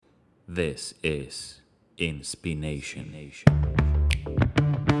This is Inspination.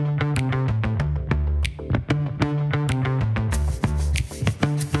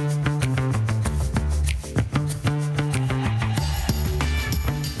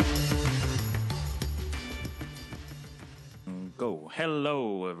 Go.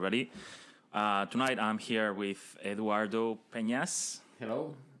 Hello, everybody. Tonight I'm here with Eduardo Peñas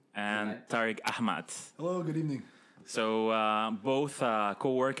Hello. and Tariq Ahmad. Hello, good evening. So both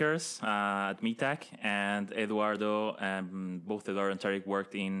co-workers at MeTech, and Eduardo, both Eduardo and Tariq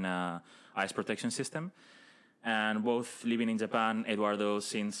worked in ice protection system, and both living in Japan. Eduardo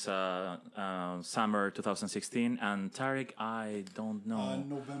since summer 2016, and Tariq, I don't know.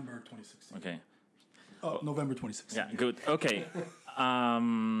 November 2016. Okay. November 2016. Yeah, good. Okay.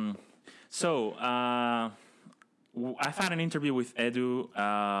 I've had an interview with Edu,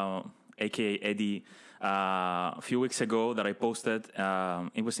 aka Eddie, a few weeks ago that I posted.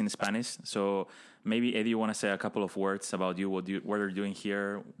 It was in Spanish. So maybe, Eddie, you want to say a couple of words about you, what you're doing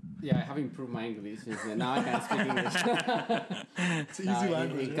here? Yeah, I have improved my English. Now I can speak English. It's an easy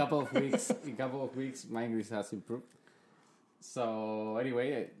language. In a couple of weeks, my English has improved. So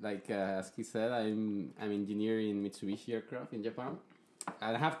anyway, like as he said, I'm engineer in Mitsubishi Aircraft in Japan.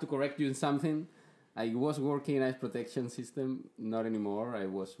 I have to correct you in something. I was working in ice protection system, not anymore. I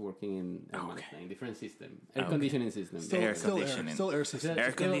was working in a different system, air conditioning system. Still air system.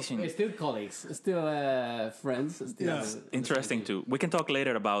 Air conditioning. Still colleagues, still friends. Still Yeah. Interesting too. We can talk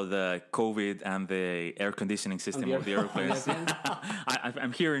later about the COVID and the air conditioning system of the airplanes.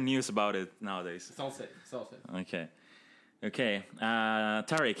 I'm hearing news about it nowadays. It's all set. Okay,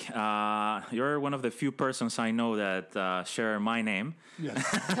 Tariq, you're one of the few persons I know that share my name. Yes.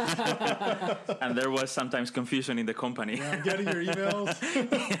 And there was sometimes confusion in the company. Yeah, I'm getting your emails.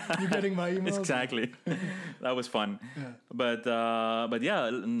 You getting my emails? Exactly. That was fun. Yeah. But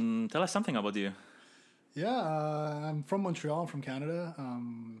yeah, tell us something about you. Yeah, I'm from Montreal. I'm from Canada.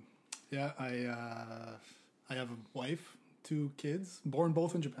 I have a wife, 2 kids, born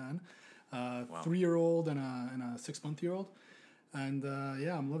both in Japan. 3-year-old and a 6-month-year-old, and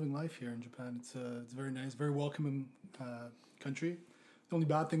I'm living life here in Japan. It's very nice, very welcoming country. The only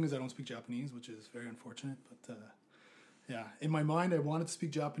bad thing is I don't speak Japanese, which is very unfortunate. But in my mind, I wanted to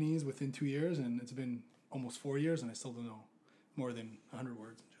speak Japanese within 2 years, and it's been almost 4 years, and I still don't know more than 100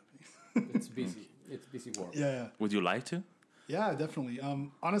 words in Japanese. It's busy. It's busy work. Yeah. Would you like to? Yeah, definitely.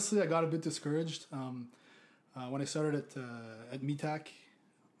 Honestly, I got a bit discouraged when I started at MeTech.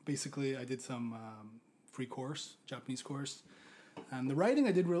 Basically, I did some free course, Japanese course, and the writing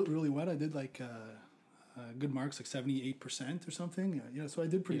I did really well. I did like good marks, like 78% or something. So I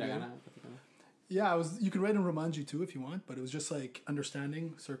did pretty good. Yeah, you can write in Romanji too if you want, but it was just like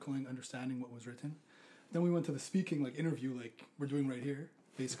understanding what was written. Then we went to the speaking, like interview, like we're doing right here,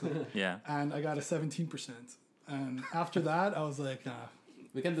 basically. Yeah. And I got a 17%. And after that, I was like, nah.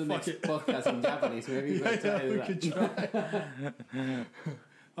 We can do next podcast in Japanese. Maybe we could try.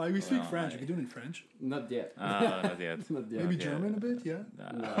 We speak French. We can do it in French. Not yet. Not yet. Maybe German a bit, yeah.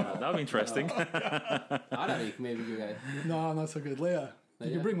 That would be interesting. Arabic, maybe you guys. No, not so good. Leia.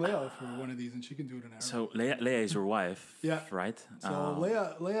 You can bring Leia for one of these, and she can do it in Arabic. So Leia is your wife, yeah, right? So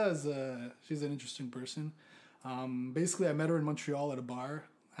Leia is she's an interesting person. Basically, I met her in Montreal at a bar.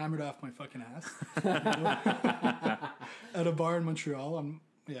 Hammered off my fucking ass at a bar in Montreal on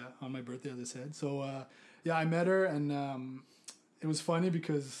my birthday, as I said. So I met her, and it was funny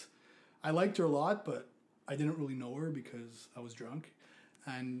because I liked her a lot, but I didn't really know her because I was drunk,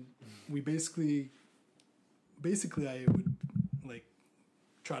 and we basically I would like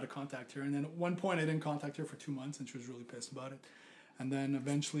try to contact her, and then at one point I didn't contact her for 2 months, and she was really pissed about it, and then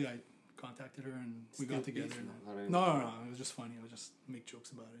eventually I contacted her and we got together. No, it was just funny. I would just make jokes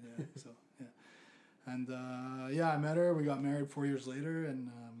about it. Yeah. So and I met her. We got married 4 years later,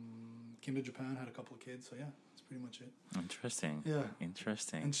 and came to Japan. Had a couple of kids. So that's pretty much it. Interesting. Yeah.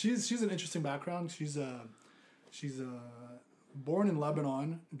 Interesting. And she's an interesting background. She's born in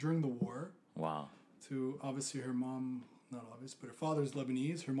Lebanon during the war. Wow. To obviously her mom, not obvious, but her father's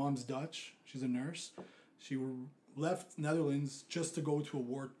Lebanese. Her mom's Dutch. She's a nurse. She left Netherlands just to go to a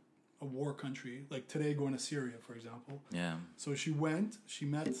war country, like today going to Syria, for example. Yeah. So she met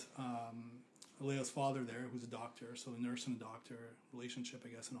Leia's father there, who's a doctor, so a nurse and a doctor relationship, I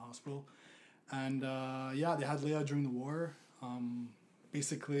guess, in a hospital. And they had Leia during the war.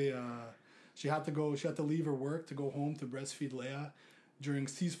 Basically, she had to leave her work to go home to breastfeed Leia during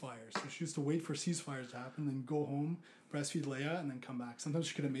ceasefires. So she used to wait for ceasefires to happen, then go home, breastfeed Leia, and then come back. Sometimes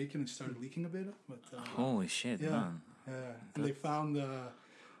she couldn't make it, and she started leaking a bit. But holy shit, man! Yeah, and they found.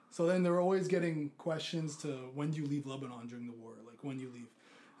 So then they were always getting questions to when do you leave Lebanon during the war, like when you leave.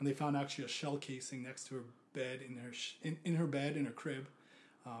 and they found actually a shell casing next to her bed in her bed in her crib.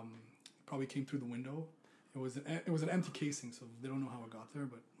 Probably came through the window. It was an empty casing, so they don't know how it got there,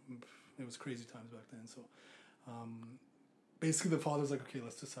 but it was crazy times back then. So basically, the father's like, okay,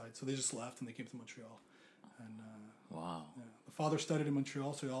 let's decide. So they just left and they came to Montreal, and Wow. yeah. The father studied in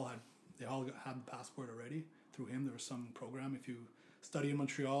Montreal, so they all had the passport already through him. There was some program. If you study in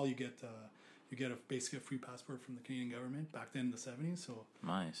Montreal, you get basically a free passport from the Canadian government back then in the 70s. So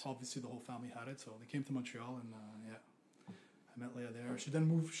Nice. obviously the whole family had it. So they came to Montreal, and I met Leia there.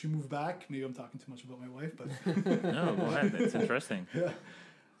 She moved back. Maybe I'm talking too much about my wife, but No, go ahead. It's interesting.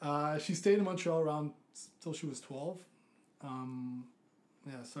 she stayed in Montreal around till she was 12.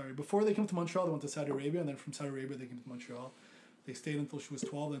 Before they came to Montreal, they went to Saudi Arabia, and then from Saudi Arabia they came to Montreal. They stayed until she was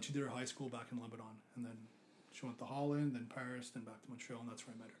 12. Then she did her high school back in Lebanon, and then she went to Holland, then Paris, then back to Montreal, and that's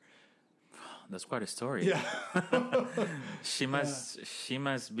where I met her. That's quite a story. Yeah, She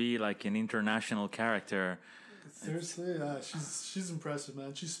must be like an international character. seriously, she's impressive,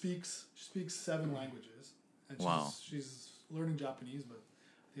 man. She speaks 7 languages, and Wow. she's learning Japanese, but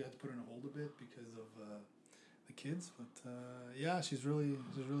they had to put her on hold a bit because of the kids. But she's really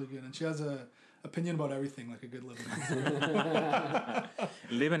good, and she has a opinion about everything, like a good Lebanese.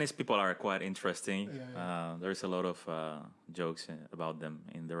 Lebanese people are quite interesting. Yeah. There's a lot of jokes about them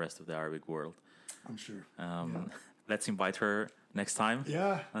in the rest of the Arabic world. I'm sure. Let's invite her next time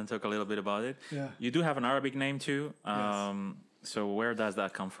Yeah, and talk a little bit about it. yeah. You do have an Arabic name too. Yes. So where does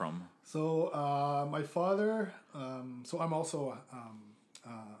that come from? So my father. So I'm also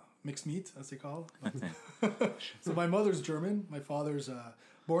mixed meat, as they call it. So my mother's German. My father's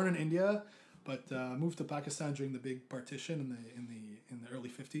born in India, but moved to Pakistan during the big partition in the early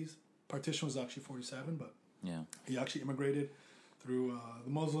 50s. Partition was actually 47, but Yeah. he actually immigrated through the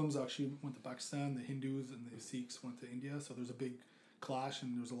Muslims actually went to Pakistan, the Hindus and the Sikhs went to India. So there's a big clash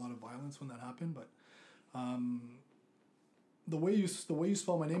and there was a lot of violence when that happened. But the way you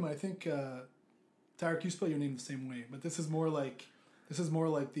spell my name, I think Tarek, you spell your name the same way, but this is more like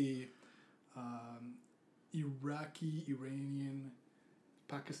the Iraqi, Iranian,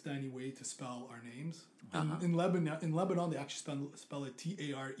 Pakistani way to spell our names. In Lebanon, they actually spell it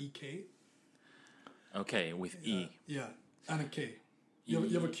Tarek. Okay, with E. Yeah, and a K. You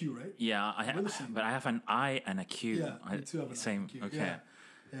have a Q, right? Yeah, We're the same. but I have an I and a Q. Yeah, me too have an I Same. and a Q. Okay.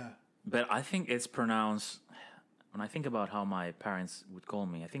 Yeah. But I think it's pronounced. When I think about how my parents would call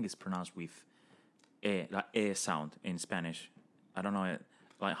me, I think it's pronounced with like a sound in Spanish. I don't know it.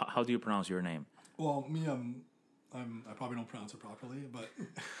 Like, how do you pronounce your name? Well, me, I probably don't pronounce it properly, but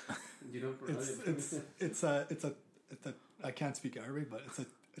You don't pronounce it. it's a I can't speak Arabic, but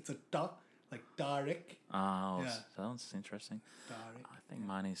it's a da, like Darek. Oh, Yeah. sounds interesting. Darek. I think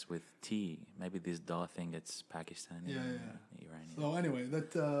mine is with T. Maybe this Da thing, it's Pakistani. Yeah, Iranian. So anyway,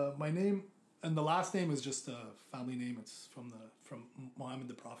 that my name and the last name is just a family name. It's from Muhammad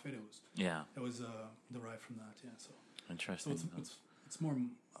the Prophet. It was derived from that. Yeah. So Interesting. it's more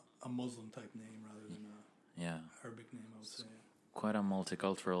a Muslim type name rather than a Yeah. Arabic name, I would say. Quite a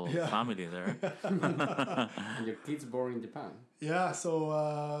multicultural Yeah. family there. And your kids born in Japan. Yeah, so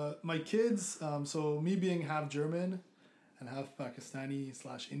my kids, so me being half German and half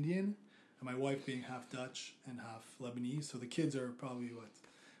Pakistani/Indian, and my wife being half Dutch and half Lebanese. So the kids are probably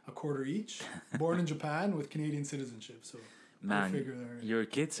a quarter each, born in Japan with Canadian citizenship. So Man, figure they're- your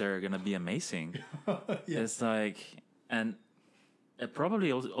kids are gonna be amazing. Yeah. It's like, and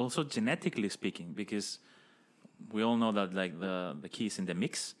probably also genetically speaking, because we all know that like the key is in the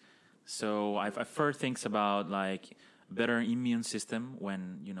mix. So I've heard things about like better immune system when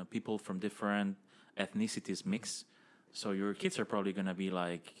people from different ethnicities mix. So your kids are probably gonna be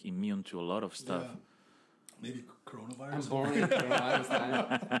like immune to a lot of stuff. Yeah. Maybe I'm coronavirus. born in coronavirus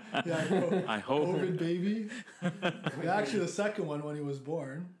time. Yeah, I hope. COVID baby. Yeah, actually, the second one, when he was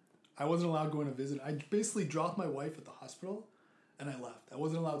born, I wasn't allowed going to visit. I basically dropped my wife at the hospital, and I left. I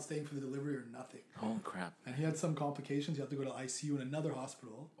wasn't allowed staying for the delivery or nothing. Oh crap! And he had some complications. He had to go to ICU in another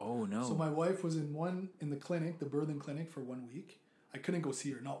hospital. Oh no! So my wife was in the clinic, the birthing clinic, for 1 week. I couldn't go see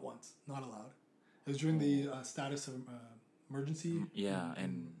her, not once, not allowed. It was during the status of emergency. Yeah,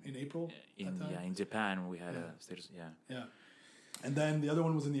 in April. in Japan we had a status. Yeah. Yeah. And then the other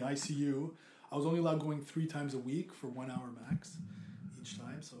one was in the ICU. I was only allowed going 3 times a week for 1 hour max each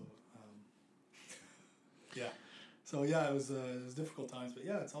time. So, yeah. So, yeah, it was difficult times. But,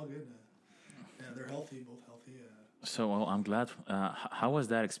 yeah, it's all good. Yeah, they're healthy, both healthy. So well, I'm glad. How was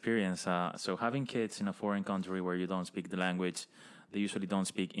that experience? So having kids in a foreign country where you don't speak the language, they usually don't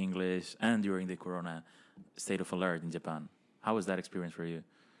speak English, and during the Corona state of alert in Japan, how was that experience for you?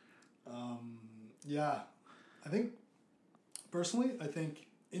 Yeah. I think, personally,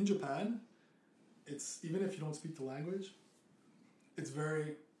 in Japan, it's even if you don't speak the language, it's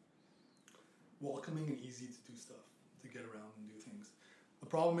very welcoming and easy to do stuff, to get around and do things. The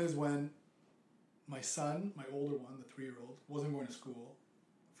problem is when my son, my older one, the 3-year-old, wasn't going to school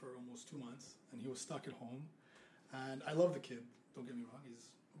for almost 2 months, and he was stuck at home. And I love the kid, don't get me wrong,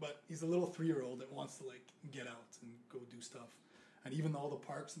 but he's a little 3-year-old that wants to like get out and go do stuff. And even all the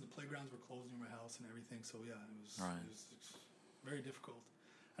parks and the playgrounds were closed in my house and everything. So yeah, it was very difficult.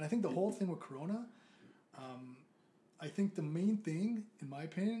 And I think the whole thing with Corona, I think the main thing, in my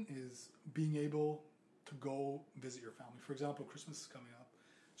opinion, is being able to go visit your family. For example, Christmas is coming up.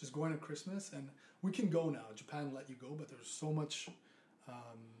 Just going to Christmas, and we can go now. Japan let you go, but there's so much,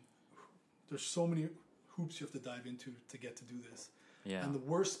 there's so many hoops you have to dive into to get to do this. Yeah. And the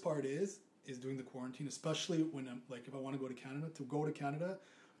worst part is doing the quarantine, especially when I'm like, if I want to go to Canada,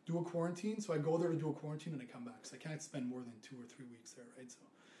 do a quarantine. So I go there to do a quarantine and I come back. So I can't spend more than 2 or 3 weeks there, right?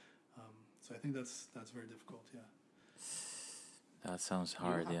 So I think that's very difficult. Yeah. That sounds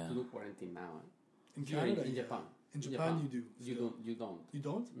hard. You have Yeah. to do quarantine now. In Here Canada, in Japan. In Japan, you do. You still. don't. You don't. You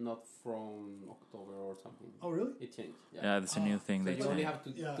don't? Not from October or something. Oh, really? It changed. Yeah. Yeah, that's a new thing. So They you only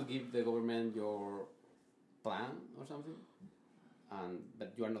changed. have to give the government your plan or something, but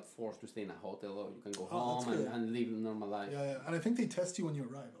you are not forced to stay in a hotel, or you can go Oh, that's home good. and live a normal life. Yeah. And I think they test you when you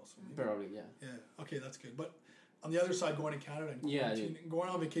arrive also. Probably, yeah. Yeah. Okay, that's good. But on the other side, going to Canada and quarantine, going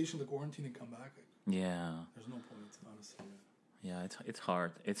on vacation to quarantine and come back, Yeah. there's no point, honestly. Yeah, it's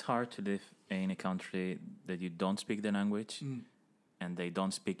hard. It's hard to live in a country that you don't speak the language and they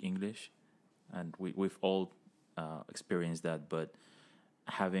don't speak English. And we've all experienced that. But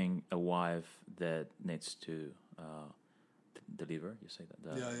having a wife that needs to deliver, you say that?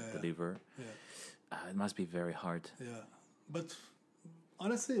 Deliver. Yeah. It must be very hard. Yeah. But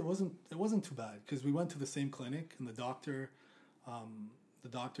honestly, it wasn't too bad because we went to the same clinic, and the doctor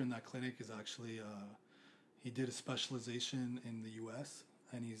in that clinic is actually he did a specialization in the U.S.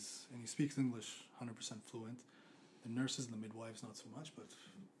 and he speaks English 100% fluent. The nurses and the midwives not so much, but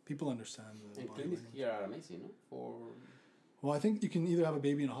people understand the And body clinics language. here are amazing, no? Well, I think you can either have a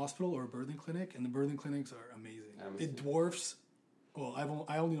baby in a hospital or a birthing clinic, and the birthing clinics are amazing. It dwarfs. Well,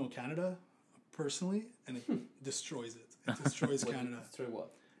 I only know Canada personally, and it destroys it. It destroys Canada. Destroy what?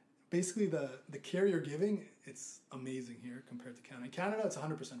 Basically, the care you're giving, it's amazing here compared to Canada. In Canada, it's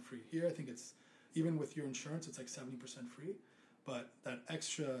 100% free. Here, I think it's, even with your insurance, it's like 70% free. But that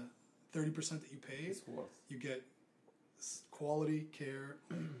extra 30% that you pay, It's worth. you get quality care.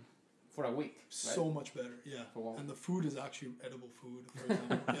 For a week, So much better, yeah. For one. And the food is actually edible food, for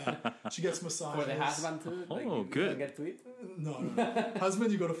example. Yeah. She gets massages. For the husband too? Like Oh, you good. don't get to eat? No.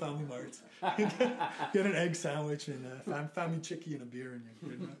 Husband, you go to Family Mart. Get an egg sandwich and a family chickie and a beer, and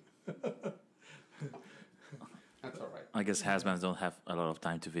you're good. That's all right. I guess husbands don't have a lot of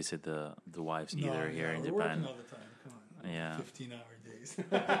time to visit the wives either here in we're Japan. working all the time. Come on. Yeah. 15-hour days.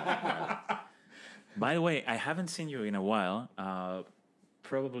 By the way, I haven't seen you in a while.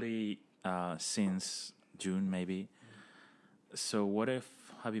 Probably since June, maybe. So, what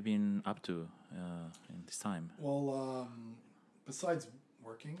have you been up to in this time? Well, besides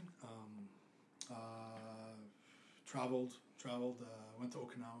working, traveled. Went to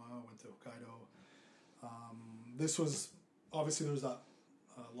Okinawa. Went to Hokkaido. This was obviously there was that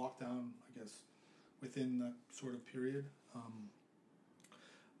lockdown, I guess, within that sort of period.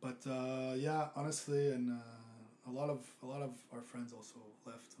 But yeah, honestly, and a lot of our friends also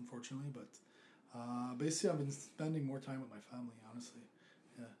left, unfortunately. But basically, I've been spending more time with my family. Honestly,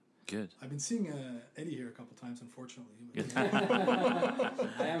 yeah. Good. I've been seeing Eddie here a couple times, unfortunately. Good.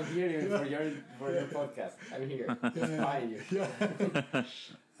 I am here for your podcast. I'm here. Spying you. Yeah.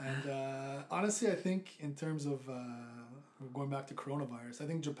 And honestly, I think in terms of going back to coronavirus, I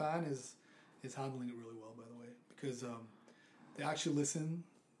think Japan is handling it really well, by the way, because they actually listen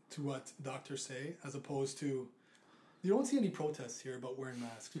to what doctors say, as opposed to, you don't see any protests here about wearing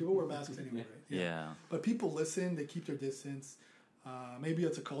masks. People wear masks anyway, right? Yeah. But people listen, they keep their distance. Maybe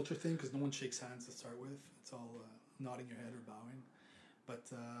it's a culture thing because no one shakes hands to start with. It's all nodding your head or bowing.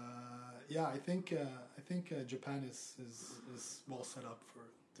 But yeah, I think Japan is well set up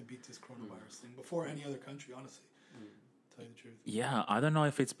to beat this coronavirus thing before any other country, honestly. To tell you the truth. Yeah, I don't know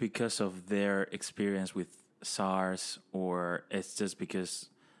if it's because of their experience with SARS or it's just because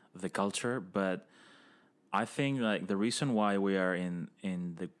of the culture, but I think like the reason why we are in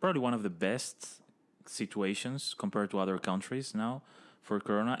the probably one of the best situations compared to other countries now for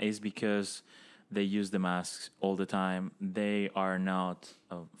Corona is because they use the masks all the time. They are not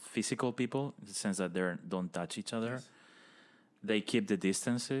physical people in the sense that they don't touch each other. Yes. They keep the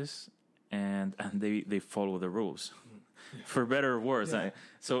distances and they follow the rules. for better or worse. Yeah.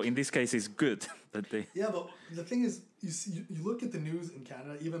 So in this case, it's good that they. Yeah, but the thing is, you look at the news in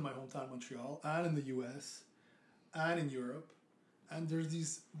Canada, even my hometown Montreal, and in the U.S. and in Europe, and there's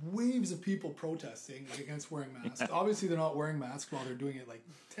these waves of people protesting against wearing masks. Obviously, they're not wearing masks while they're doing it, like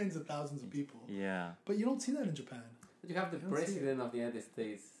tens of thousands of people. Yeah. But you don't see that in Japan. You have the don't see president of the United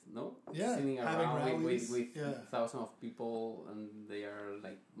States, no? Yeah, Sitting having around rallies, with yeah. thousands of people, and they are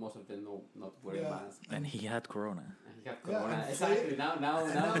like most of them not wearing Yeah. masks. And he had corona. And he had Yeah, corona. and Exactly.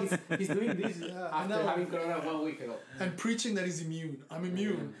 Now he's doing this Yeah, and after now- having corona 1 week ago. And preaching that he's immune. I'm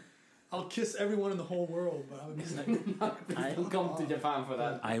immune. I'll kiss everyone in the whole world, but I'm immune. I don't come to Japan for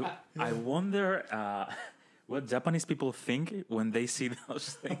that. I wonder what Japanese people think when they see those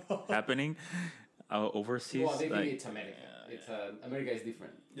things happening overseas. Well, they like, think it's America. It's America is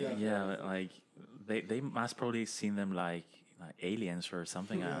different. yeah, like they must probably seen them like aliens or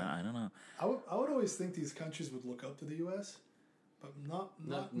something. Yeah. I don't know. I would always think these countries would look up to the U.S., but not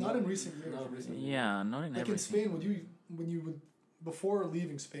in recent years. Not recently. Yeah, not in Like everything. in Spain, when you would before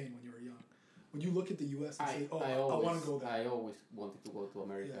leaving Spain when you were young, would you look at the U.S. and say, I want to go there? I always wanted to go to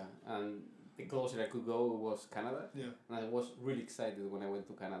America, and the closer I could go was Canada. Yeah. And I was really excited when I went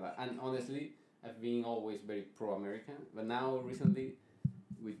to Canada. And honestly, I've been always very pro-American, but now recently,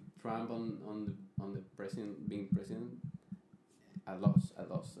 with Trump on the president being president, I lost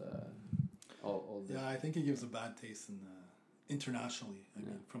all the. Yeah, I think it gives a bad taste internationally. I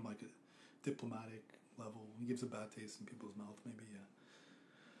mean, from like a diplomatic level, it gives a bad taste in people's mouth. Maybe,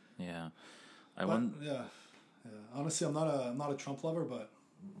 yeah. Yeah, Yeah. Honestly, I'm not a Trump lover, but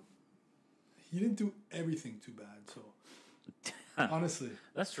he didn't do everything too bad. So honestly,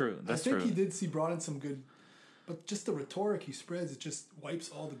 That's true. That's I think true. he brought in some good, but just the rhetoric he spreads, it just wipes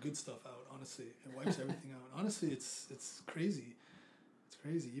all the good stuff out. Honestly, it wipes everything out. Honestly, it's crazy. It's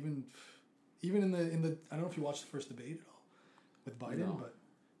crazy. Even in the I don't know if you watched the first debate at all with Biden, No. but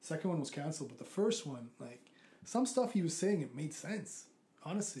second one was canceled. But the first one, like some stuff he was saying, it made sense.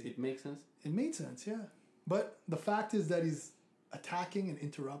 Honestly, It makes sense. it made sense. Yeah, but the fact is that he's attacking and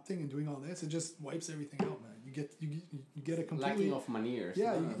interrupting and doing all this. It just wipes everything out, man. You get a completely Lacking of manners.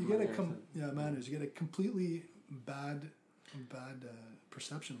 yeah, you get manners. manners. You get a completely bad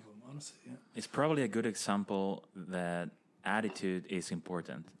perception of them. Honestly, yeah. It's probably a good example that attitude is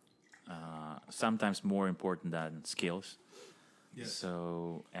important. Sometimes more important than skills. Yes.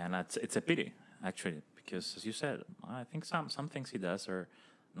 So, and it's a pity actually, because as you said, I think some things he does are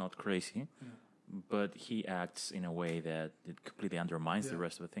not crazy, but he acts in a way that it completely undermines the Yeah.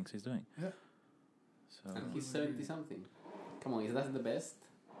 rest of the things he's doing. Yeah. So And he's 70 something. Come on, is that the best?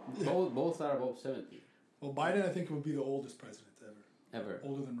 Both are above 70 Well, Biden, I think, would be the oldest president ever. ever.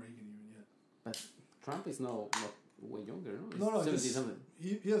 Older than Reagan, even yet. But Trump is not way younger, no? He's No, 70 just, something.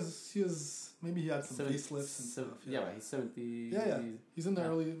 he has maybe he had some facelifts and stuff. Yeah, but he's 70. Yeah. He's in the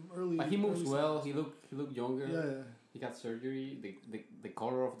early. But he moves early well. stages. He looked younger. Yeah. He got surgery. The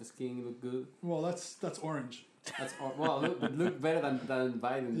color of the skin looked good. Well, that's orange. That's look better than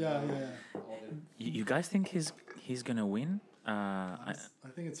Biden. Yeah. you guys think he's gonna win? I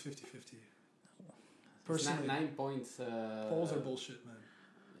think it's 50-50. Personally, 9 points. polls are bullshit, man.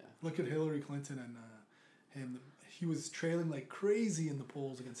 Yeah. Look at Hillary Clinton and him. He was trailing like crazy in the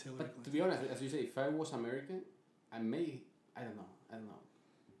polls against Hillary But to Clinton. be honest, as you say, if I was American, I don't know.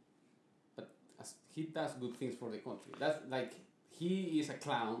 But he does good things for the country. That's like he is a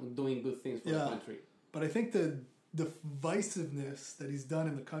clown doing good things for the country. But I think the divisiveness that he's done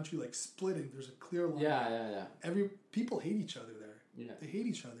in the country, like splitting, there's a clear line. Yeah. People hate each other there. Yeah. They hate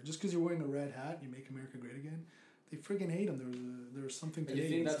each other. Just because you're wearing a red hat, you make America great again. They friggin' hate him. There's something But today. you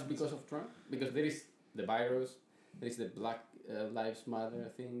think that's that because sounds- of Trump? Because there is the virus, there is the Black Lives Matter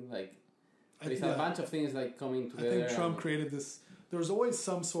thing, like there's a bunch of things like coming I together. think Trump created this. There was always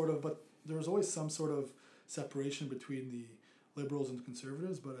some sort of separation between the liberals and the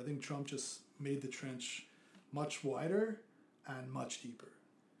conservatives, but I think Trump just made the trench much wider and much deeper.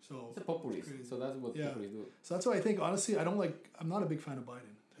 So It's a populist, crazy. so that's what Yeah. populists do. So that's why I think, honestly, I'm not a big fan of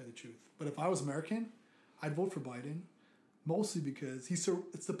Biden, to tell you the truth. But if I was American, I'd vote for Biden, mostly because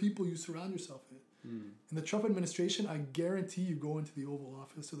it's the people you surround yourself with. In the Trump administration, I guarantee you go into the Oval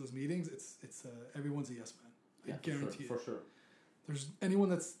Office or those meetings, it's everyone's a yes man. I guarantee for it. sure. There's anyone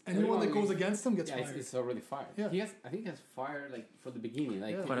that Everyone goes we- against them gets Yeah, fired. it's already fired. Yeah. I think he has fired like from the beginning,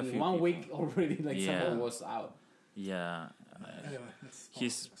 like Yeah. Quite a in few 1 people. week already. Like Yeah. someone was out. Yeah, Anyway, that's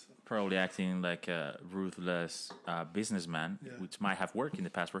he's politics. probably acting like a ruthless businessman, Yeah. which might have worked in the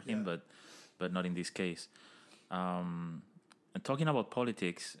past for him, Yeah. but not in this case. And talking about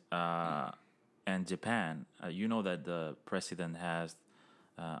politics and Japan, you know that the president has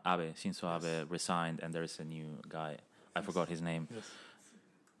Shinzo Abe resigned, and there is a new guy, I forgot his name. Yes.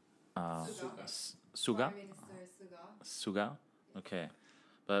 Suga? Prime Minister Suga. Suga? Okay.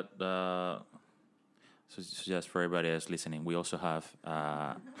 But so just for everybody else listening, we also have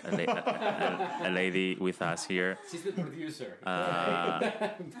a lady with us here. She's the producer.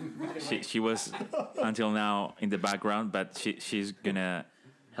 She was until now in the background, but she's gonna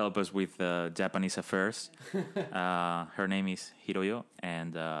help us with Japanese affairs. Her name is Hiroyo,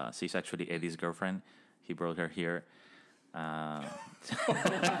 and she's actually Eddie's girlfriend. He brought her here to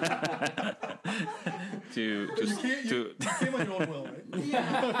You came on your own will, right?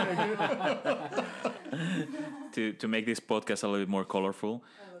 to make this podcast a little bit more colorful.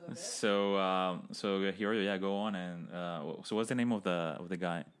 So Hiroyo, yeah, go on. And so what's the name of the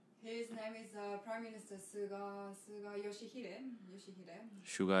guy? His name is Prime Minister Suga Yoshihide.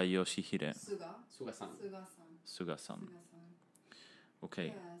 Suga Yoshihide. Suga-san. Suga-san. Suga-san. Okay.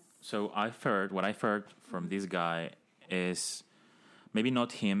 Yes. So what I've heard from this guy is maybe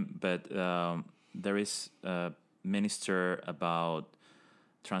not him, but there is a minister about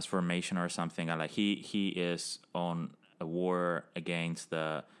transformation or something. Like he is on a war against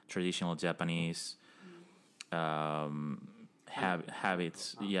the traditional Japanese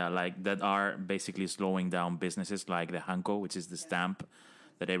habits, like that are basically slowing down businesses, like the hanko, which is the stamp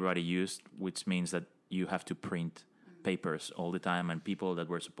that everybody used, which means that you have to print papers all the time, and people that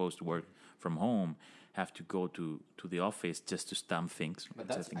were supposed to work from home have to go to the office just to stamp things.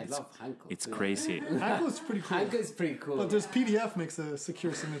 But I love hanko. It's crazy. Hanko is pretty cool. Hanko is pretty cool. But there's PDF makes a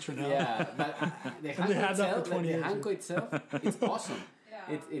secure signature now. Yeah, but the they had that for 20 years. hanko itself, it's awesome.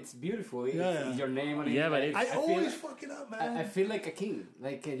 Yeah. It's beautiful. It's, Yeah. it's your name on it. Yeah, but I it's- always fuck it up, man. I feel like a king,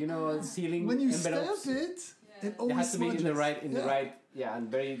 like sealing when you envelopes. stamp it, it It always has to be in the smudges. right, Yeah. right, and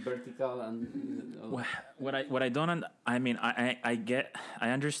very vertical and. What I don't I mean I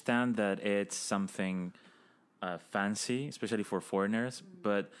understand that it's something fancy, especially for foreigners.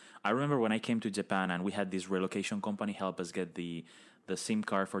 But I remember when I came to Japan and we had this relocation company help us get the SIM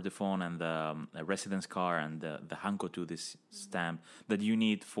card for the phone and the residence card and the hanko to this stamp that you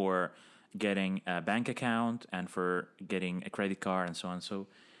need for getting a bank account and for getting a credit card and so on.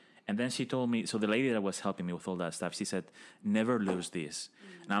 And then she told me, so the lady that was helping me with all that stuff, she said, never lose this.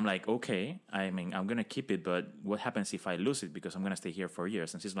 And I'm like, okay, I mean, I'm going to keep it, but what happens if I lose it? Because I'm going to stay here for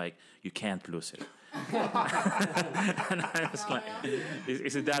years. And she's like, you can't lose it. And I was like,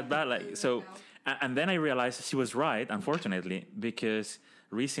 is it that bad? Like, so, and then I realized she was right, unfortunately, because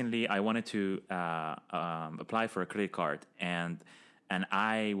recently I wanted to apply for a credit card, and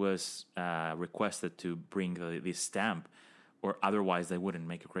I was requested to bring this stamp, or otherwise they wouldn't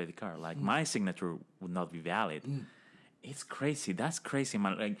make a credit card. Like my signature would not be valid. It's crazy. That's crazy,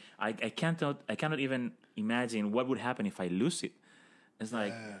 man. Like I cannot even imagine what would happen if I lose it. It's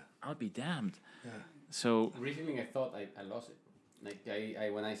like I'll be damned. Yeah. So Recently, I thought I lost it. Like I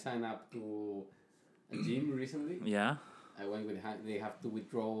when I signed up to a gym recently, yeah, I went with they have to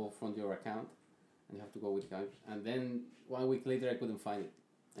withdraw from your account, and you have to go with cash. And then 1 week later, I couldn't find it.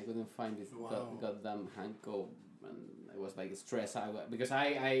 I couldn't find this goddamn hanko, and I was like stressed out because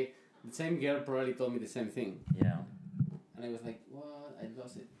I the same girl probably told me the same thing, yeah. and I was like, what? I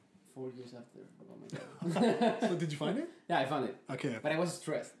lost it 4 years after. Oh my god. So did you find it? Yeah, I found it. Okay. But I was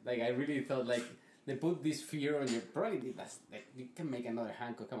stressed. Like I really felt like they put this fear on you. Probably that's like you can make another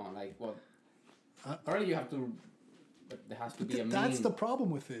hanko. Come on, like what? Probably you have to. But there has to be a. That's mean. the problem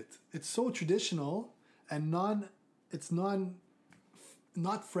with it. It's so traditional and not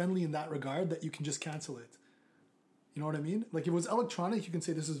friendly in that regard that you can just cancel it. You know what I mean? Like if it was electronic, you can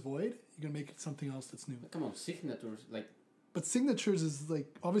say this is void. You can make it something else that's new. Come on, signatures like. But signatures is like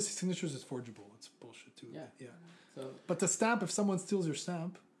obviously signatures is forgeable. It's bullshit too. Yeah. Yeah. So But the stamp, if someone steals your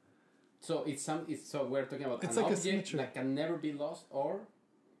stamp, so so we're talking about It's an like a object signature. that can never be lost, or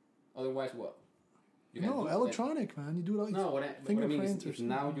otherwise what? You can no, do- electronic, man. You do it all. No, what I mean fingerprint is or if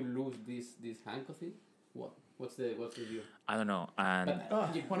now something. you lose this hanko thing, what? What's the deal? I don't know. And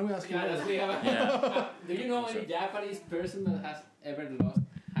Why don't we ask you? yeah, Do you know any Japanese person that has ever lost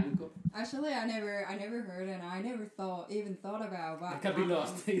hanko? Actually, I never heard and I never even thought about what It can be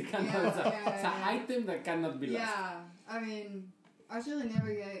lost. It cannot. Yeah, it's an item that cannot be lost. Yeah, I mean, actually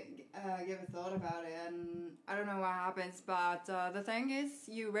never gave a thought about it, and I don't know what happens. But the thing is,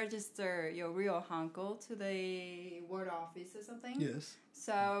 you register your real hanko to the ward office or something. Yes.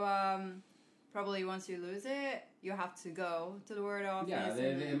 So probably once you lose it, you have to go to the word office. Yeah, and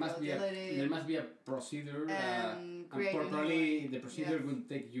there then must be delete it. there must be a procedure, And create a new probably one. the procedure Yeah. will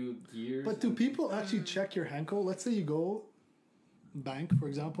take you years. But do and- people actually check your hanko? Let's say you go bank, for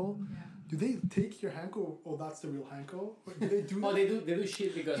example, do they take your Hanko? Oh, that's the real Hanko. Or do they do? Oh, they do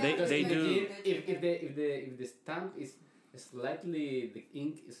shit because Yeah, because they do. if the stamp is slightly, the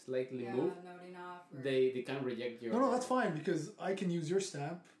ink is slightly moved, not enough. Or... they can reject your. No, that's fine because I can use your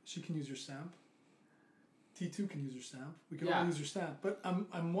stamp. She can use your stamp. T2 can use your stamp. We can all use your stamp. But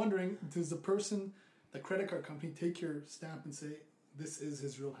I'm wondering, does the person, the credit card company, take your stamp and say this is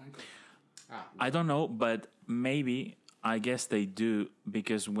his real Hanko? I don't know, but maybe I guess they do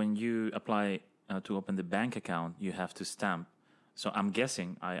because when you apply to open the bank account, you have to stamp. So I'm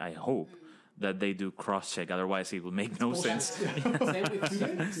guessing, I hope that they do cross check. Otherwise, it will make no sense.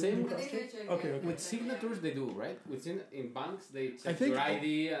 Same Okay. with signatures they do, right? In banks they I check think- your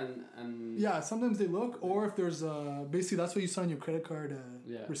ID and Yeah, sometimes they look, or if there's basically that's why you sign your credit card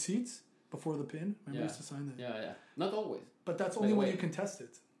Yeah. receipts before the PIN. Remember, you used to sign that. yeah. Not always, But that's By only the when way- you can test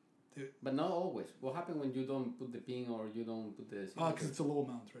it. but not always. What happens when you don't put the PIN or you don't put the Because signature? it's a low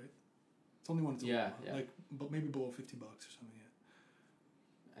amount, right? It's only when it's a low Yeah, amount. yeah. Like, but maybe below $50 or something.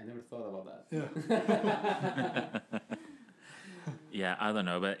 I never thought about that. Yeah. Yeah, I don't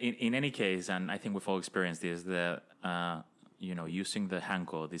know, but in any case, and I think we've all experienced this, that using the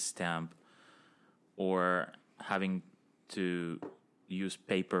Hanko, this stamp, or having to use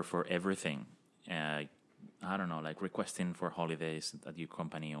paper for everything. I don't know, like requesting for holidays at your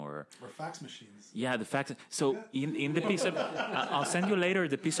company or Or fax machines. yeah, the fact. So in the piece of, I'll send you later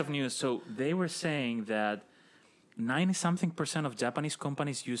the piece of news. So they were saying that 90-something% of Japanese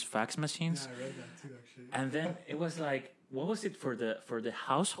companies use fax machines. Yeah, I read that too, actually. And then it was like, what was it for the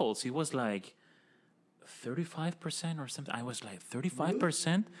households? It was like 35% or something. I was like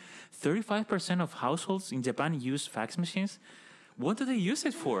 35%. 35% of households in Japan use fax machines. What do they use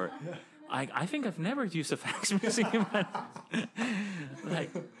it for? I think I've never used a fax machine.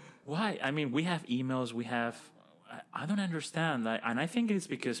 Like, why? I mean, we have emails. We have. I don't understand. And I think it's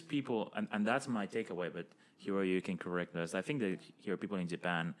because people, and that's my takeaway. But here you can correct us. I think that here people in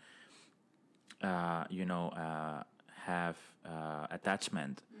Japan, have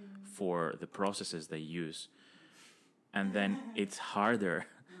attachment for the processes they use, and then it's harder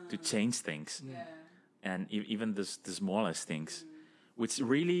to change things, and even the smallest things, which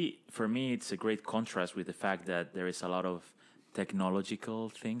really, for me, it's a great contrast with the fact that there is a lot of technological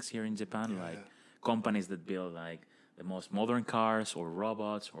things here in Japan, like companies that build like the most modern cars or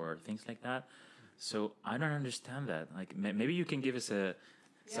robots or things like that. So I don't understand that. Like maybe you can give us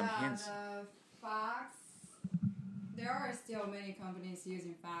some hints. The fax. There are still many companies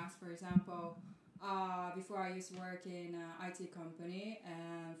using fax. For example, before I used to work in an IT company,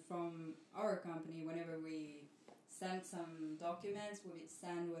 and from our company, whenever we send some documents, we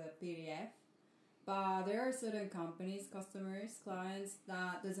send with a PDF. But there are certain companies, customers, clients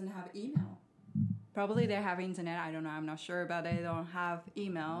that doesn't have email. Probably they have internet. I don't know. I'm not sure, but they don't have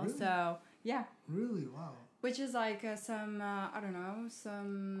email. Really? So yeah. Really? Wow. Which is like some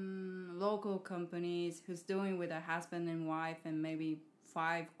some local companies who's doing with a husband and wife and maybe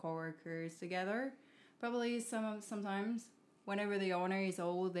 5 coworkers together. Probably sometimes whenever the owner is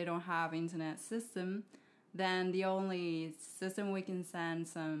old, they don't have internet system. Then the only system we can send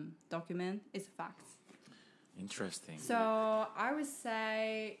some document is fax. Interesting. So I would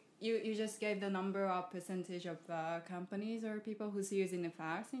say you just gave the number of percentage of companies or people who's using the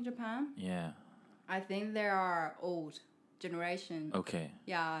fax in Japan. Yeah. I think they are old generation. Okay.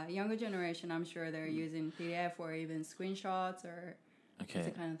 Yeah, younger generation. I'm sure they're using PDF or even screenshots or Okay.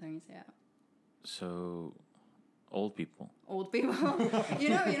 the kind of things. Yeah, So, old people. old people. you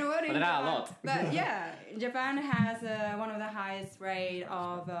know what? But there are a lot. But yeah, Japan has one of the highest rate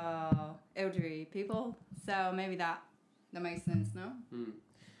of elderly people. So maybe that makes sense, no?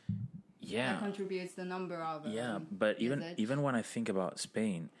 Yeah. That contributes the number of. Yeah, but usage. even when I think about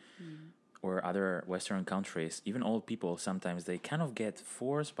Spain or other Western countries, even old people sometimes they kind of get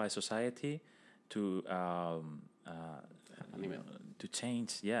forced by society to to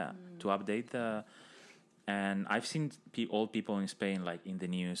change, to update the. And I've seen old people in Spain, like in the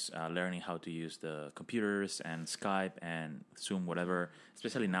news, learning how to use the computers and Skype and Zoom, whatever.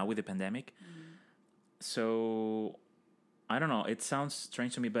 Especially now with the pandemic. So I don't know. It sounds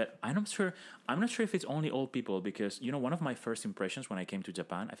strange to me, but I'm not sure if it's only old people because one of my first impressions when I came to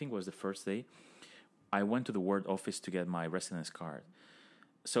Japan, I think it was the first day, I went to the ward office to get my residence card.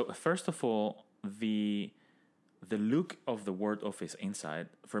 So first of all, the look of the ward office inside,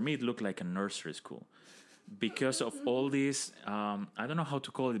 for me, it looked like a nursery school because of all these I don't know how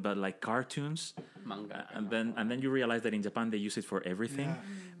to call it, but like cartoons, Manga. and then you realize that in Japan they use it for everything, Yeah.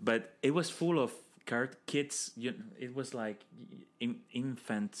 but it was full of kids. It was like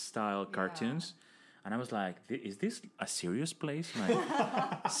infant style cartoons. And I was like, is this a serious place? Like,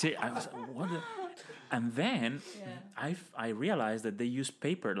 I was, what? And then I realized that they use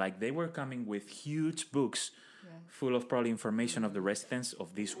paper. Like they were coming with huge books full of probably information of the residents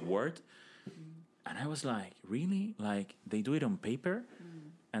of this ward. And I was like, really? Like they do it on paper?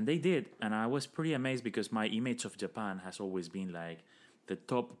 And they did. And I was pretty amazed because my image of Japan has always been like the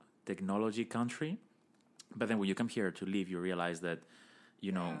top technology country. But then when you come here to live, you realize that,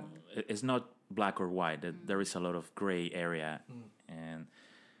 you know, it's not black or white, that there is a lot of gray area. And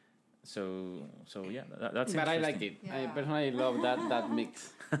so yeah, that's But I interesting. like it. Yeah. I personally love that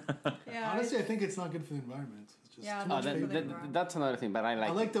mix. Yeah, Honestly, I think it's not good for the environment. It's just Yeah, too not much good for paper. the environment. That's another thing, but I like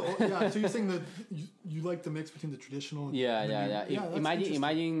I like it. the So you're saying that you like the mix between the traditional. And Yeah. that's Imagine, interesting.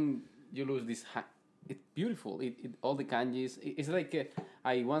 imagine you lose this. It's beautiful. It all the kanjis. It's like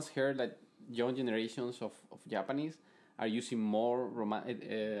I once heard that young generations of Japanese are using more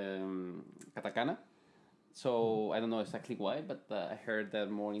katakana. So I don't know exactly why, but I heard they're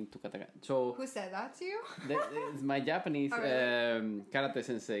more into katakana. So who said that to you? it's my Japanese Oh, really? karate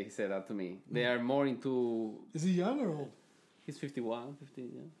sensei. He said that to me. They are more into. Is he young or old? He's 51, 50.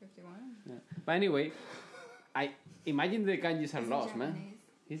 Yeah. 51. Yeah. But anyway, I imagine the kanjis are Is he lost, man. Japanese?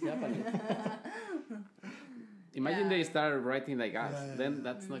 He's Japanese. Imagine they Yeah. start writing like us. Yeah, yeah, Then yeah.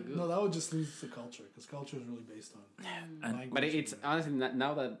 that's not good. No, that would just lose the culture because culture is really based on language. But it's and- honestly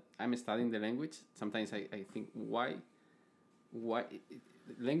now that I'm studying the language, sometimes I think why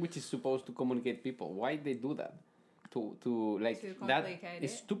language is supposed to communicate people. Why they do that? To like Too that complicated.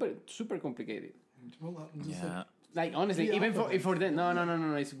 is super complicated. well, just Yeah. Like honestly, The even alphabet. for them,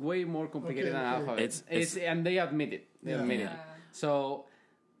 no, it's way more complicated Okay, than okay. alphabet. It's- And they admit it. They Yeah. admit it. Yeah. So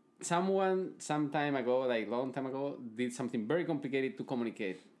someone some time ago, like long time ago, did something very complicated to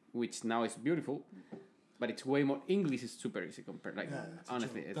communicate, which now is beautiful, but it's way more. English is super easy compared. Like Yeah, it's a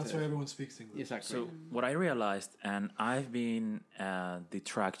honestly, joke. it's That's why everyone speaks English. exactly. So what I realized, and I've been a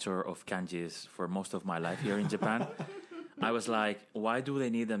detractor of kanjis for most of my life here in Japan. I was like, why do they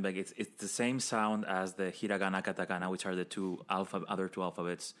need them? Like it's the same sound as the hiragana, katakana, which are the other two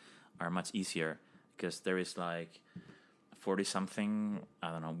alphabets, are much easier because there is like 40 something, I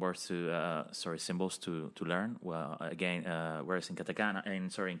don't know, words symbols to learn. Well, again, whereas in katakana, in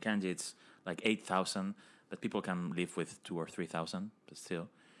kanji, it's like 8,000, but people can live with 2,000 or 3,000, but still.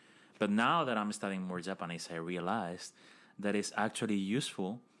 But now that I'm studying more Japanese, I realized that it's actually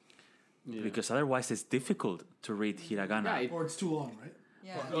useful because otherwise it's difficult to read hiragana. Yeah, Or it's too long, right?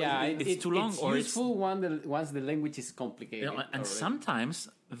 Yeah. yeah, it's too long It's or it's- useful once the language is complicated. You know, and already. sometimes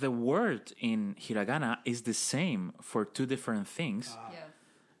the word in hiragana is the same for two different things. Yes.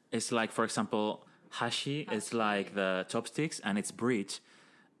 It's like, for example, hashi is like the chopsticks and it's bridge.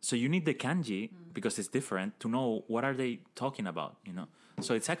 So you need the kanji because it's different to know what are they talking about, you know.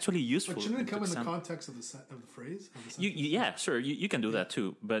 So it's actually useful. But shouldn't it to come in the exam- context of the phrase? Of the you, yeah, sure, you can do that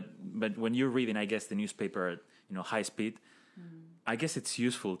too. But when you're reading, I guess, the newspaper at high speed, I guess it's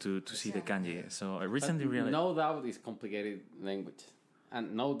useful to see the kanji. So I But recently realized. no doubt it's complicated language,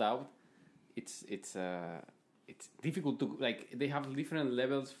 and no doubt it's difficult to like. They have different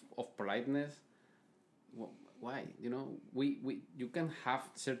levels of politeness. Why? You can have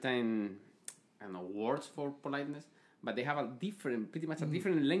certain words for politeness, but they have pretty much a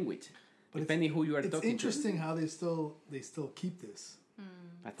different language, But depending who you are It's talking interesting how they still keep this.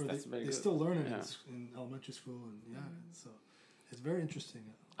 to. For That's very they good. still learn it Yeah. in elementary school, and so it's very interesting.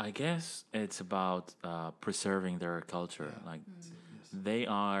 I guess it's about preserving their culture. Yeah. Like Yes. they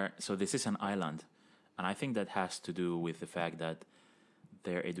are. So this is an island, and I think that has to do with the fact that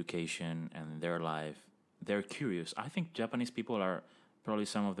their education and their life, they're curious. I think Japanese people are probably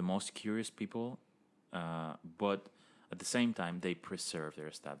some of the most curious people, but at the same time, they preserve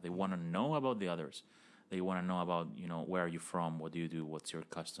their stuff. They want to know about the others. They want to know about, where are you from? What do you do? What's your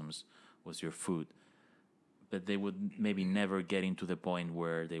customs? What's your food? But they would maybe never get into the point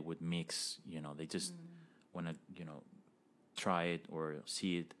where they would mix, they just want to, try it or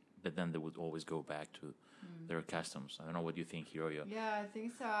see it, but then they would always go back to their customs. I don't know what you think, Hiroyo. Yeah, I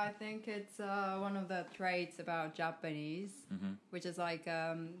think so. I think it's one of the traits about Japanese, which is like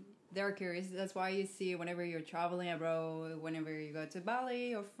they're curious. That's why you see whenever you're traveling abroad, whenever you go to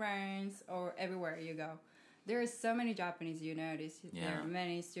Bali or France or everywhere you go, there are so many Japanese you notice. Yeah. There are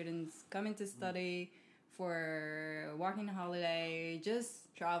many students coming to study for working holiday,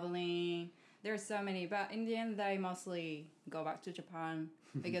 just traveling. There are so many, but in the end, they mostly go back to Japan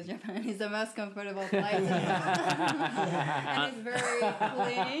because Japan is the most comfortable place. And it's very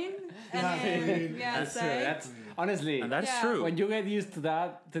clean. And That's true. safe. That's honestly. And that's Yeah. true. when you get used to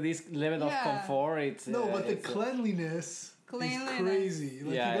that, to this level of Yeah. comfort, it's No, but the it's, cleanliness is Cleanliness. crazy.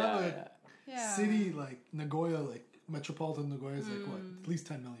 Like yeah, you yeah, gotta, yeah. Yeah. city like Nagoya, like metropolitan Nagoya is like what, at least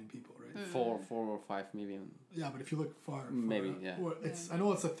 10 million people, right? 4 or 5 million. Yeah, but if you look far, Maybe, out, yeah. well, it's I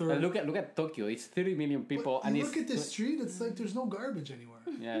know it's a third. But look at Tokyo. It's 30 million people, But and you it's look at the street, it's like there's no garbage anywhere.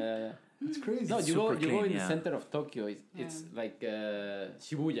 yeah. It's crazy. No, you Super go clean, in yeah. the center of Tokyo. It's like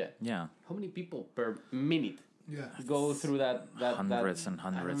Shibuya. Yeah. How many people per minute Yeah. go through that Hundreds and I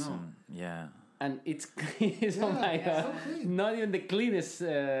don't hundreds know. and yeah. And it's it's oh my Yeah, god, so clean. not even the cleanest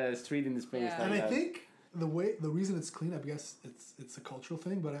street in Spain. is Yeah. like And I that. think the reason it's clean, I guess it's a cultural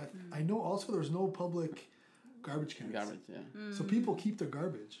thing, but I know also there's no public garbage cans. garbage. Yeah, So people keep their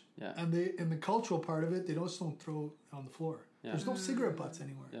garbage. Yeah. And they in the cultural part of it, they just don't throw it on the floor. Yeah. There's no cigarette butts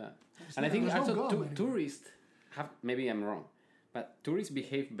anywhere. yeah. And I think there's no also gum anywhere. tourists have, maybe I'm wrong, but tourists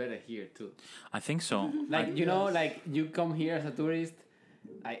behave better here too. I think so. Like like you come here as a tourist.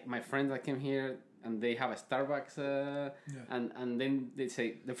 My friends that came here and they have a Starbucks, and then they say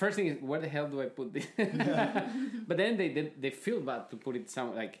the first thing is, where the hell do I put this? But then they feel bad to put it some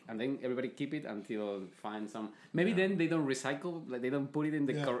like, and then everybody keep it until find some. Maybe then they don't recycle, like they don't put it in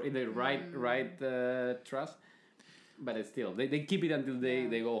the in the right trash. But it's still they keep it until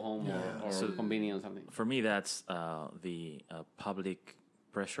they go home or So- convenient or something. For me, that's the public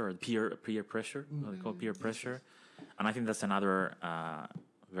pressure, peer pressure, what they call peer pressure, and I think that's another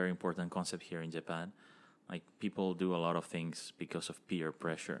very important concept here in Japan. Like people do a lot of things because of peer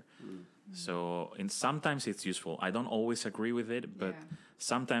pressure. So sometimes it's useful. I don't always agree with it, but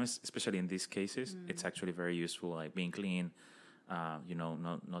sometimes, especially in these cases, it's actually very useful. Like being clean,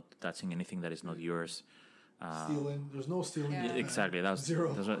 not touching anything that is not yours. Stealing. There's no stealing. Yeah. in Japan. Exactly. That's Zero.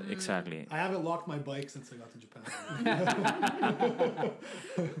 exactly. I haven't locked my bike since I got to Japan.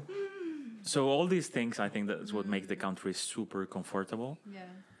 So all these things, I think that's what makes the country super comfortable. Yeah.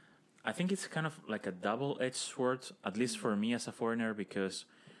 I think it's kind of like a double-edged sword, at least for me as a foreigner, because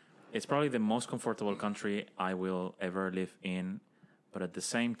it's probably the most comfortable country I will ever live in, but at the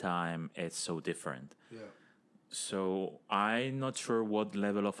same time, it's so different. Yeah. So I'm not sure what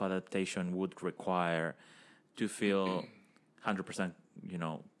level of adaptation would require to feel 100%,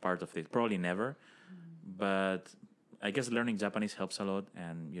 part of it. Probably never, but I guess learning Japanese helps a lot,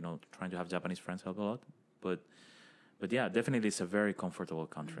 and trying to have Japanese friends help a lot. But yeah, definitely it's a very comfortable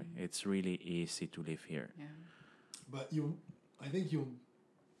country. It's really easy to live here. Yeah. But I think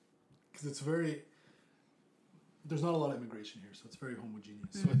because it's there's not a lot of immigration here, so it's very homogeneous.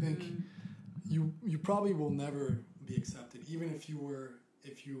 So I think you probably will never be accepted, even if you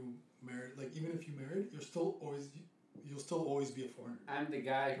married. Like even if you married, you'll still always be a foreigner. I'm the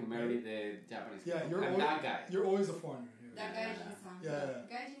guy who married the Japanese. Yeah, I'm that guy. You're always a foreigner. That Gaijin-san. Yeah.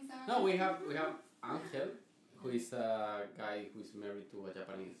 Gaijin-san. No, we have Angel, who is a guy who is married to a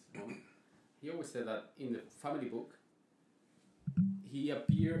Japanese woman. He always said that in the family book, he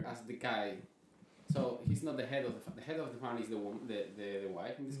appeared as the guy. So he's not the head of the head of the family is the woman, the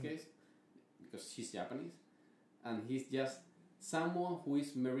wife in this case, because she's Japanese, and he's just someone who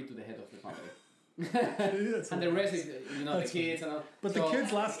is married to the head of the family. And the rest is the kids and all. But the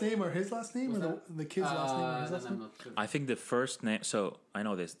kid's last name or his last name, or the kid's last name or his last I'm name? not sure. I think the first name. So I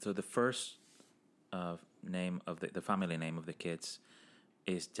know this. So the first name of the family name of the kids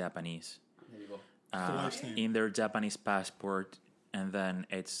is Japanese. There you go. the wife's name. In their Japanese passport, and then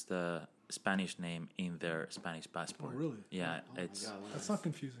it's the Spanish name in their Spanish passport. Oh, really? Yeah, Oh it's my God, That's not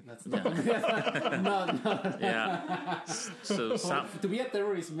confusing. That's yeah. no. yeah. So To be a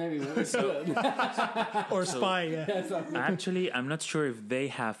terrorist, maybe. So, Or spy, yeah. actually, I'm not sure if they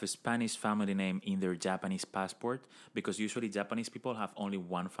have a Spanish family name in their Japanese passport, because usually Japanese people have only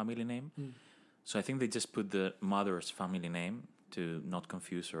one family name. So I think they just put the mother's family name to not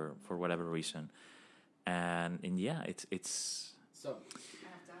confuse her for whatever reason. And yeah, it's so I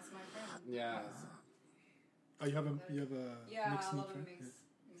have to ask my friend. yeah. Oh, you have a Yeah, mixed a lot friend? of mixed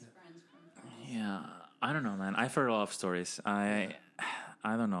friends from. yeah. I don't know, man. I've heard a lot of stories. I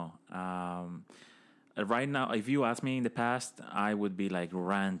don't know. Right now, if you asked me in the past, I would be like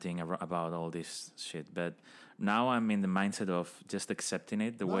ranting about all this shit. But now I'm in the mindset of just accepting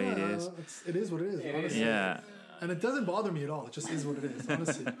it the way it is. It is what it is. Honestly. Yeah. And it doesn't bother me at all. It just is what it is,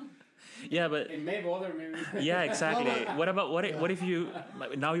 honestly. Yeah, but It may bother me. yeah, exactly. What about what if you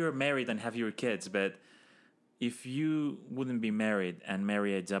like, now you're married and have your kids, but if you wouldn't be married and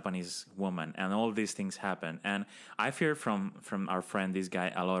marry a Japanese woman and all these things happen, and I've heard from our friend this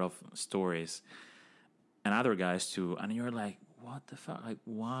guy a lot of stories, and other guys too, and you're like, what the fuck? Like,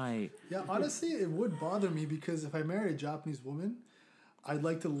 why? Yeah, honestly, it would bother me because if I marry a Japanese woman, I'd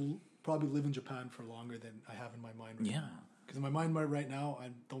like to probably live in Japan for longer than I have in my mind right Yeah. now. Because in my mind right now, I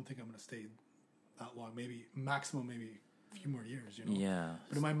don't think I'm going to stay that long. Maybe maximum, maybe a few more years, you know. Yeah.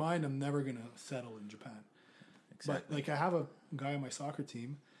 But in my mind, I'm never gonna settle in Japan. Exactly. But like I have a guy on my soccer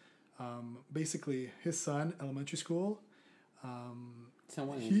team. Basically, his son, elementary school.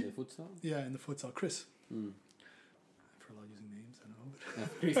 Someone He- in the futsal? Yeah, in the futsal, Chris. Mm. If we're allowed using names, I don't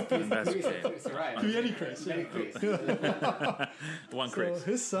know. That's okay. Chris, right. Could be any Chris. Any Yeah. Chris. One So Chris.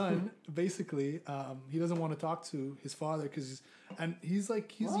 his son, basically, he doesn't want to talk to his father because, he's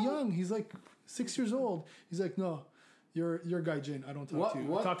young. He's like 6 years old. He's like, no, you're Gaijin. I don't talk to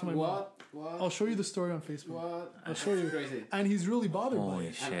you. I talk to my mom. What? I'll show you the story on Facebook. What? I'll show you. Crazy. And he's really bothered by Holy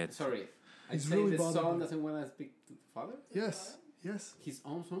it. shit. Sorry. I He's say really the bothered by son it. doesn't want to speak to the father? Yes, yes, His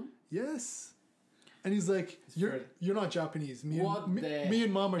own son? yes. And he's like, fair. you're not Japanese. What the Me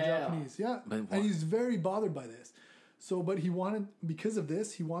and mom are hell? Japanese. Yeah. But And what? he's very bothered by this. So, but because of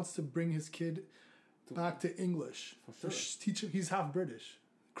this, he wants to bring his kid back to English. For sure. He's half British.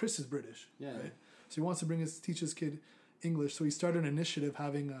 Chris is British. Yeah. Right? So he wants to teach his kid English. So he started an initiative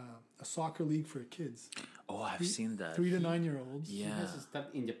having a soccer league for kids, Oh, I've seen that. 3 to 9 year olds. He Yeah. has to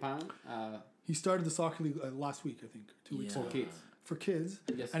start in Japan He started the soccer league last week, I think, 2 weeks Yeah. for ago, kids. for kids.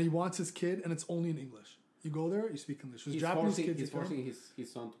 Yes. And he wants his kid, and it's only in English. You go there, you speak English. There's He's Japanese forcing, kids. he's that come. forcing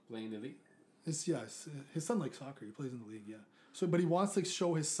his son to play in the league. Yes, his son likes soccer. He plays in the league. Yeah. So, but he wants to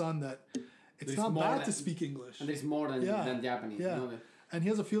show his son that it's There's not more bad than- to speak English. And there's more than, Yeah. than Japanese. Yeah. You know, And he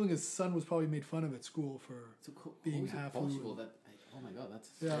has a feeling his son was probably made fun of at school for. so Being how is it half possible Wu. that, oh my god, that's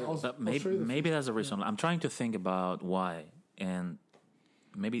Yeah, terrible. also- But I'll show you the maybe that's the reason. I'm trying to think about why, and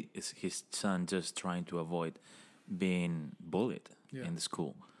maybe it's his son just trying to avoid being bullied Yeah. in the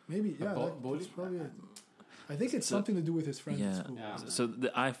school. Maybe, yeah. bully- That's probably it. I think it's something to do with his friends Yeah. at school. Yeah. So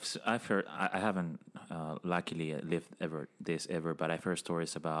I've heard, I haven't luckily lived ever, but I've heard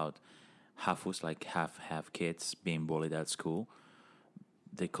stories about hafus, like half kids being bullied at school.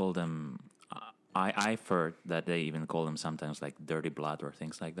 They call them. I've heard that they even call them sometimes like dirty blood or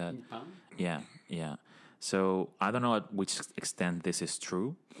things like that. In Japan? Yeah, yeah. So I don't know at which extent this is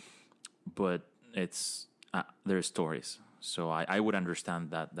true, but it's there's stories. So I would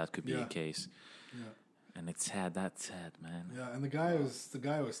understand that could be Yeah. the case. Yeah. And it's sad. That's sad, man. Yeah, and the guy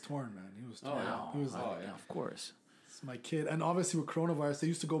was torn, man. He was torn. yeah. He was like, Oh, yeah. Yeah, of course. it's my kid. And obviously with coronavirus, they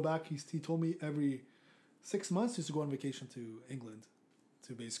used to go back. He told me every 6 months he used to go on vacation to England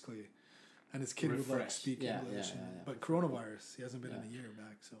to basically, and his kid would like Refresh. speak Yeah, English. yeah, and- yeah, but coronavirus, he hasn't been in Yeah. a year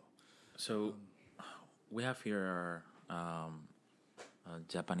back. So So we have here our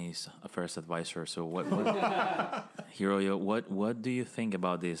Japanese affairs advisor. So what Hiroyo, what do you think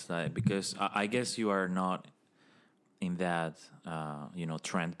about this? Like, because I guess you are not in that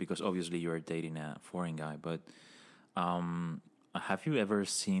trend, because obviously you are dating a foreign guy. But have you ever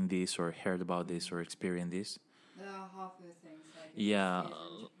seen this or heard about this or experienced this? The half of things like Yeah, in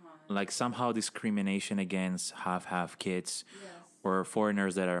Japan. like somehow discrimination against half kids Yes. or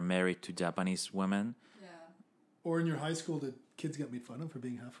foreigners that are married to Japanese women. Yeah. or in your high school, did kids get made fun of for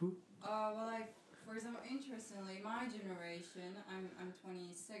being hafu? Well, like for example, interestingly, my generation, I'm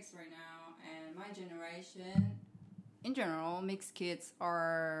 26 right now, and my generation, in general, mixed kids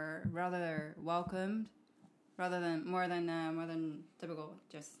are rather welcomed, more than typical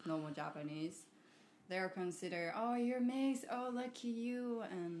just normal Japanese. They're considered, oh, you're mixed, oh, lucky you,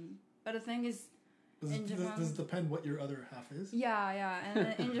 but the thing is, in Japan, Does it depend what your other half is? yeah,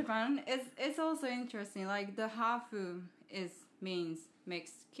 and in Japan, it's also interesting. Like the hafu means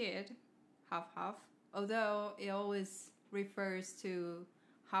mixed kid, half. Although it always refers to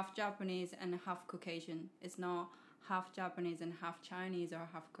half Japanese and half Caucasian. It's not half Japanese and half Chinese or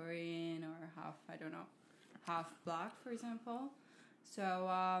half Korean or half black, for example. So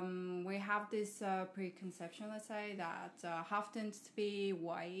we have this preconception, let's say, that half tends to be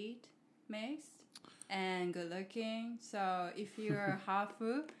white mixed and good looking. So if you're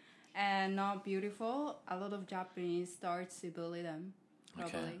hafu and not beautiful, a lot of Japanese start to bully them.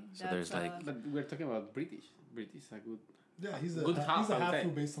 Probably. Okay, so there's like- But we're talking about British. British are good. Yeah, he's a Good half, I would say.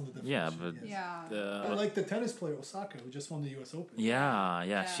 hafu based on the definition. Yeah, but yes. Yeah. But like the tennis player Osaka, who just won the U.S. Open.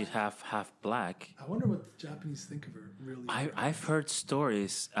 yeah, she's half black. I wonder what the Japanese think of her. Really, I've heard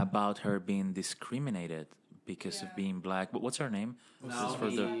stories about her being discriminated because of Yeah. being black. But what's her name? This is for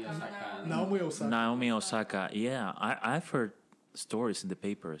the Osaka. Naomi Osaka. Naomi Osaka. Yeah, I've heard stories in the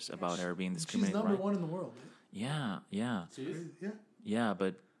papers about her being She's discriminated. number right? one in the world. Yeah. Serious? Yeah. Yeah,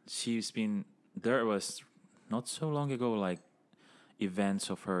 but she's been there was not so long ago like events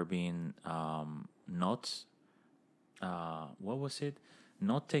of her being not what was it?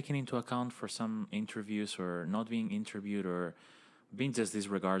 Not taken into account for some interviews or not being interviewed or being just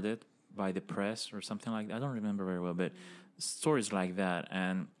disregarded by the press or something like that. I don't remember very well, but stories like that.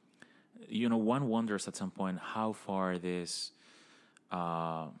 And one wonders at some point how far this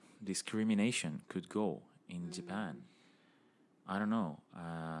discrimination could go in Japan. I don't know.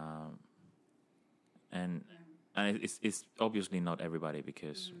 And it's obviously not everybody,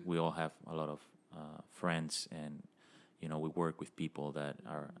 because we all have a lot of friends, and we work with people that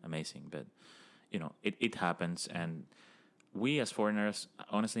are amazing, but it happens. And we as foreigners,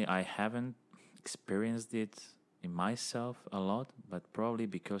 honestly, I haven't experienced it in myself a lot, but probably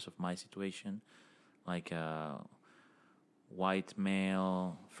because of my situation, like a white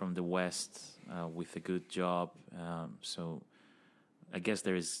male from the West with a good job. So I guess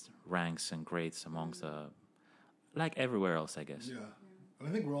there is ranks and grades amongst like everywhere else, I guess. Yeah. And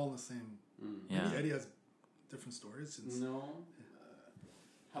I think we're all in the same. Yeah. Maybe Eddie has different stories. Since No.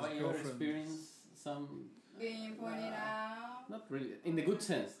 Have his I ever girlfriend- experienced some? Being pointed out. Not really, in the good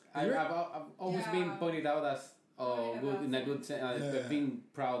sense. You're- I've always Yeah. been pointed out as Pointed good out. in a good sense. Yeah. I've been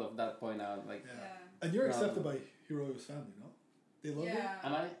proud of that point out. Like, Yeah. Yeah. And you're No. accepted by Hiroyo's family, no? They love Yeah.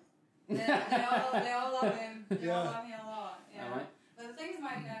 am I? They all love him. They all Yeah. love him a lot. Am Yeah. I? But the thing is,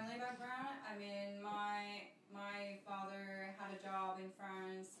 my family background. I mean, my father had a job in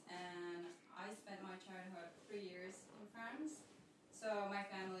France, and I spent my childhood 3 years in France. So my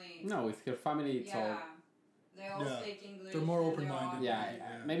family. No, with her family, it's all. Yeah. They all Yeah. speak English. They're more and open-minded. Yeah,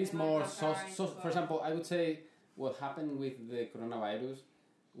 Yeah. maybe it's And my more grandparents so. as For well. example, I would say what happened with the coronavirus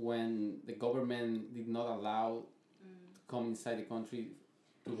when the government did not allow to come inside the country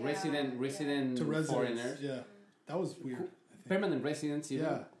to Yeah, resident to residents. foreigners, Yeah. That was weird, I think. permanent residents even.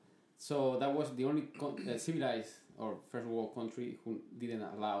 Yeah. So that was the only civilized or first world country who didn't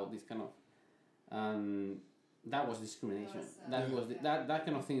allow this kind of, that was discrimination. That was, That was that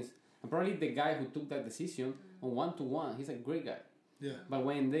kind of things. And probably the guy who took that decision on 1-to-1, he's a great guy. Yeah. But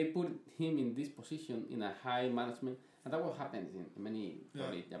when they put him in this position in a high management, and that what happens in many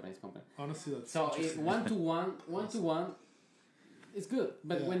probably Japanese companies. Honestly, that's So interesting. 1-to-1, it's good.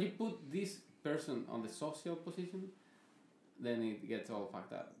 But Yeah. when you put this person on the social position, then it gets all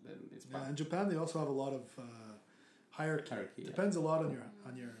fucked up. Then it's Yeah, bad. in Japan they also have a lot of hierarchy. Hierarchy, yeah. Depends a lot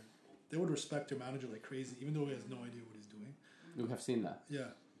on your. They would respect your manager like crazy, even though he has no idea what he's doing. We have seen that.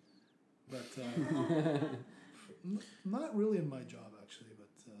 Yeah, but not really in my job actually. But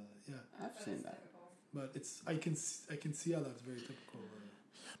yeah, I've seen that. but it's I can see how that's very typical.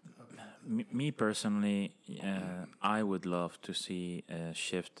 Me personally, I would love to see a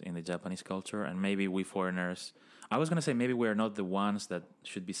shift in the Japanese culture, and maybe we foreigners. I was gonna say maybe we're not the ones that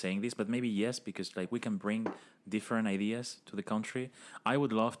should be saying this, but maybe yes, because like we can bring different ideas to the country. I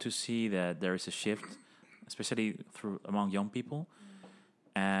would love to see that there is a shift, especially among young people,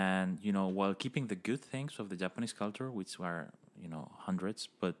 and while keeping the good things of the Japanese culture, which are hundreds,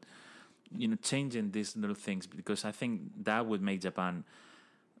 but changing these little things, because I think that would make Japan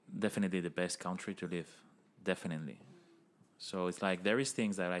definitely the best country to live, definitely. So it's like there is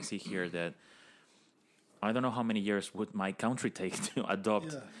things that I see here that I don't know how many years would my country take to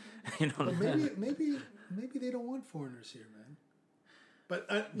adopt. Yeah. But maybe they don't want foreigners here, man. But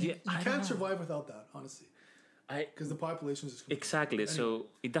you I don't can't know. survive without that, honestly, because the population is just Exactly. So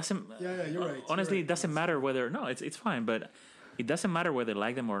it doesn't. Yeah, you're right. Honestly, You're right. it doesn't matter whether it's fine, but it doesn't matter whether they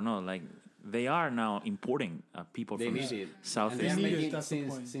like them or not. Like they are now importing people They from need it. South And they are East. need it, making, that's the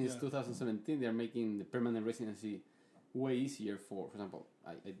point, since yeah. 2017, they are making the permanent residency way easier for example,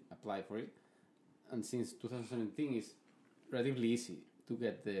 I applied for it, and since 2017 it's relatively easy to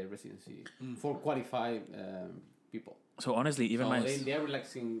get the residency for qualified people. So honestly, even So my they are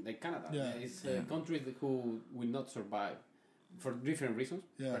relaxing like Canada. Yeah. It's countries who will not survive for different reasons,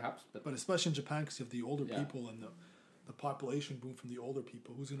 Yeah. perhaps. But especially in Japan, because you have the older Yeah. people and the population boom from the older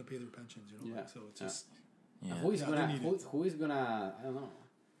people, who's going to pay their pensions? Yeah. Like, so it's Yeah. just yeah. Who is Yeah, gonna they need it. who is gonna I don't know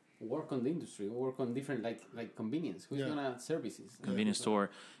work on the industry, work on different like convenience? Who's Yeah. gonna services? convenience store,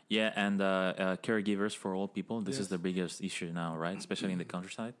 and caregivers for old people. This is Yes. the biggest issue now, right? Especially in the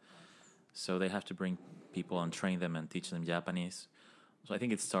countryside. So they have to bring people and train them and teach them Japanese. So I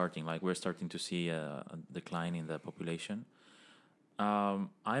think it's starting. Like we're starting to see a decline in the population.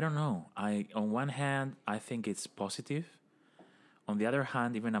 I don't know. On one hand, I think it's positive. On the other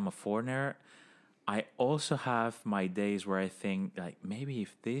hand, even I'm a foreigner, I also have my days where I think like maybe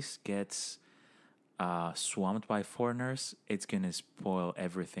if this gets swamped by foreigners, it's gonna spoil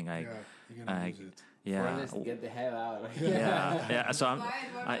everything. you're gonna lose it. Foreigners, get the hell out. yeah. So I'm. Wyatt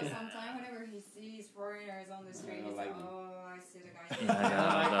I- wonders sometimes whenever he sees foreigners on the street, he's like like, them. oh, I see the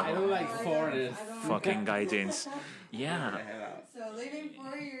guy. I don't like foreigners. I don't Fucking gaijins. Get Yeah. the hell out. So living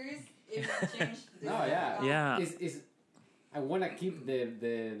 4 years, it changed. This No, yeah. Yeah. It's I wanna keep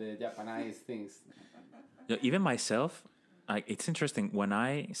the Japanese things. Yeah, even myself, it's interesting when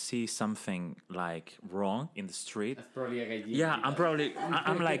I see something like wrong in the street. That's probably a gallina. Yeah,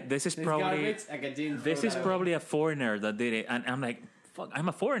 I'm like, this is It's probably garbage, a gallina this thrown is out. probably a foreigner that did it, and I'm like, fuck, I'm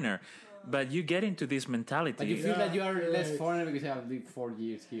a foreigner. But you get into this mentality. But you feel that you are less right. foreigner because you have lived 4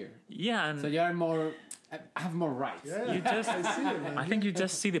 years here. Yeah, and So you are more, have more rights. Yeah, you just, I see it, man. I think you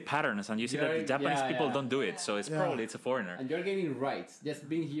just see the patterns, and you see that the You're- Japanese yeah, people yeah. don't do it. So it's Yeah. probably it's a foreigner. And you're getting rights. Just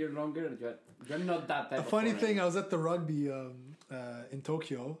being here longer, you're not that type A of funny foreigner. thing, I was at the rugby in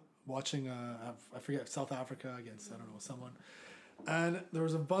Tokyo watching, I forget, South Africa against, I don't know, someone. And there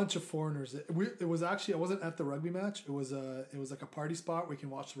was a bunch of foreigners. It was actually, I wasn't at the rugby match. It was like a party spot where you can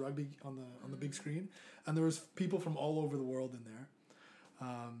watch the rugby on the big screen. And there was people from all over the world in there.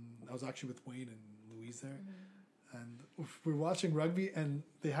 I was actually with Wayne and Louise there. And we're watching rugby, and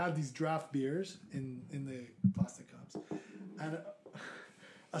they had these draft beers in the plastic cups. And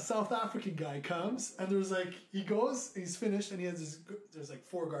a South African guy comes, and there's like, he goes, and he's finished, and he has this, there's like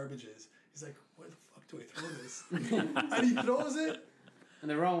 4 garbages. He's like, where the fuck do I throw this? And he throws it. And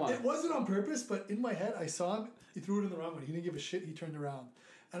the wrong one. It wasn't on purpose, but in my head, I saw him. He threw it in the wrong one. He didn't give a shit. He turned around.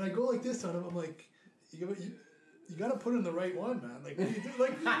 And I go like this on him. I'm like, you got to put it in the right one, man. Like, what do you do?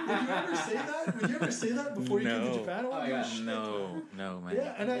 Like, would you ever say that? Would you ever say that before you came to No. Japan? I don't Oh, give a yeah. shit. No, man.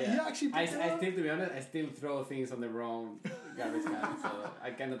 Yeah, and he actually picked it I up. still, to be honest, I still throw things on the wrong garbage can. So I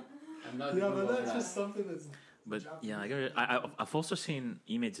cannot, I'm not Yeah, good but for that's that. just something that's... But yeah, I've also seen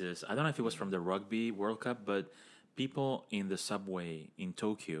images. I don't know if it was from the Rugby World Cup, but people in the subway in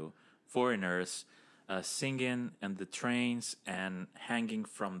Tokyo, foreigners, singing and the trains and hanging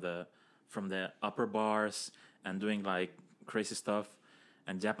from the upper bars and doing like crazy stuff,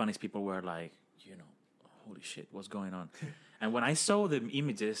 and Japanese people were like, holy shit, what's going on? And when I saw the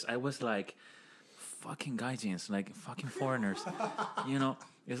images, I was like, fucking gaijins, like fucking foreigners,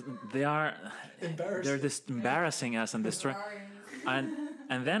 they are Embarrassing. they're just embarrassing us and destroying.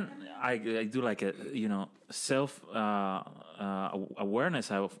 And then I do like a self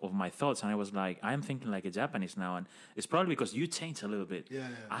awareness of my thoughts, and I was like, I'm thinking like a Japanese now, and it's probably because you change a little bit. Yeah.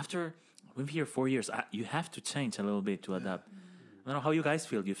 After we've been here 4 years, you have to change a little bit to adapt. I don't know how you guys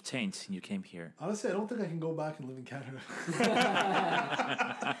feel. You've changed and you came here. Honestly, I don't think I can go back and live in Canada.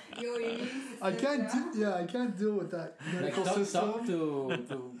 Your immune I system, I can't deal with that Like medical talk system.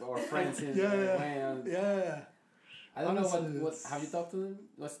 to our friends in Yeah, Wayne. I don't know Honestly, what it's- have you talked to them?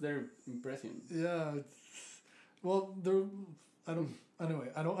 What's their impression? Yeah. Well, they're. I don't. Anyway,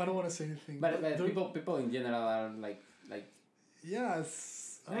 I don't want to say anything. But they're- people in general are like Yeah, it's.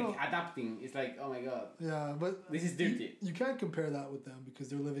 I don't know. adapting. It's like, oh my god, Yeah, but this is dirty. you can't compare that with them because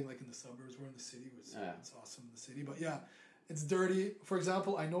they're living like in the suburbs. We're in the city. Yeah. It's awesome in the city, but yeah, it's dirty. For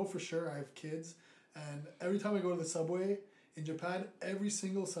example, I know for sure I have kids, and every time I go to the subway in Japan, every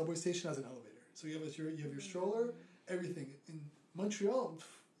single subway station has an elevator. So you have your stroller, everything. In Montreal,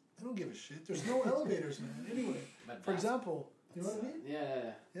 I don't give a shit. There's no elevators, man. Anyway, But for that's- example, you know what I mean?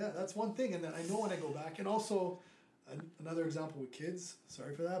 Yeah. Yeah, that's one thing, and then I know when I go back, and also another example with kids.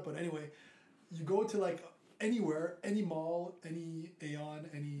 Sorry for that, but anyway, you go to like anywhere, any mall, any Aeon,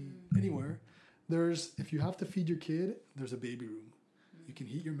 anywhere. There's if you have to feed your kid, there's a baby room. You can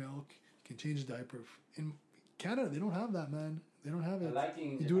heat your milk. You can change the diaper. In Canada, they don't have that, man. They don't have I it. like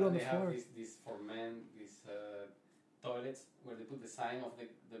in You do it on the Japan, floor. they have this for men, these toilets where they put the sign of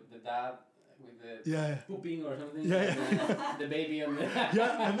the dad with the Yeah, pooping or something. Yeah, and the baby on the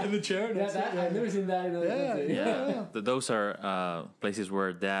yeah, and in the chair. Yeah, That's that, it, I've never seen that in other Yeah, countries. yeah. Those are places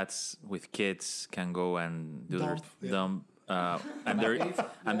where dads with kids can go and do Dump, their yeah. dump,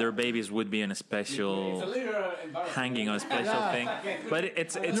 and their babies would be in a It's a special little embarrassing. hanging on a special Yeah. thing. But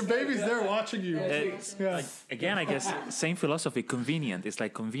it's Your baby's there watching you. it's Yeah. again, I guess, same philosophy. Convenient. It's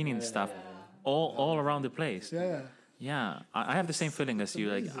like convenient stuff all around the place. Yeah. Yeah, I have the same feeling as you.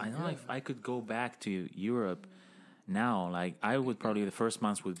 Like, amazing, I don't know yeah. if I could go back to Europe now. Like, I would probably the first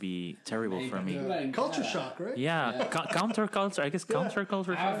months would be terrible In for me. particular in Culture Canada. shock, right? Yeah, counterculture. I guess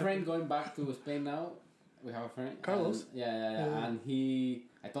counterculture. I have a friend going back to Spain now. We have a friend, Carlos? and- yeah. And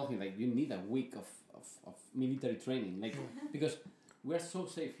I told him like, you need a week of military training, like because we are so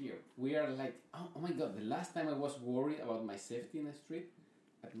safe here. We are like, oh my god, the last time I was worried about my safety in the street,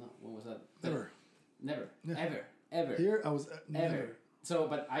 I don't know, what was that? Never. Never, ever. Here, I was never. Ever. So,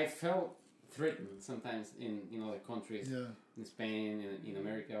 but I felt threatened sometimes in other countries, Yeah. in Spain, in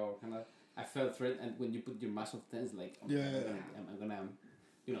America or Canada. I felt threatened, and when you put your muscle tense, like, oh, Yeah. I'm gonna,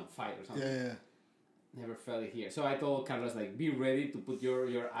 fight or something. Yeah. Never felt it here. So I told Carlos, like, be ready to put your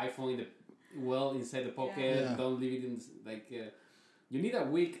iPhone inside the pocket. Yeah. Don't leave it in you need a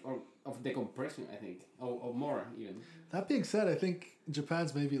week of decompression, I think, or more even. That being said, I think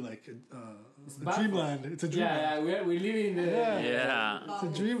Japan's maybe like a bad for- dreamland. It's a dreamland. Yeah, we live in the Yeah. It's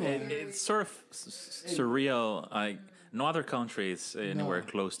a dreamland. It's sort of surreal. Like no other country is anywhere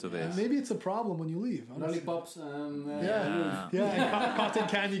close to And this. maybe it's a problem when you leave. honestly. lollipops and Yeah, and cotton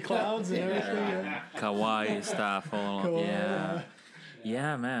candy clouds and everything. Yeah. Kawaii stuff. All, Kawaii, yeah.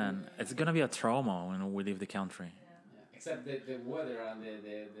 Yeah, man. It's gonna be a trauma when we leave the country. except the weather and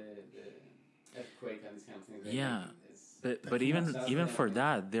the earthquake and these kind of things. Yeah. It's- But even for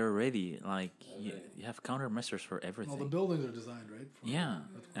that, they're ready. Like you have countermeasures for Well, everything. the buildings are designed, right? for Yeah,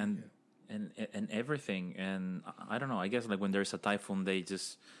 earthquake, and everything. And I don't know. I guess like when there's a typhoon, they just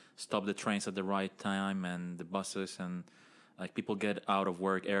stop the trains at the right time and the buses, and like people get out of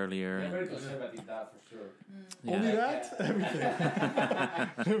work earlier. They're very And, conservative, that for sure. yeah. Only that?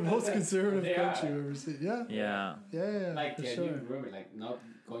 Everything. The most conservative They country are. I've ever seen. Yeah. Yeah. Yeah, Like for you sure. remember, like not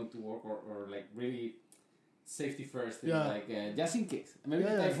going to work or like really safety first. Yeah. Like just in case. Maybe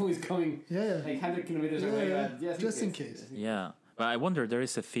Yeah, the yeah. typhoon is coming Yeah, like 100 kilometers Yeah, away. yeah. But Just in case. Yeah, but I wonder, there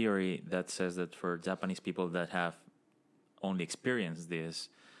is a theory that says that for Japanese people that have only experienced this,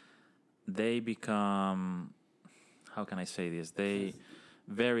 they become, how can I say this? They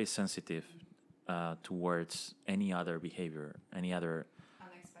very sensitive towards any other behavior, any other,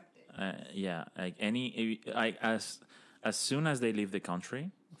 Unexpected. yeah, like as soon as they leave the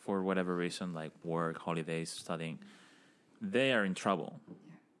country for whatever reason, like work, holidays, studying, they are in trouble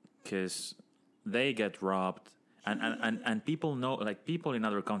because they get robbed, and people know, like people in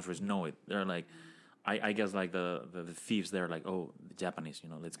other countries know it. They're like, I guess like the thieves, they're like, oh, the Japanese,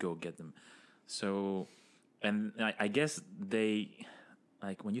 let's go get them. So, and I guess they,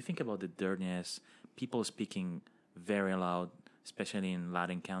 like when you think about the dirtiness, people speaking very loud, especially in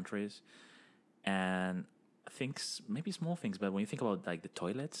Latin countries, and things, maybe small things, but when you think about like the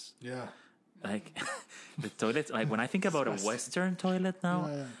toilets, Yeah. like the toilets, like when I think about a Western toilet now,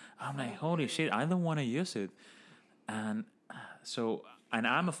 Yeah, yeah. I'm like, holy shit, I don't want to use it. And so, and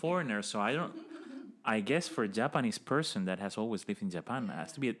I'm a foreigner, so I guess for a Japanese person that has always lived in Japan, it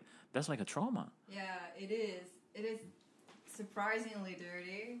has to be, that's like a trauma. Yeah, it is. It is surprisingly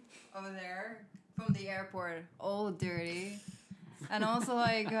dirty over there from the airport. All dirty. And also,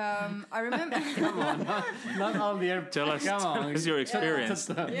 like, I remember. Come on, not all the airports. Tell us, Come on. your experience.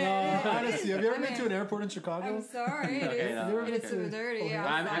 Yeah, Honestly, have you ever I been to mean, an airport in Chicago? I'm sorry, it Okay, is. no, It is super dirty. Okay.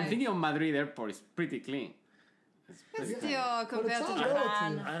 Yeah, I'm thinking of Madrid airport. It's pretty clean. but still, compared to all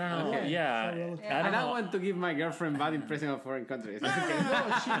Japan. relative. I don't know. Okay. Yeah. So relative. I I don't don't know. want to give my girlfriend bad impression of foreign countries. No,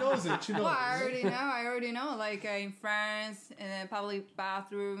 she knows it. She knows Well, I it. already know. Like in France, in a public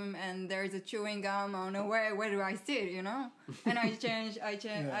bathroom, and there's a chewing gum. I don't know where do I sit, And I change.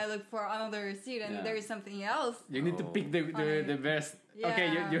 Yeah. I look for another seat, and Yeah. there is something else. You need to pick the best. Okay,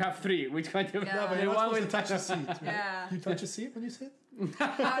 Yeah. you have three. Which one? You Yeah. Yeah, but the you're not one supposed to with touch a seat. Right? Yeah. You touch a seat when you sit?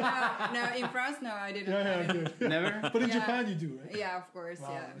 No, in France, no, I didn't. Yeah, good. Never. But in Yeah. Japan, you do, right? Yeah, of course,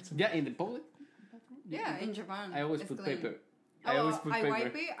 Wow, yeah. it's Yeah, in the public. Yeah, in Japan. I always it's put clean. paper. Oh, I always put paper.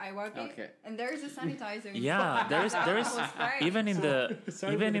 I wipe it, Okay. and there is a sanitizer. Yeah, there is Alcohol spray. even in the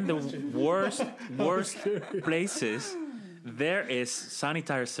Sorry even for in the the worst places, there is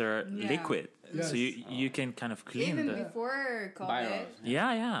sanitizer Yeah. liquid, Yes. so you can kind of clean Even the. before COVID. Virus.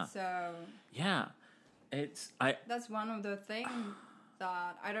 Yeah. So Yeah. It's I that's one of the things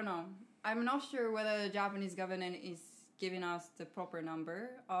that I don't know. I'm not sure whether the Japanese government is giving us the proper number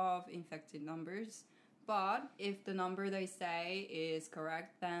of infected numbers, but if the number they say is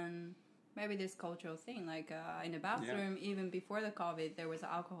correct, then maybe this cultural thing, like in the bathroom, even before the COVID, there was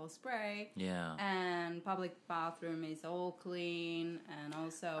alcohol spray. yeah. And public bathroom is all clean, and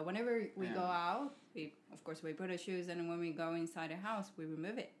also whenever we go out, we put our shoes, and when we go inside a house, we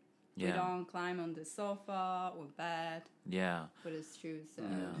remove it. We Yeah. don't climb on the sofa or bed Yeah. with his shoes. So.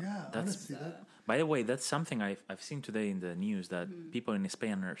 Yeah, That's- honestly. That, By the way, that's something I've seen today in the news that people in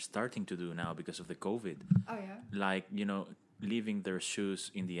Spain are starting to do now because of the COVID. Oh yeah. Like, leaving their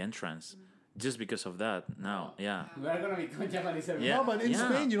shoes in the entrance just because of that. Now, yeah. We are gonna become Japanese. Yeah. no, but in yeah.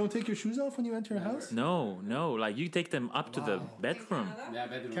 Spain, you don't take your shoes off when you enter a house? No, like you take them up to the Wow. bedroom. Yeah,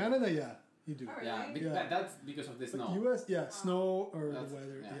 bedroom. Canada, yeah, you do. Yeah, Yeah. that's because of the snow. US, yeah, snow or the That's-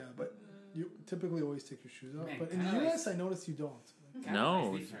 weather, yeah. yeah. But you typically always take your shoes off. Man, But in the Canada US, is- I noticed you don't. Canada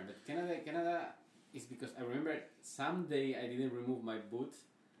No. is different, but Canada is because I remember someday I didn't remove my boot,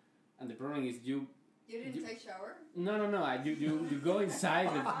 and the problem is You didn't You- take shower? no. You go inside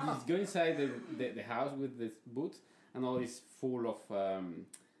the house with this boot, and all is full of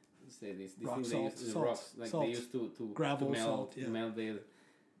say this Rock thing they salt, use, the salt, rocks like salt. they used to Gravel, to melt, salt, yeah. melt the.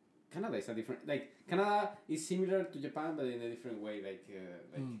 Canada is a different. Like Canada is similar to Japan, but in a different way. Like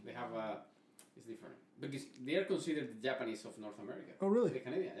they have a. It's different because they are considered the Japanese of North America. Oh, really? The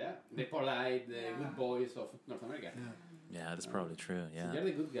Canadian, yeah. The polite, the good boys of North America. Yeah, that's probably true. So Yeah, they're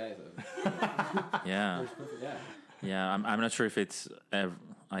the good guys. yeah, Yeah. yeah. I'm not sure if it's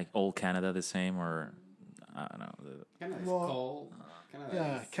like all Canada the same or I don't know. Canada is Well, cold. Canada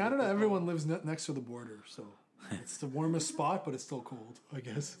Yeah, is Canada. super Everyone cold. lives next to the border, so it's the warmest spot, but it's still cold. I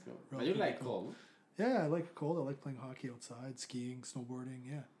guess. But you like cold. Yeah, I like cold. I like playing hockey outside, skiing, snowboarding.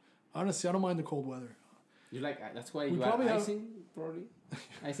 Yeah, honestly, I don't mind the cold weather. You like that's why We you probably are have- icing probably.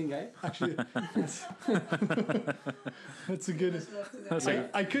 Icing guy. Actually, that's a good.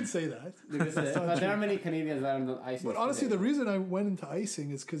 I could say that. Because, That's not but there true. are many Canadians that are not icing. But honestly, the today. reason I went into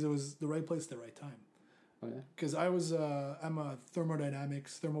icing is because it was the right place at the right time. Oh, yeah? Because I'm a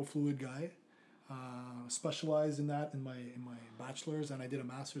thermodynamics, thermofluid guy, specialized in that in my bachelor's, and I did a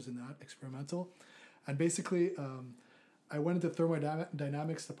master's in that, experimental, and basically I went into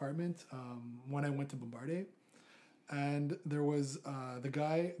thermodynamics department when I went to Bombardier, and there was the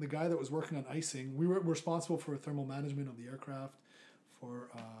guy that was working on icing. We were responsible for thermal management of the aircraft, for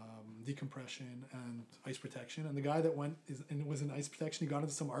decompression and ice protection, and the guy that was in ice protection, he got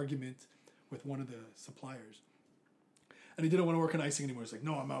into some argument with one of the suppliers, and he didn't want to work in icing anymore. He's like,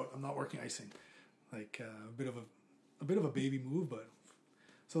 "No, I'm out. I'm not working icing." Like a bit of a baby move, but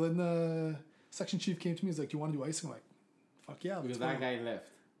so then the section chief came to me. He's like, "Do you want to do icing?" I'm like, "Fuck yeah!" Because let's that go." guy left.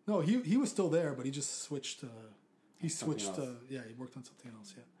 No, he was still there, but he just switched. He Something switched. else. Yeah, he worked on something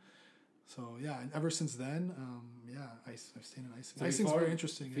else. Yeah. So yeah, and ever since then, I've stayed in icing. So Icing's before- very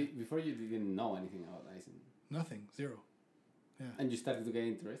interesting. Yeah. Before you didn't know anything about icing, Nothing, zero. and you started to get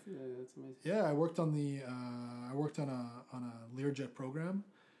interested. That's amazing. Yeah, I worked on a Learjet program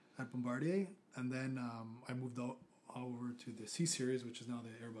at Bombardier, and then I moved over to the C series, which is now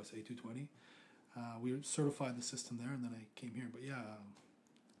the Airbus A220. We certified the system there, and then I came here. But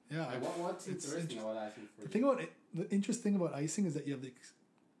What's it's interesting about icing for you? the interesting about icing is that you have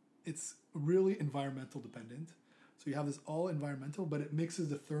it's really environmental dependent. So you have this all environmental, but it mixes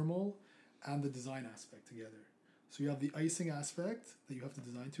the thermal and the design aspect together. So you have the icing aspect that you have to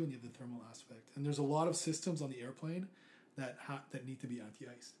design to, and you have the thermal aspect. And there's a lot of systems on the airplane that need to be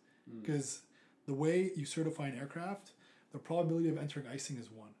anti-iced. Because the way you certify an aircraft, the probability of entering icing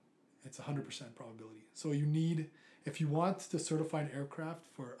is 1. It's 100% probability. So you need, if you want to certify an aircraft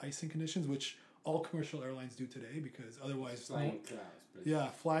for icing conditions, which all commercial airlines do today, because otherwise, Flying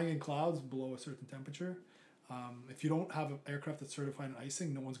clouds. flying in clouds below a certain temperature. If you don't have an aircraft that's certified in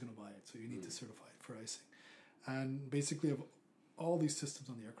icing, no one's going to buy it. So you need to certify it for icing. And basically, of all these systems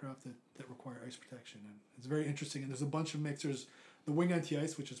on the aircraft that require ice protection, and it's very interesting. And there's a bunch of mixers. The wing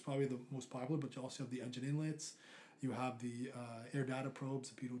anti-ice, which is probably the most popular, but you also have the engine inlets. You have the air data probes,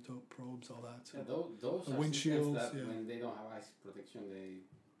 the pitot probes, all that. So Yeah, those The are systems windshields, that yeah. when they don't have ice protection,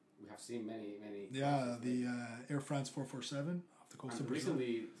 we have seen many. yeah, crashes. the Air France 447 off the coast And of Brazil.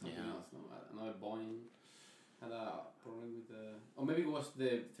 recently something else. No, another Boeing had a problem with or maybe it was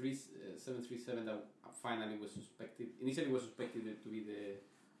the 737 that finally was suspected. Initially, was suspected to be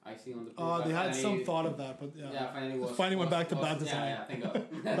the icing on the. plane, They but had some finally- thought of that, but Yeah, finally went back to bad design. Yeah, thank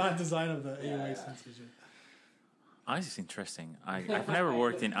God. Bad design of the Yeah, AOA yeah. sensors. Yeah. Ice is interesting. I've never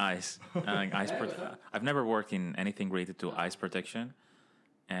worked in ice. I've never worked in anything related to ice protection,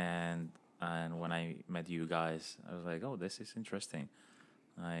 and when I met you guys, I was like, oh, this is interesting.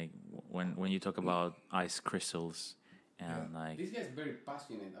 Like when you talk about ice crystals and like This guy's very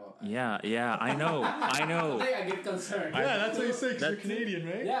passionate about. yeah, I know. Today I get concerned. Yeah, that's what you say because you're That's- Canadian,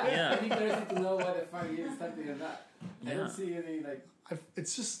 right? Yeah, I'm interested to know what the fuck is something like that. I Yeah. don't see any like.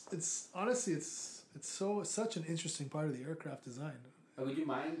 It's honestly, it's such an interesting part of the aircraft design. Would you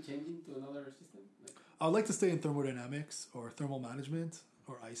mind changing to another system? Like, I'd like to stay in thermodynamics or thermal management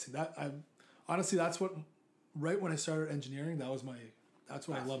or icing. Honestly, that's what, right when I started engineering, that's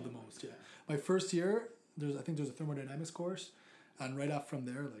what I love the most. Yeah. My first year, I think there's a thermodynamics course, and right up from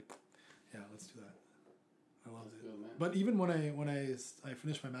there, like, yeah, let's do that. I loved it. good, man. But even when I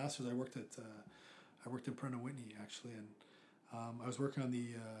finished my master's, I worked in Pratt & Whitney actually, and I was working on the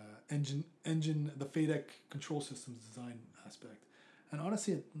engine, the FADEC control systems design aspect. And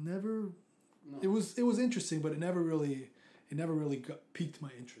honestly, it was interesting, but it never really piqued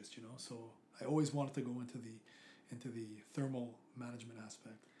my interest, you know. So I always wanted to go into the thermal management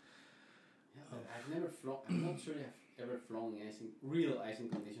aspect. Yeah, but I've never flown. I'm not sure I've ever flown in real icing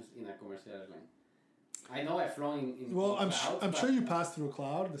conditions in a commercial airline. I know I've flown in. Well, in I'm clouds, sure but you passed through a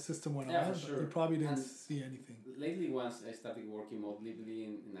cloud. The system went Yeah, on, for but sure. you probably didn't And see anything. Lately, once I started working mostly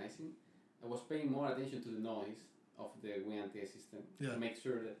in icing, I was paying more attention to the noise of the wing anti system Yeah. to make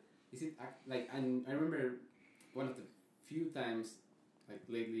sure that Is it like? And I remember one of the few times, like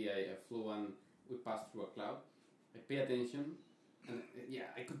lately, I flew and we passed through a cloud. I pay attention, and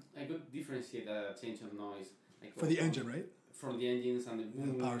I could differentiate a change of noise like For the engine, right? from the engines and the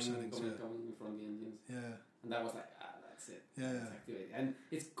boom, power boom, settings, coming, yeah. coming from the engines. Yeah. And that was like, that's it. Yeah, It's yeah. activated. And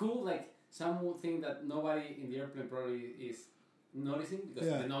it's cool, like something that nobody in the airplane probably is noticing because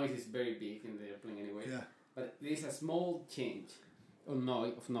Yeah. the noise is very big in the airplane anyway. Yeah. But there's a small change of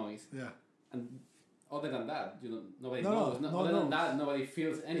noise, Yeah. and other than that, nobody No, knows. no, Other no. than that, nobody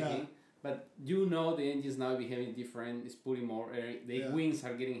feels anything. Yeah. But the engine's now behaving different. It's putting more air. The Yeah. wings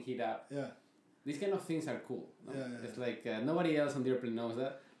are getting heat up. Yeah. These kind of things are cool. No? Yeah, yeah, It's like nobody else on the airplane knows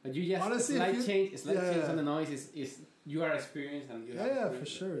that. But you just Honestly, slight if you- change yeah. on the noise is you are experienced and you have Yeah, for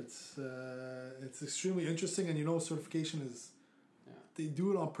experience. sure. It's extremely interesting, and certification is they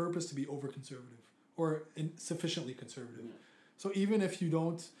do it on purpose to be over conservative or sufficiently conservative. Yeah. So even if you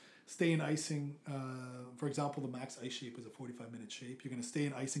don't stay in icing, for example, the max ice shape is a 45-minute shape. You're going to stay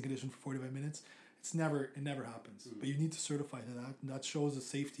in icing condition for 45 minutes. It never happens. But you need to certify that, and that shows the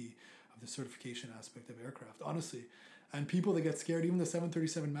safety of the certification aspect of aircraft. Honestly, and people that get scared, even the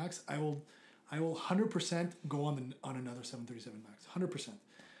 737 Max, I will 100% go on another 737 Max, 100%.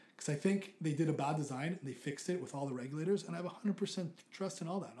 Because I think they did a bad design and they fixed it with all the regulators, and I have 100% trust in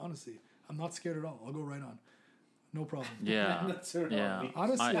all that. Honestly, I'm not scared at all. I'll go right on, no problem. Yeah, That's right. yeah.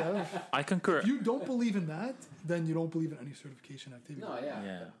 Honestly, I concur. if you don't believe in that, then you don't believe in any certification activity. No, yeah.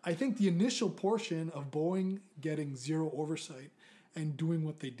 Yeah, I think the initial portion of Boeing getting zero oversight and doing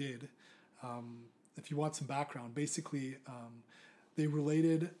what they did, if you want some background, basically they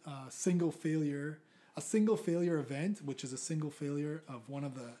related a single failure event, which is a single failure of one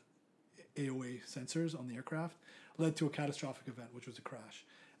of the AOA sensors on the aircraft, led to a catastrophic event, which was a crash.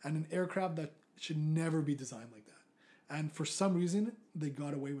 And an aircraft that should never be designed like that. And for some reason, they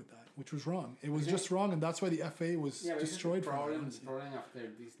got away with that, which was wrong. It was just wrong, and that's why the FAA was Yeah, but destroyed the for that, problem, honestly. after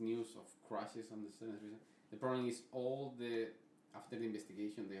this news of crashes on the 737, the problem is after the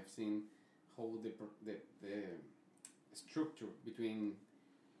investigation, they have seen how the structure between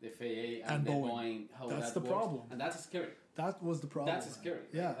the FAA and And the Boeing. Boeing, how That's that the works. problem. And that's scary. That was the problem. That's scary.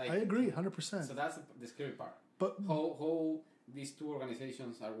 Yeah, Like- I agree, 100%. So that's the scary part. But How these two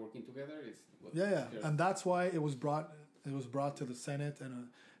organizations are working together is what yeah, scares and that's why it was brought to the Senate,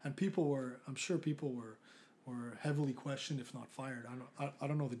 and people were, I'm sure people were heavily questioned, if not fired. I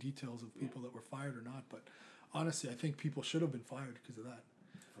don't know the details of people that were fired or not, but honestly, I think people should have been fired because of that.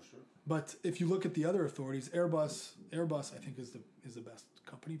 for sure. But if you look at the other authorities, Airbus I think is the best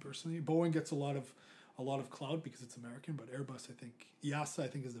company personally. Boeing gets a lot of clout because it's American, but Airbus, I think, EASA, I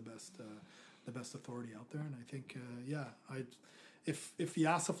think is the best authority out there, and I think if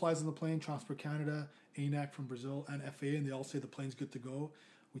EASA flies on the plane, Transport Canada, ANAC from Brazil, and FAA, and they all say the plane's good to go,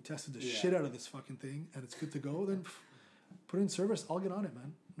 we tested the shit out of this fucking thing, and it's good to go, then put it in service. I'll get on it,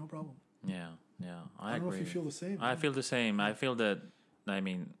 man. No problem. yeah. I don't know if you feel the same. I feel the same. I feel that, I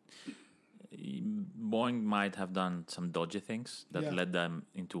mean, Boeing might have done some dodgy things that led them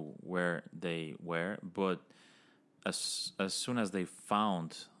into where they were, but as soon as they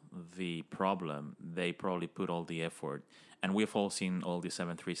found the problem, they probably put all the effort. And we've all seen all the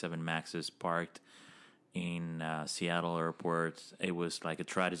 737 Maxes parked in Seattle airport. It was like a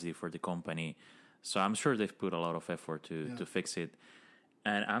tragedy for the company. So I'm sure they've put a lot of effort to fix it.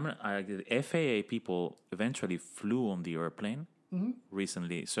 And the FAA people eventually flew on the airplane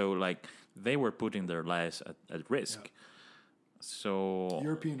recently. So like they were putting their lives at risk. Yeah. So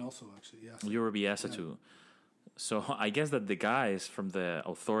European also, actually, yes. Europe EASA too. So I guess that the guys from the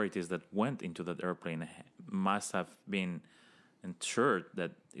authorities that went into that airplane must have been ensured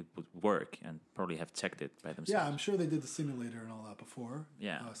that it would work and probably have checked it by themselves. Yeah, I'm sure they did the simulator and all that before.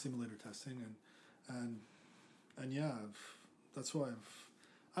 Yeah. Simulator testing and yeah, that's why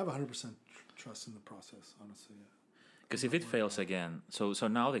I have 100% trust in the process, honestly. Yeah. Because if it fails again, so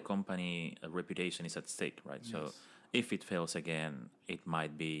now the company reputation is at stake, right? So Yes. if it fails again, it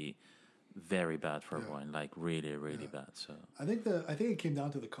might be very bad for Yeah. Boeing, like really bad. So I think it came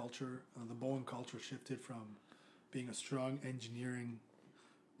down to the culture. The Boeing culture shifted from being a strong engineering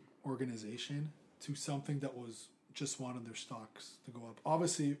organization to something that was just wanted their stocks to go up.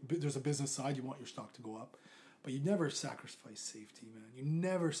 Obviously, there's a business side. You want your stock to go up, but you never sacrifice safety, man. You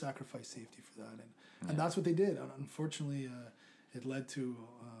never sacrifice safety for that, and that's what they did. And unfortunately, it led to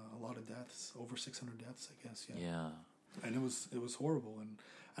a lot of deaths, over 600 deaths, I guess. yeah. And it was horrible,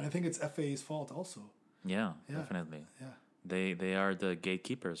 and I think it's FAA's fault also. Yeah, Yeah. definitely. Yeah. They are the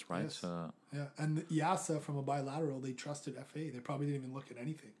gatekeepers, right? Yes. So Yeah, and the EASA from a bilateral, they trusted FAA. They probably didn't even look at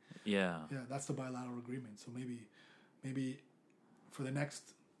anything. yeah, Yeah, that's the bilateral agreement. So maybe for the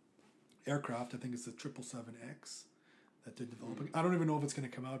next aircraft. I think it's the 777X that they're developing. I don't even know if it's going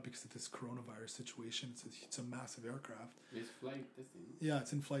to come out because of this coronavirus situation. It's a massive aircraft. It's flight testing. Yeah,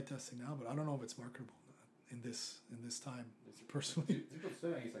 it's in flight testing now, but I don't know if it's marketable in this time. Personally,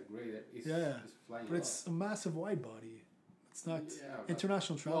 777 is a great. It's, yeah, it's flying but it's a massive wide body. It's not but-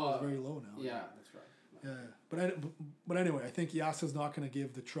 international travel is very low now. Yeah, that's right. Yeah, but anyway, I think EASA's not going to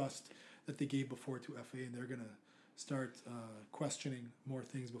give the trust that they gave before to FAA, and they're going to start questioning more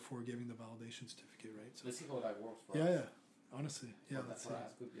things before giving the validation certificate, right? So Let's see how that works for us. yeah, honestly, yeah, that's For it.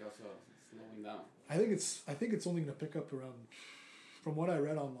 us could be also slowing down. I think it's only going to pick up around, from what I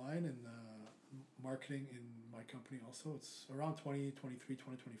read online and marketing in my company also, it's around 2023,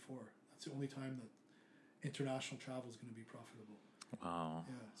 2024. That's the only time that international travel is going to be profitable. Wow.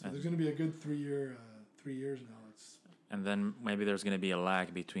 Yeah, so there's going to be a good 3 years now. And then maybe there's going to be a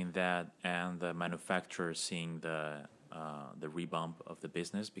lag between that and the manufacturer seeing the rebound of the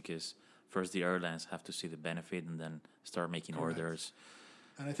business, because first the airlines have to see the benefit and then start making Correct. orders.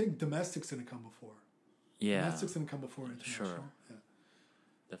 And I think domestic's going to come before. Yeah, Domestic's going to come before international. Sure. Yeah.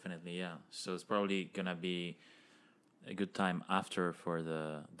 definitely. Yeah, so it's probably going to be a good time after for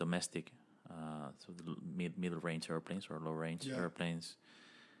the domestic, so the middle range airplanes or low range Yeah. airplanes.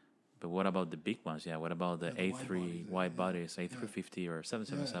 But what about the big ones? Yeah, what about the Yeah, the A3 wide bodies, A350 or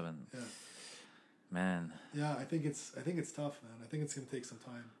 777? Yeah. Man, Yeah, I think it's tough, man. I think it's going to take some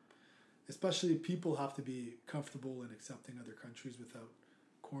time. Especially people have to be comfortable in accepting other countries without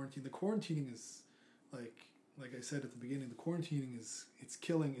quarantine. The quarantining is like I said at the beginning, the quarantining it's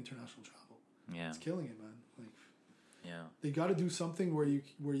killing international travel. yeah, It's killing it, man. Like yeah, they got to do something where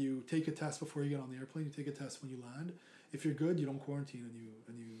you take a test before you get on the airplane. You take a test when you land. If you're good, you don't quarantine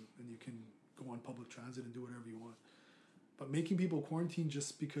and you can go on public transit and do whatever you want. But making people quarantine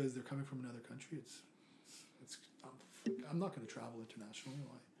just because they're coming from another country, it's I'm not going to travel internationally.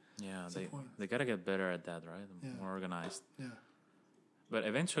 Why? yeah. What's the point? They gotta get better at that, right? Yeah. More organized. Yeah. But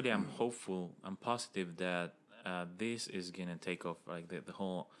eventually, I'm hopeful. I'm positive that this is gonna take off. Like the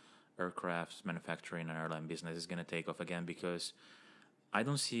whole aircraft manufacturing and airline business is gonna take off again, because I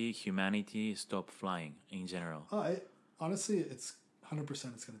don't see humanity stop flying in general. Honestly, it's 100%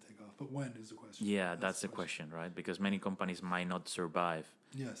 it's going to take off. But when is the question? Yeah, that's the question, right? Because many companies might not survive.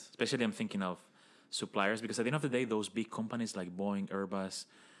 Yes. Especially, I'm thinking of suppliers, because at the end of the day, those big companies like Boeing, Airbus,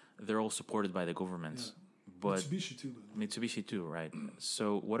 they're all supported by the governments. But Mitsubishi too. By the way. Mitsubishi too, right?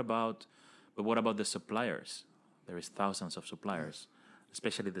 So what about the suppliers? There is thousands of suppliers,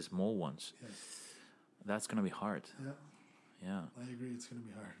 especially the small ones. Yes. That's gonna be hard. Yeah. Yeah, I agree. It's going to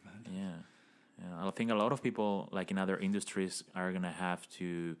be hard, man. yeah. I think a lot of people, like in other industries, are gonna have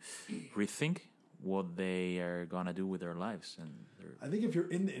to rethink what they are gonna do with their lives. And I think if you're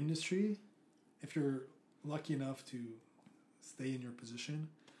in the industry, if you're lucky enough to stay in your position,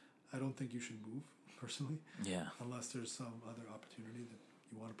 I don't think you should move personally, yeah, unless there's some other opportunity that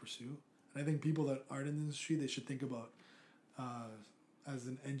you want to pursue. And I think people that aren't in the industry, they should think about as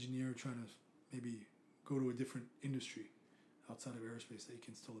an engineer trying to maybe go to a different industry outside of aerospace that you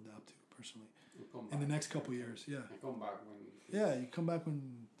can still adapt to personally in the next couple of years. Yeah. And come back when. Yeah, you come back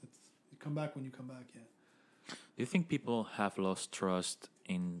when you come back. Yeah. Do you think people have lost trust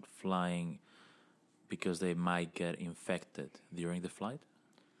in flying because they might get infected during the flight?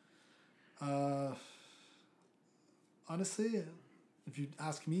 Honestly, if you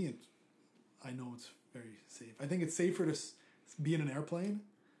ask me, I know it's very safe. I think it's safer to be in an airplane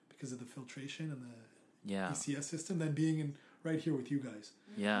because of the filtration and the Yeah, ECS system than being right here with you guys.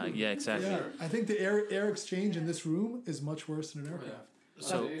 yeah, exactly. Yeah, I think the air exchange in this room is much worse than an aircraft.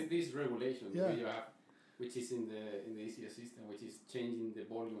 So- there is this regulation Yeah. you have, which is in the ECS system, which is changing the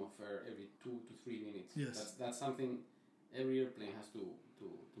volume of air every 2 to 3 minutes. Yes. That's something every airplane has to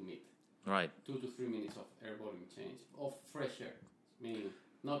meet. Right. 2 to 3 minutes of air volume change of fresh air, meaning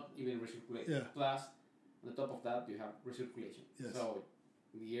not even recirculation. Yeah. Plus, on the top of that, you have recirculation. Yes. So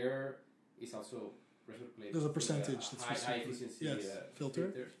the air is also recirculated. There's a through the percentage that's high recirculated. efficiency Yes,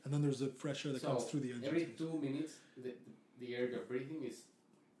 filter. filters. And then there's the fresh air that comes through the engine. Every space. 2 minutes, the air you're breathing is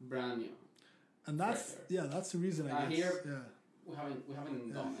brand new. And that's fresh that's the reason I guess. here- Yeah. We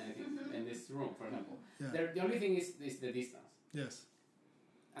haven't done anything in this room, for example. Yeah. The only thing is the distance, Yes.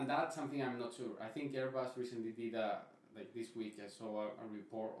 and that's something I'm not sure. I think Airbus recently did like this week. I saw a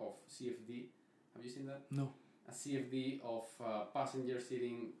report of CFD. Have you seen that? No. A CFD of passenger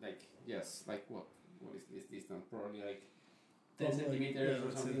sitting like what is this distance? Probably like 10 Probably, centimeters yeah, or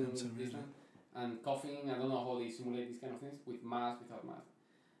let's say something that's a distant. And coughing. I don't know how they simulate these kind of things with mask, without mask.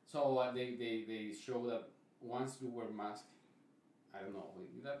 So they show that once you wear mask, I don't know how they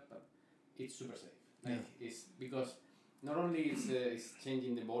do that, but it's super safe. Like it's because not only it's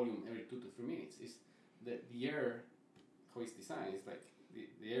changing the volume every 2 to 3 minutes, it's the air, how it's designed, it's like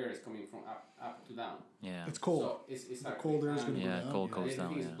the air is coming from up to down. Yeah. It's cold. So it's The cold air is going to Yeah, go down. cold goes down.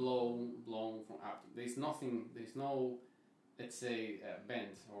 everything is Yeah. blown from up. There's no, let's say,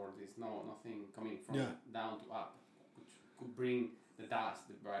 bend, or there's nothing coming from Yeah. down to up, which could bring the dust,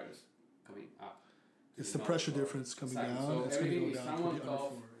 the virus coming up. to It's the nose pressure or- difference coming Exactly. down. So It's going to everything, go if down someone to the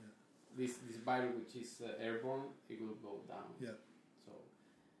cough, underfloor. this virus which is airborne, it will go down. Yeah. So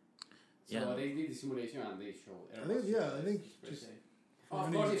Yeah. they did the simulation and they show. I think- yeah, I think it's pretty just- safe. Of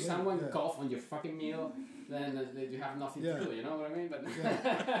course, if yeah, someone yeah. cough on your fucking meal, then you have nothing Yeah. to do. You know what I mean? But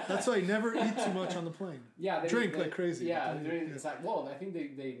Yeah. That's why never eat too much on the plane. yeah, Drink like crazy. Yeah, But drink. yeah. It's like, well, I think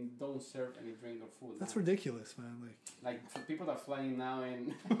they don't serve any drink or food. That's now. ridiculous, man. Like for people that are flying now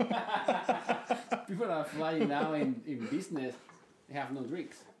in people that are flying now in business, they have no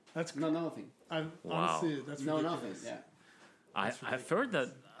drinks, That's nothing, I'm Wow. honestly that's no ridiculous. nothing. Yeah, I've heard that.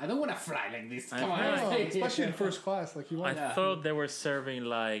 I don't want to fly like this. I Come on, know. No, especially in first class, like you I want. Yeah. thought they were serving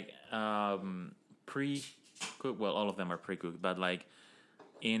like pre-cooked. Well, all of them are pre-cooked, but like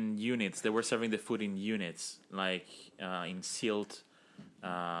in units, they were serving the food in units, like in sealed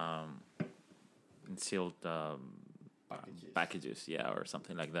packages, yeah, or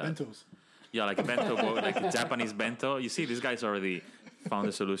something like that. Bentos. Yeah, like a bento, like a Japanese bento. You see, these guys already found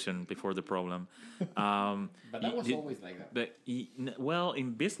the solution before the problem. But that was you- always like that. But well,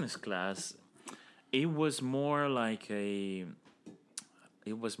 in business class, it was more like a.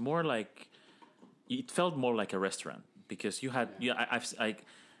 It was more like. It felt more like a restaurant because you had. Yeah,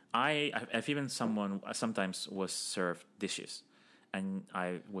 I've even sometimes was served dishes, and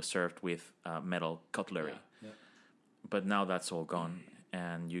I was served with metal cutlery. Yeah. But now that's all gone,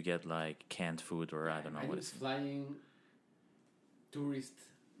 and you get like canned food or I don't know I'm what it's. flying tourists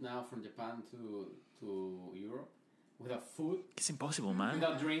now from Japan to Europe without food, It's impossible, man.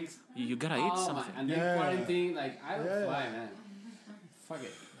 without drinks. You gotta eat Oh, something. man. And then Yeah. quarantine, like I don't Yeah. fly, man. Fuck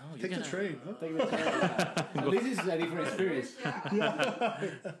it. No, you Take the gotta- train. Huh? Take the train. Yeah. This is a different experience.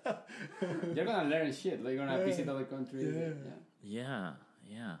 You're gonna learn shit. Like you're gonna visit other countries. Yeah. Yeah,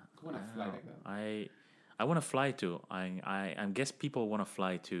 yeah. I wanna fly like that. I want to fly too. I guess people want to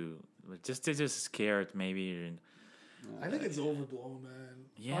fly too. They're just scared maybe. And I think it's overblown, man.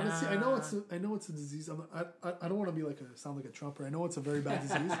 Yeah. Honestly, I know it's a disease. I don't want to be sound like a Trumper. I know it's a very bad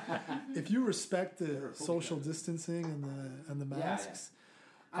disease. If you respect the social distancing and the Yeah, yeah. masks,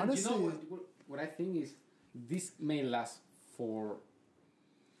 And honestly, you know what I think is this may last for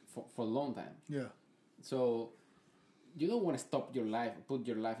a long time. yeah, So you don't want to stop your life, put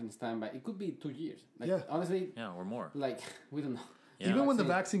your life in standby. It could be 2 years. Like Yeah. honestly, yeah, or more. like we don't know. Yeah. even when the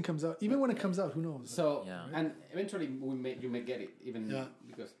Vaccine. vaccine comes out, even when it comes out, who knows? So Yeah. and eventually you may get it even Yeah.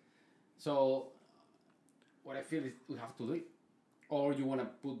 because. So what I feel is you have to do it, or you want to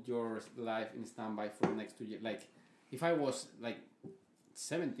put your life in standby for the next 2 years. Like if I was like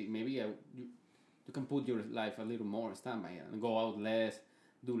 70, maybe you can put your life a little more in standby and go out less,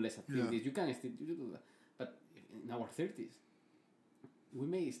 do less activities. You can still do that, but in our 30s, we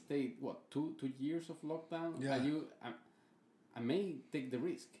may stay two years of lockdown. Yeah. And I may take the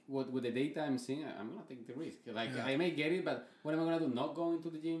risk. With the data I'm seeing, I'm gonna take the risk. Like Yeah. I may get it, but what am I gonna do? Not going to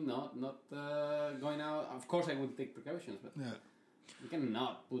the gym, not going out. Of course, I would take precautions, but Yeah, we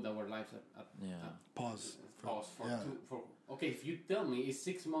cannot put our lives at Yeah. pause. pause for Yeah. Okay, if you tell me it's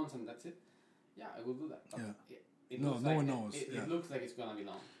 6 months and that's it, yeah, I will do that. But Yeah. it No, looks no like one knows, It yeah. looks like it's gonna be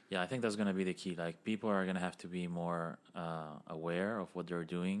long. Yeah, I think that's gonna be the key. Like people are gonna have to be more aware of what they're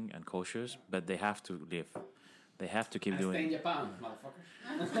doing and cautious, but they have to live. They have to keep And stay in doing. Japan,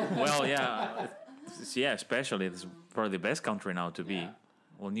 motherfuckers. Well, yeah, yeah. Especially it's probably the best country now to be. Yeah.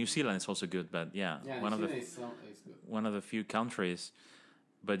 Well, New Zealand is also good, but yeah, Yeah, one of the it's good. one of the few countries.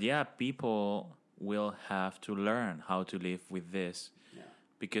 But yeah, people will have to learn how to live with this Yeah.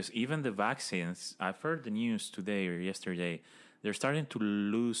 because even the vaccines, I've heard the news today or yesterday, they're starting to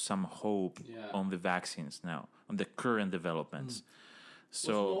lose some hope Yeah. on the vaccines now, on the current developments. Was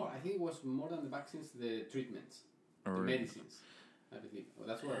So, more, I think it was more than the vaccines, the treatments, the Or- medicines. I believe. Well,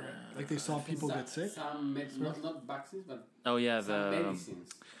 that's what I read. Like they saw people get sick. Some not vaccines, but oh yeah, some medicines.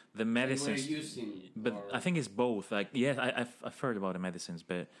 the They were medicines. using, But or- I think it's both. Like, yes, I've heard about the medicines,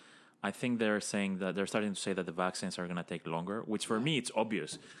 but I think they're saying that they're starting to say that the vaccines are gonna take longer. Which for me, it's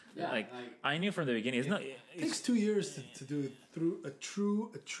obvious. Yeah, like like- I knew from the beginning. It's not. It takes 2 years to do it through a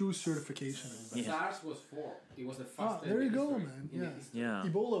true certification. SARS was 4. It was the fastest. there you in go, history. man. In the Yeah. history. Yeah.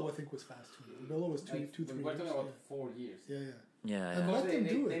 Ebola, I think, was fast too. Ebola was Like, 2, 3 we're years. talking about 4 years. Yeah, yeah. Yeah. And Yeah. let them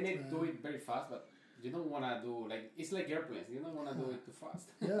do they it, may man. do it very fast, but you don't want to do like it's like airplanes. You don't want to do it too fast.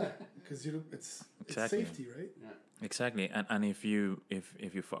 Yeah, because it's Exactly. safety, right? Yeah. Exactly, and if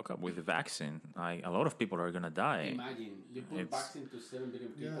you fuck up with the vaccine, a lot of people are gonna die. Imagine you put It's- vaccine to 7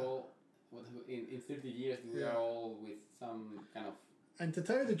 billion Yeah. people. What in 30 years we Yeah. are all with some kind of And to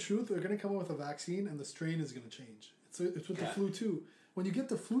tell you the truth, they're going to come up with a vaccine, and the strain is going to change. It's with the Yeah. flu too. When you get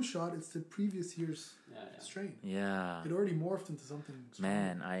the flu shot, it's the previous year's strain. Yeah, It already morphed into something.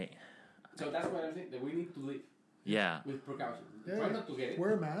 man, So that's what I think that we need to live yeah. with precaution. Yeah. Try not to get it.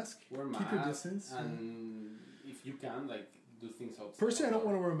 Wear a mask. Wear Keep your mask, distance. and if you can, like do things outside. Personally, I don't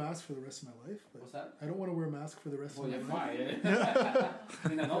want to wear a mask for the rest of my life. But What's that? I don't want to wear a mask for the rest Well, of you're my life. fine.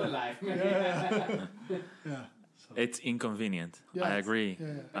 Yeah. In another life. Yeah. So. It's inconvenient. Yeah, I agree. Yeah.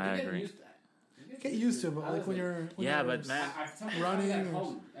 But I you get agree. used to it. You Get used to it, but like when you're Yeah, but man, I've sometimes Running at or-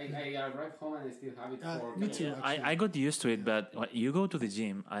 home. I arrive home and I still have it for. me too. Actually. I got used to it, but you go to the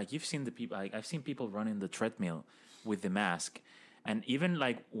gym. Like you've seen the people. I've seen people running the treadmill with the mask, and even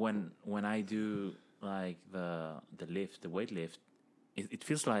like when I do like the lift, the weight lift, it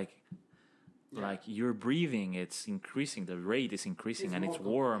feels like you're breathing. It's increasing. The rate is increasing, It's and more it's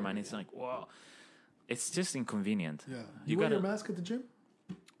warm, and comfortable, it's like wow. It's just inconvenient. Yeah. You You wear gotta. your mask at the gym?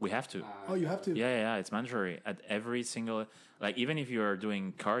 We have to. Oh, you have to. Yeah, it's mandatory at every single. Like even if you're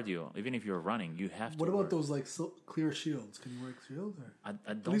doing cardio, even if you're running, you have to. What about wear- those like clear shields? Can you wear shields? Or? I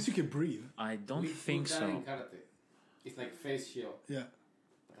At don't. least you can breathe. I don't We think put that in so. karate. It's like face shield. Yeah.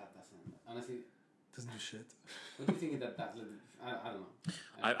 But that doesn't. Honestly, Doesn't do shit. what do you think that does? I don't know.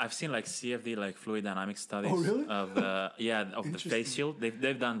 I've seen like CFD, like fluid dynamic studies Oh, really? of the of the face Interesting. shield.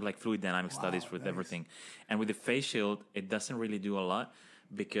 They've done like fluid dynamic studies with nice. everything, and with the face shield, it doesn't really do a lot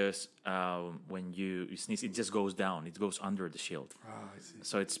because when you sneeze, it just goes down. It goes under the shield, Ah, I see.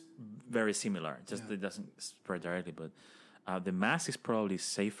 so it's very similar. Just Yeah. it doesn't spread directly, but the mask is probably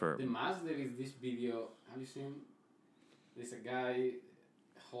safer. The mask. There is this video. Have you seen? There's a guy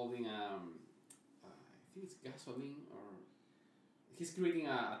holding I think it's gasoline or he's creating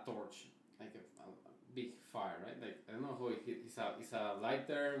a torch like a big fire, right? Like I don't know how it's a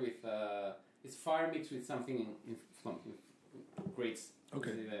lighter with it's fire mixed with something in creates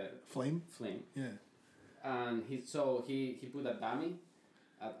Okay. the Flame? flame. Yeah. And he put a dummy.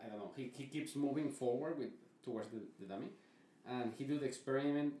 I don't know. He keeps moving forward towards the dummy, and he do the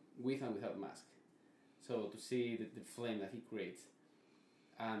experiment with and without mask, so to see the flame that he creates.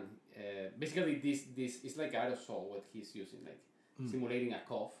 And basically, this is like aerosol what he's using, like simulating a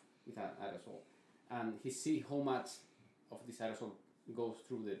cough with an aerosol, and he see how much of this aerosol goes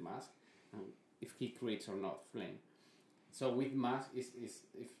through the mask, and if he creates or not flame. So with mask is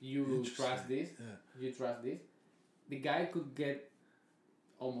if you trust this, the guy could get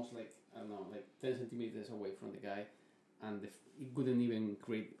almost like I don't know, like 10 centimeters away from the guy, and it couldn't even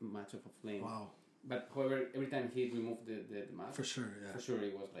create much of a flame. Wow. But however, every time he removed the mask, For sure, yeah. for sure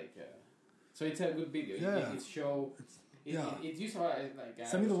it was like. So it's a good video. Yeah. It show. yeah. It used like.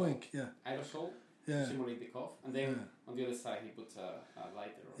 Send me the aerosol- link, yeah. Aerosol. Yeah. To simulate the cough, and then Yeah. on the other side he puts a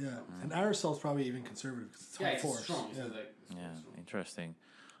lighter. Or Yeah. something. And aerosol's probably even conservative because it's Yeah, high it's force. strong. Yeah. So like, it's Yeah, strong. interesting.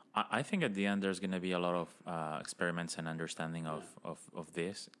 I think at the end there's going to be a lot of experiments and understanding of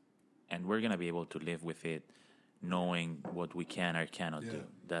this, and we're going to be able to live with it, knowing what we can or cannot do.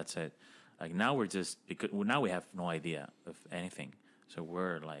 Yeah. That's it. Like now we're just because now we have no idea of anything, so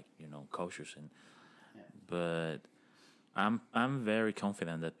we're like cautious but I'm very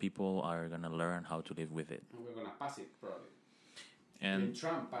confident that people are going to learn how to live with it. And we're gonna pass it probably. And Then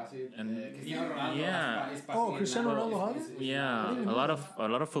Trump pass it. and- Cristiano Ronaldo yeah. is passing it Cristiano now. Ronaldo had It's- it? it's- yeah, a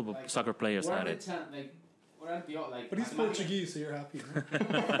lot of football soccer players We're had the it. like, we're the like. But he's Portuguese, so you're happy.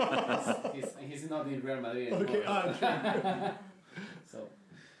 Huh? He's not in Real Madrid anymore. Okay, So.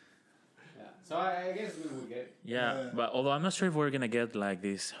 Yeah. So I guess we will get. Yeah, but although I'm not sure if we're gonna get like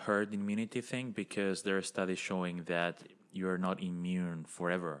this herd immunity thing because there are studies showing that you're not immune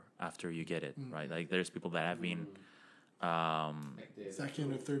forever after you get it, right? Like there's people that have been, Like the,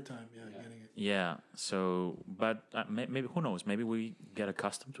 Second or third time, getting it. yeah. So, but maybe who knows? Maybe we get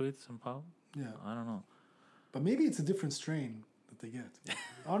accustomed to it somehow. Yeah. I don't know. But maybe it's a different strain that they get.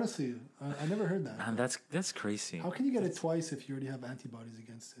 Honestly, I never heard that. And that's crazy How can you get it twice if you already have antibodies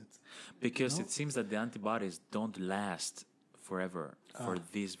against it? because No? it seems that the antibodies don't last forever for Ah.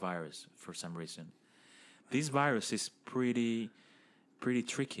 this virus for some reason. This virus is pretty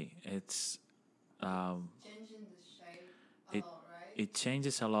tricky. It's Changing the shape a It- lot, right? it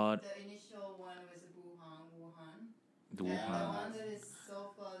changes a lot. The initial one was Wuhan. The And the Wuhan. one that is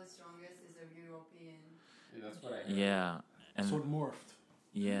so far the strongest is a European. that's what I heard. Yeah, and So it morphed.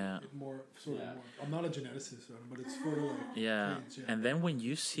 Yeah. More sort of Yeah. more. I'm not a geneticist, but it's sort of like Yeah. AIDS, yeah. And then when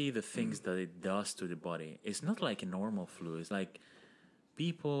you see the things that it does to the body, it's not like a normal flu. It's like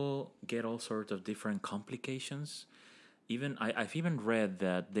people get all sorts of different complications. Even I've even read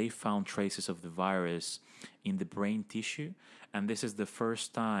that they found traces of the virus in the brain tissue, and this is the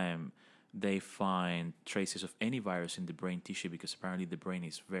first time they find traces of any virus in the brain tissue because apparently the brain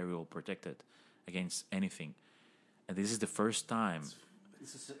is very well protected against anything, and this is the first time.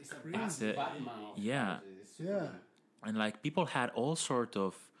 It's a Crazy. Batman. Of Yeah. viruses. Yeah. And like people had all sort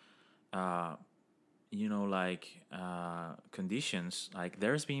of conditions. Like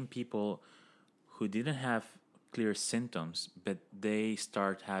there's been people who didn't have clear symptoms, but they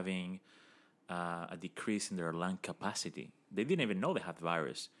start having a decrease in their lung capacity. They didn't even know they had the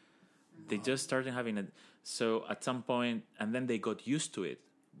virus. They just started having it. So at some point, and then they got used to it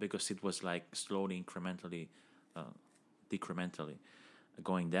because it was like slowly, decrementally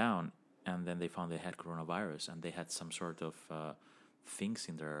going down. And then they found they had coronavirus, and they had some sort of things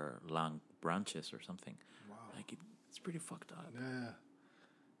in their lung branches or something. Wow. Like it's pretty fucked up. Yeah.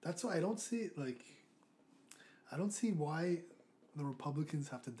 That's why I don't see why the Republicans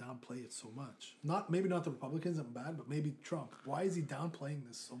have to downplay it so much. Maybe not the Republicans, I'm bad, but maybe Trump. Why is he downplaying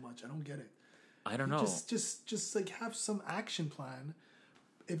this so much? I don't get it. I don't know. Just like have some action plan.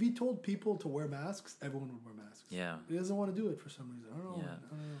 If he told people to wear masks, everyone would wear masks. Yeah. He doesn't want to do it for some reason. I don't know. Yeah. I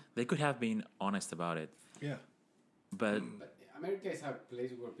don't know. They could have been honest about it, Yeah. but But America is a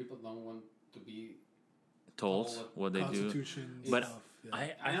place where people don't want to be. told Oh, what they do. Constitution But stuff.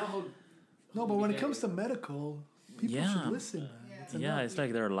 Yeah. I know how. No, but when it comes to medical, people Yeah. should listen, man. Yeah. It's Yeah, enough. it's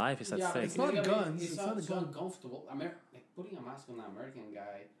like their life is at Yeah, stake. It's not but guns, It's it's not a so gun. uncomfortable. Like putting a mask on an American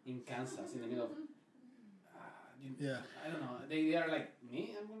guy in Kansas in the middle of. Yeah. I don't know. They are like me.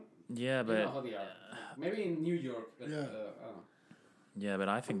 Yeah, You know but how they are. Maybe in New York, but Yeah. I don't know. yeah, but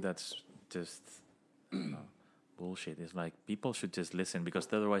I think that's just bullshit. It's like people should just listen because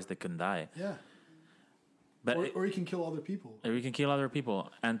otherwise they can die. Yeah. But Or you can kill other people. we can kill other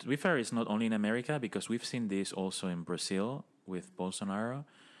people. And to be fair, it's not only in America because we've seen this also in Brazil with Bolsonaro.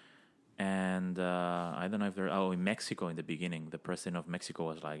 And I don't know if in Mexico in the beginning, the president of Mexico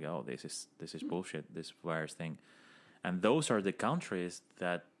was like, "Oh, this is bullshit, this virus thing," and those are the countries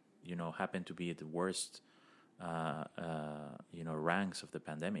that happen to be at the worst, ranks of the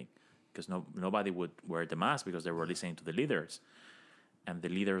pandemic because nobody would wear the mask because they were listening to the leaders, and the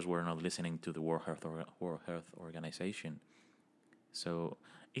leaders were not listening to the World Health Organization. So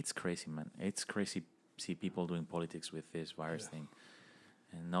it's crazy, man. It's crazy see people doing politics with this virus thing.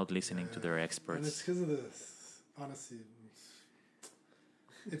 And not listening to their And experts. it's because of this. Honestly,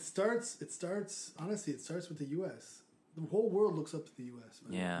 it starts with the U.S. The whole world looks up to the U.S.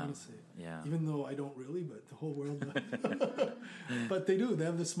 Man, Yeah, honestly. yeah. Even though I don't really, but the whole world does. But they do. They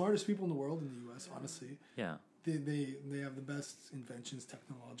have the smartest people in the world in the U.S. Honestly, Yeah, they have the best inventions,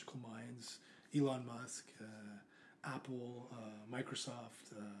 technological minds. Elon Musk, Apple, Microsoft,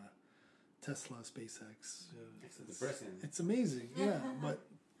 Tesla, SpaceX. The president. It's amazing, yeah. But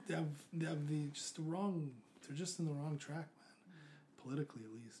they have they're just in the wrong track, man. Politically,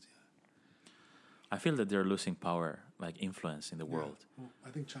 at least, yeah. I feel that they're losing power, like influence in the world. Well, I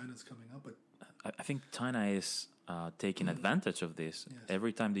think China's coming up, but I think China is taking advantage of this. Yes.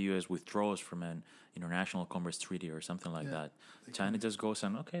 Every time the U.S. withdraws from an international commerce treaty or something like Yeah, that, they China just goes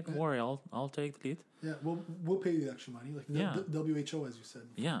and okay, don't worry, I'll take the lead. yeah, we'll pay you the extra money, like Yeah. the WHO, as you said.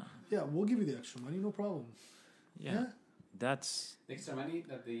 Yeah, Yeah, we'll give you the extra money, no problem. yeah. That's The extra money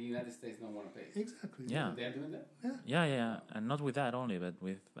that the United States don't want to pay. Exactly. Yeah. They are doing that. yeah, and not with that only, but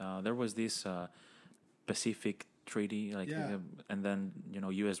with there was this Pacific treaty, like, Yeah. and then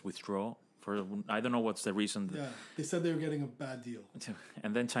U.S. withdraw for I don't know what's the reason. Yeah, they said they were getting a bad deal.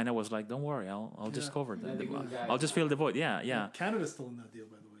 And then China was like, "Don't worry, I'll just Yeah. cover Yeah, that. the good guys. I'll just fill the void." Yeah. Canada's still in that deal,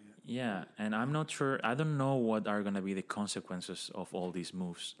 by the way. Yeah, and I'm not sure. I don't know what are going to be the consequences of all these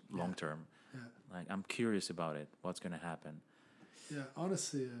moves long term. Yeah, Like, I'm curious about it. What's going to happen? yeah.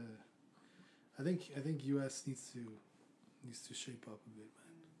 Honestly, I think U.S. needs to shape up a bit,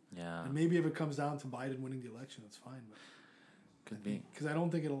 man. Yeah, And maybe if it comes down to Biden winning the election, that's fine. But could be. because I don't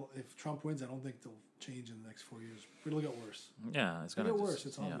think if Trump wins, I don't think they'll change in the next 4 years. It'll get worse. Yeah, it's It'll going to get worse.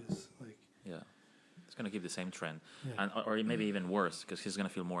 It's obvious. Like, Yeah, it's going to keep the same trend, Yeah. and or maybe even worse because he's going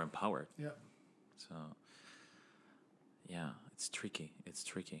to feel more empowered. yeah, So, yeah, it's tricky. It's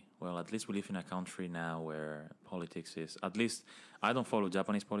tricky. Well, at least we live in a country now where politics is. At least I don't follow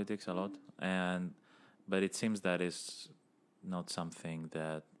Japanese politics a lot, but it seems that is not something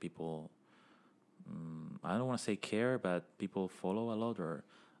that people. I don't want to say care, but people follow a lot, or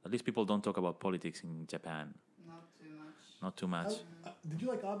at least people don't talk about politics in Japan. Not too much. not too much. Did you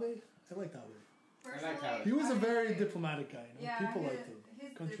like Abe? I liked Abe. Personally, He was a very I- diplomatic guy. You know? Yeah, People his, liked him.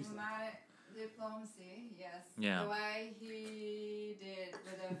 his Countries liked diplomacy, yes. Yeah. The way he did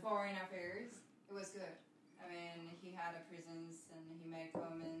with the foreign affairs, it was good. I mean, he had a presence and he made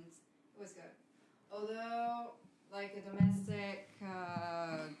comments. It was good. Although, like a domestic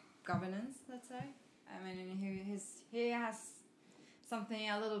governance, let's say. I mean, he has something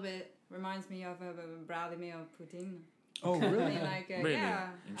a little bit reminds me of Vladimir Putin. Oh, I really? mean, like, Really? yeah.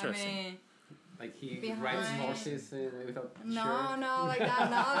 Interesting. I mean, Like he Behind- rides horses without no, shirt. no, like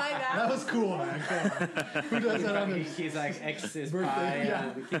that, not like that. That was cool, man. Come on. Who does that on his He's like ex-spy Birthday, yeah.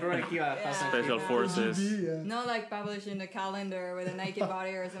 and he probably killed a thousand Special people. forces. GB, yeah. Not like publishing the calendar with a naked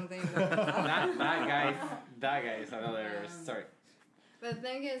body or something. That guy is another story. But the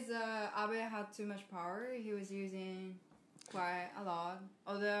thing is, Abe had too much power. He was using quite a lot.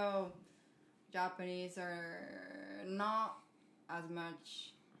 Although Japanese are not as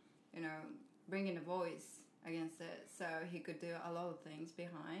much, bringing a voice against it. So he could do a lot of things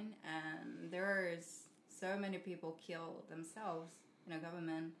behind. And there's so many people killed themselves in a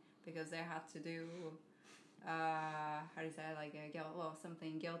government because they had to do, how do you say, like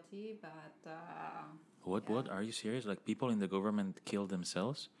something guilty, but What? Are you serious? Like people in the government killed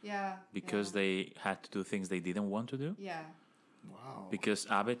themselves yeah. because they had to do things they didn't want to do? Yeah. Wow. Because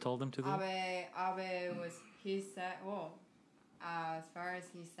Abe told them to do? Abe was, he said, as far as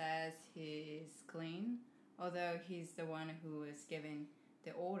he says, he's clean, although he's the one who was giving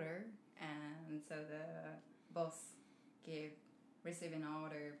the order, and so the boss receiving an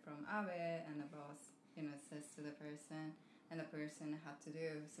order from Abe, and the boss, says to the person, and the person had to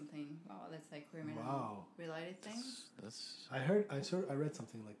do something, let's say criminal Wow. related things. That's I read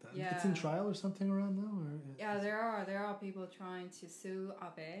something like that. Yeah. It's in trial or something around now, or Yeah, there are people trying to sue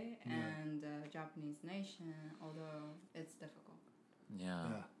Abe and the Japanese nation, although it's difficult. yeah.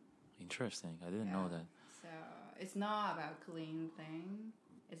 Yeah. Interesting. I didn't know that. So it's not about clean thing.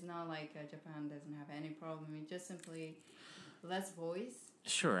 It's not like Japan doesn't have any problem. It's just simply less voice.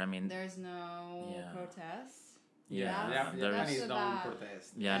 Sure. I mean, There's no Yeah. protest. yeah. That's- there that's is- Japanese the don't bad.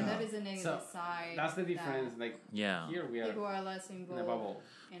 protest. Yeah. And no. that is a negative side. That's the that difference. Like Yeah. here we People are are less in a involved bubble.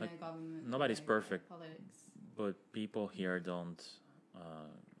 in Like, a government. nobody's perfect. Politics. But people here don't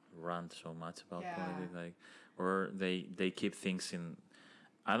rant so much about Yeah. politics, like, or they keep things in.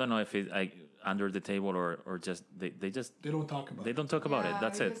 I don't know if it's like under the table or just they just They don't talk about they it. don't talk about it.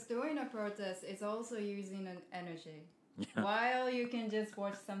 That's it. because doing a protest is also using an energy. Yeah. While you can just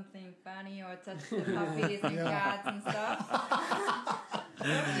watch something funny or touch the puppies and Yeah. cats and stuff.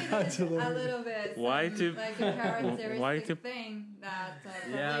 That's a hilarious. little bit. Why some, to- like a characteristic why to- thing that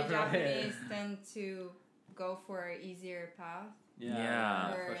probably Yeah, Japanese tend to go for an easier path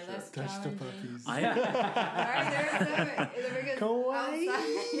Yeah. or for sure. less Touch the challenging. puppies. I Right, because Kawaii.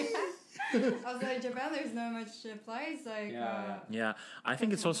 outside Japan, there's not much place like. yeah. I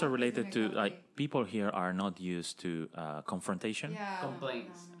think it's also Something related to happens in a like people here are not used to confrontation. Yeah.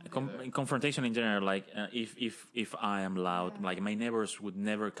 Complaints. Confrontation in general, like if I am loud, Yeah. like my neighbors would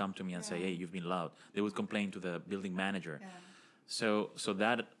never come to me and say, Yeah. "Hey, you've been loud." They would complain to the building manager. Yeah. So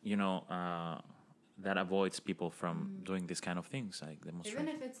that that avoids people from doing this kind of things, like Even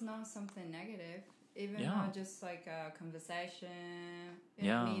demonstrating. if it's not something negative, even Yeah. not just like a conversation,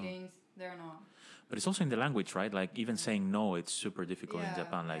 Yeah. meetings, they're not. But it's also in the language, right? Like even saying no, it's super difficult in Yeah,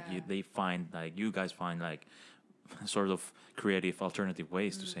 Japan. Like yeah. they find, like you guys find, like sort of creative alternative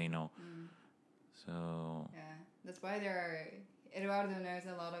ways to say no. So Yeah, that's why Eduardo knows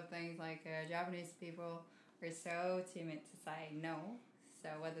a lot of things. Like Japanese people are so timid to say no. So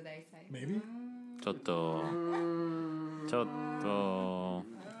what do they say? Maybe. Chotto.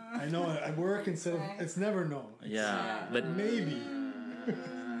 I know. I work instead of. Right. It's never no. It's Yeah, but maybe.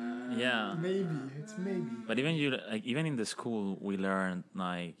 yeah. Maybe. It's maybe. But even in the school, we learned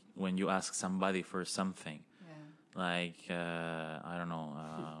like when you ask somebody for something, Yeah. like I don't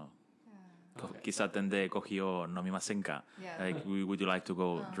know, kisaten de kohi o nomimasen ka? Yeah. Like, would you like to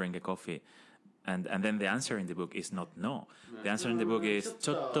go drink a coffee? And then the answer in the book is not no. The answer in the book is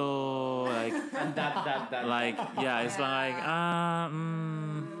chotto, like And that. like yeah, it's like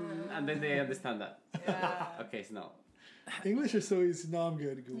And then they understand that. Yeah. Okay, so no. English is so easy. No, I'm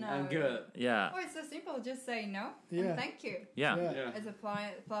good. Go. No. I'm good. yeah, Oh, it's so simple. Just say no Yeah. and thank you. yeah. Yeah. Yeah. It's a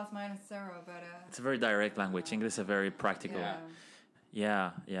plus minus zero, but It's a very direct language. English is a very practical.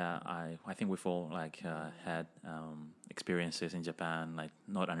 yeah. Yeah. I think we've all like had experiences in Japan, like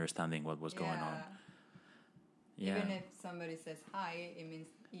not understanding what was going on. Yeah. Even if somebody says hi, it means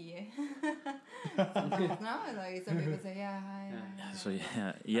yeah. No, like some people say yeah, hi. So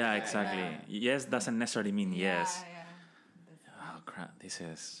yeah, exactly. Yes doesn't necessarily mean yes. This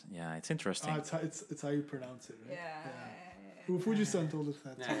is it's interesting. It's how you pronounce it, right? Yeah. Fuji-san told us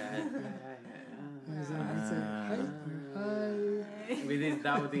that. With this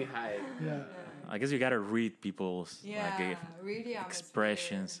doubting high. Yeah. I guess you gotta read people's really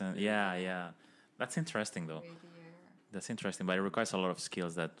expressions and That's interesting though. That's interesting, but it requires a lot of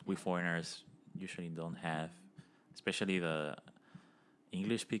skills that we foreigners usually don't have, especially the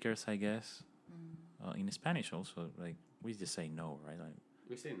English speakers, I guess. In Spanish also, like we just say no, right? Like,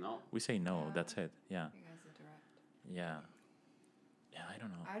 We say no. we say no. Yeah. That's it. Yeah, You guys are direct. yeah, yeah. I don't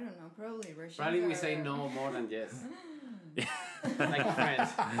know. I don't know. Probably Russians. Probably we say are- no more than yes. Like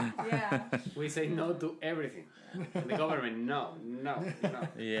friends. Yeah. We say no to everything. And the government, no.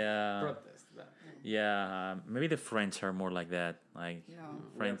 Yeah, Protest. That. yeah. Maybe the French are more like that. Like No.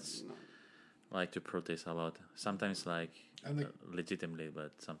 French No. like to protest a lot. Sometimes like And the legitimately,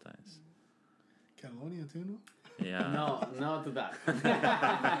 but sometimes. Catalonia too, no? Yeah. No to that.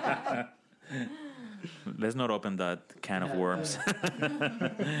 Let's not open that can of worms.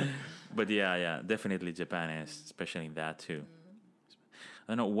 But yeah, definitely Japan is, especially in that too.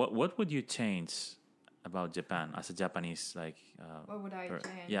 I don't know, what would you change about Japan as a Japanese, like? What would I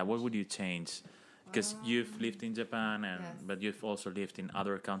change? Yeah, what would you change? Because you've lived in Japan, Yes. but you've also lived in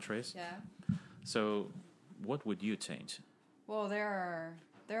other countries. Yeah. So, what would you change? Well, there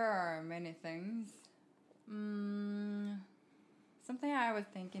are many things. Something I was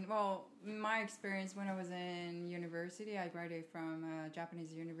thinking. Well, my experience when I was in university, I graduated from a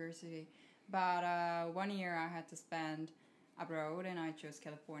Japanese university. But 1 year I had to spend abroad, and I chose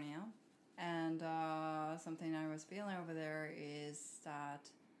California. And something I was feeling over there is that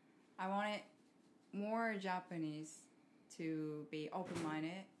I wanted more Japanese to be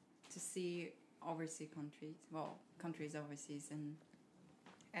open-minded, to see overseas countries, countries overseas,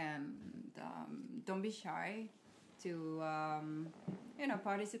 and don't be shy to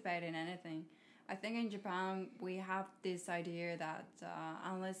participate in anything. I think in Japan we have this idea that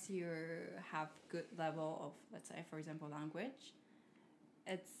unless you have good level of, let's say, for example, language,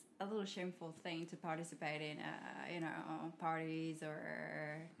 it's a little shameful thing to participate in parties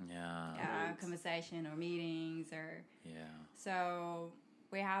or conversation or meetings or so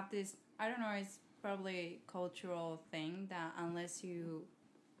we have this, I don't know, it's probably cultural thing that unless you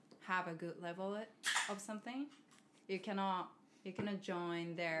have a good level of something, you cannot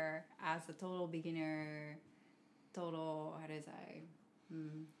join there as a total beginner, how do you say?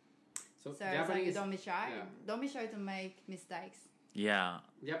 So So it's like Japanese, don't be shy. yeah. Don't be shy to make mistakes. Yeah,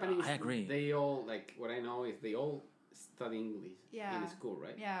 Japanese, I agree. They all, like, what I know is they all study English Yeah. in school,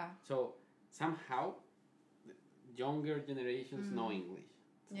 right? Yeah, So somehow, the younger generations know English.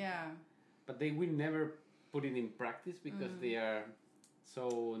 yeah, But they will never put it in practice because they are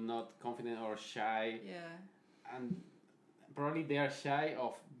so not confident or shy. yeah, And probably they are shy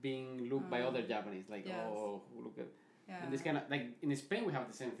of being looked by other Japanese, like, Yes. oh, look at. yeah. And this kind of, like, in Spain we have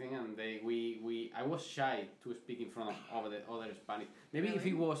the same thing, and I was shy to speak in front of the other Spanish. Maybe if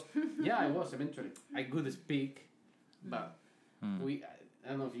it was, I was eventually. I could speak, but I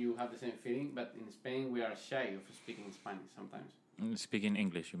don't know if you have the same feeling, but in Spain we are shy of speaking Spanish sometimes. speaking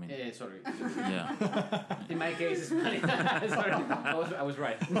English, you mean? Sorry. Yeah. In my case, Spanish. Sorry, I was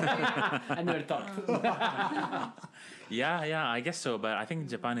right. I never talked. Yeah, I guess so. But I think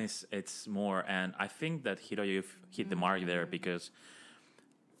Japan it's more, and I think that Hiro, you've hit the mark there because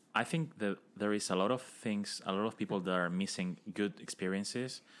I think that there is a lot of people that are missing good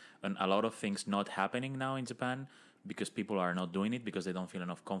experiences, and a lot of things not happening now in Japan because people are not doing it because they don't feel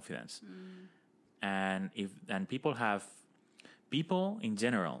enough confidence, and people in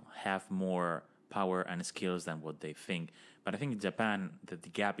general have more power and skills than what they think. But I think in Japan the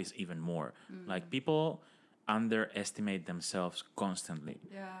gap is even more. Like people underestimate themselves constantly,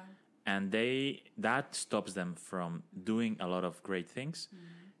 Yeah. and that stops them from doing a lot of great things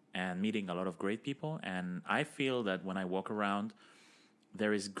and meeting a lot of great people. And I feel that when I walk around,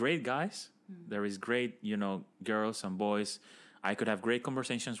 there is great guys, there is great girls and boys I could have great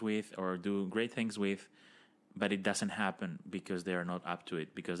conversations with or do great things with, but it doesn't happen because they are not up to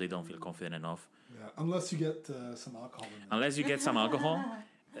it, because they don't feel confident enough. Yeah, unless you get some alcohol in there. Unless you get some alcohol,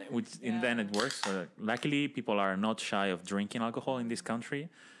 and then it works. Luckily, people are not shy of drinking alcohol in this country.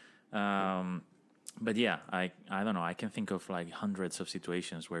 But yeah, I don't know. I can think of like hundreds of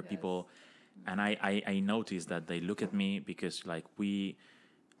situations where people, and I notice that they look at me because like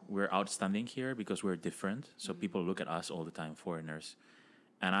we're outstanding here because we're different. So people look at us all the time, foreigners.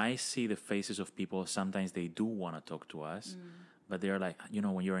 And I see the faces of people. Sometimes they do want to talk to us, but they're like,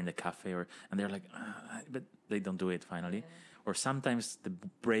 when you're in the cafe and they're like, but they don't do it finally. Or sometimes the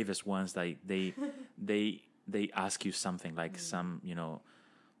bravest ones, they they ask you something like some,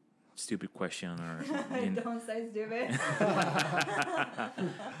 stupid question or Don't say stupid.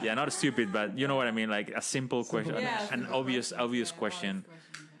 yeah, not stupid, but you know what I mean, like a simple question, Yeah, an simple obvious question,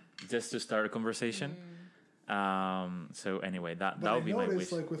 question, just to start a conversation. So anyway, that But would be I my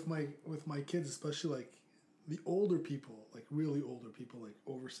notice, wish. like with my kids, especially like the older people, like really older people, like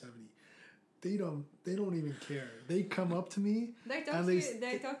over 70, they don't even care. They come up to me They talk and to you,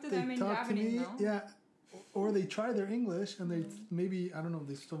 they talk to them in talk to Japanese, me, no? yeah, or they try their English and they maybe, I don't know,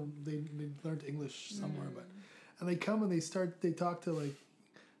 they learned English somewhere, but and they come and they talk to like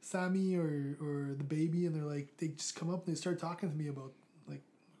Sammy or the baby, and they're like, they just come up and they start talking to me about like,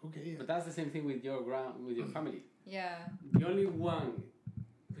 okay, But that's the same thing with your family. Yeah. The only one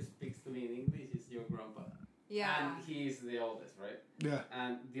who speaks to me in English is your grandpa. Yeah. And he is the oldest, right? yeah,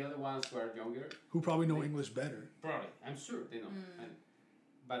 And the other ones who are younger, who probably know English better. probably, I'm sure they know.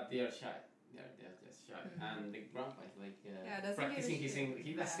 But they are shy. They're just shy. And the grandpa is like doesn't practicing give a his shit. English.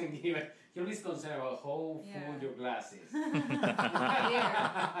 He doesn't give a... He's always concerned about how Yeah. full your glass is. Beer.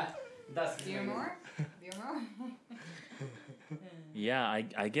 That's his Beer main- more? Beer more? Yeah,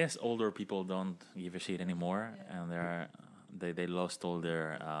 I guess older people don't give a shit anymore, and they lost all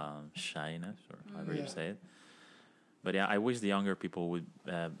their shyness, or however you Yeah. say it. But yeah, I wish the younger people would,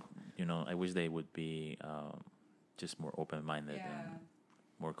 I wish they would be just more open-minded Yeah. and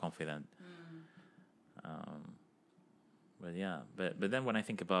more confident. But yeah, but then when I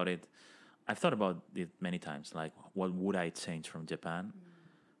think about it, I've thought about it many times. Like, what would I change from Japan?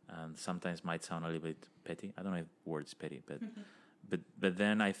 And sometimes might sound a little bit petty. I don't know if the word is petty, but but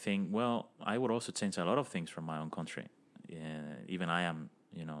then I think, well, I would also change a lot of things from my own country. Even I am,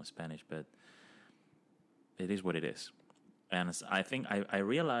 Spanish, but it is what it is. And I think I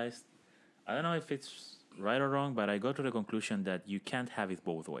realized, I don't know if it's right or wrong, but I got to the conclusion that you can't have it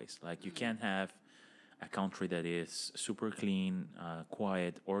both ways. Like, you can't have a country that is super clean,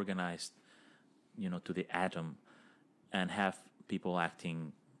 quiet, organized, to the atom, and have people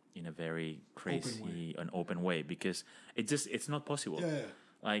acting in a very crazy and open way, because it's not possible. Yeah,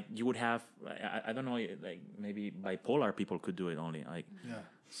 Like, you would have, I don't know, like maybe bipolar people could do it only. Like, yeah.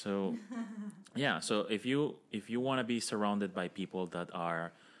 so, yeah. So if you want to be surrounded by people that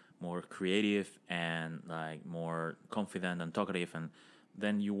are more creative and like more confident and talkative, and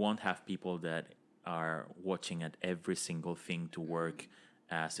then you won't have people that are watching at every single thing to work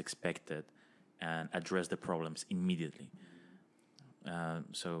as expected and address the problems immediately.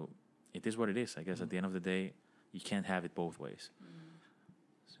 So it is what it is. I guess at the end of the day, you can't have it both ways.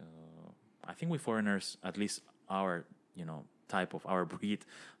 So I think we foreigners, at least our, type of our breed,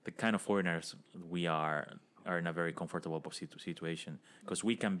 the kind of foreigners we are in a very comfortable situation, because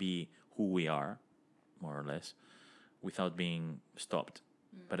we can be who we are, more or less, without being stopped.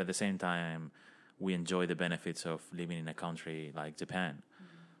 But at the same time, we enjoy the benefits of living in a country like Japan.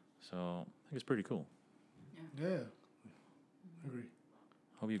 So I think it's pretty cool. Yeah, I agree.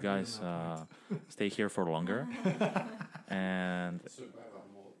 Hope you guys stay here for longer. And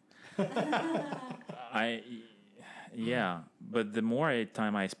but the more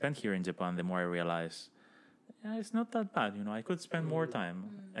time I spent here in Japan, the more I realize, it's not that bad. I could spend more time.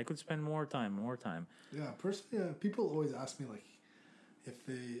 I could spend more time. Yeah, personally, people always ask me like,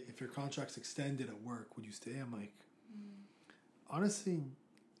 if your contract's extended at work, would you stay? I'm like, honestly,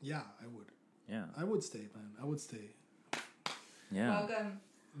 yeah, I would. Yeah. I would stay, man. I would stay. Yeah. Welcome.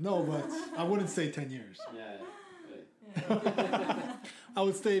 No, but I wouldn't stay 10 years. Yeah. I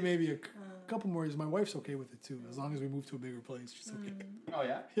would stay maybe a couple more years. My wife's okay with it too, as long as we move to a bigger place. She's okay. Oh,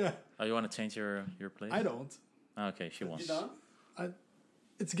 yeah? Yeah, Oh, you want to change your place? I don't. Okay, she You wants. don't?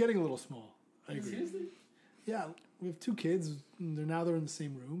 It's getting a little small. I agree. Seriously? Yeah, we have 2 kids. And they're in the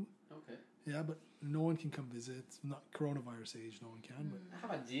same room. Okay. Yeah, but no one can come visit. It's not coronavirus age. No one can. But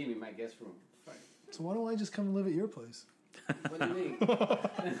I have a gym in my guest room. Fine. so why don't I just come and live at your place? What do you mean?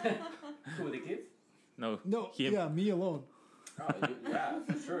 Who, the kids? No. No, Him. yeah, me alone. Oh, yeah,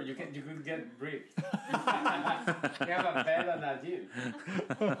 for sure. You could get briefed. You have a bed and a gym.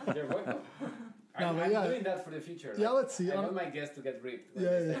 You're welcome. No, I'm but yeah. doing that for the future. Yeah, let's see. I want my guests to get briefed.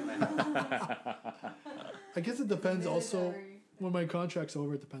 Yeah. I guess it depends also. When my contract's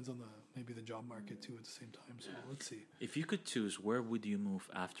over, it depends on maybe the job market too at the same time. So let's see. If you could choose, where would you move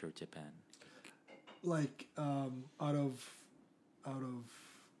after Japan? Like out of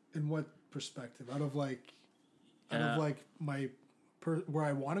in what perspective? Out of like my where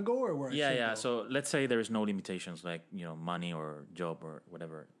I want to go or where I should go? So let's say there's no limitations, like money or job or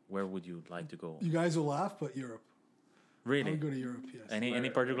whatever. Where would you like to go? You guys will laugh, but Europe. I Really? would go to Europe. Yes. Any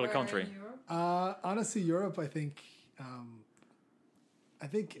particular country? Honestly, Europe. I think I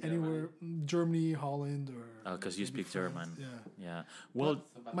think anywhere, Germany, Holland, or. Because you maybe speak France. German. Yeah. Yeah. Well,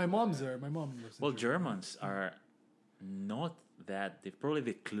 My mom's there. My mom lives in well, Germany. Germans are not that. They're probably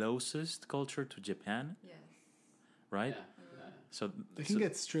the closest culture to Japan, Yes. right? Yeah. So They can so-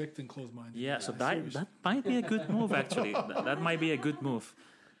 get strict and close-minded. Yeah, so serious. that might be a good move actually. That might be a good move.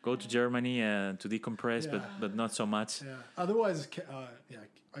 Go to Germany to decompress, Yeah. but not so much. Yeah. Otherwise,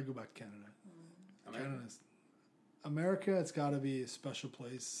 I go back to Canada. America. Canada's America. It's got to be a special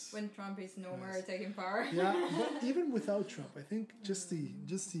place. When Trump is no more taking power. Yeah, but even without Trump, I think just the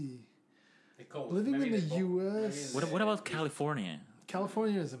The cold. living Maybe in the cold. U.S. Maybe What about California?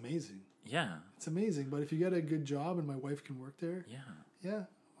 California is amazing. Yeah, It's amazing, but if you get a good job and my wife can work there, yeah.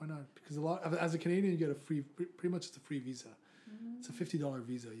 why not? Because as a Canadian, you get a free, pretty much it's a free visa. It's a $50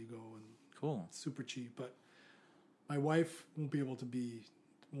 visa. You go and Cool. it's super cheap. But my wife won't be able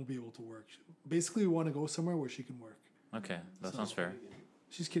to work. Basically, we want to go somewhere where she can work. Okay, that sounds fair.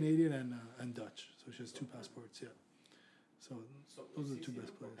 She's Canadian and Dutch, so she has two passports. Yeah. So So those are the it's two easy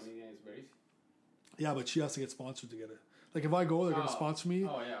best for places. Canadian, it's very easy. yeah, but she has to get sponsored to get it. Like if I go, they're gonna Oh. sponsor me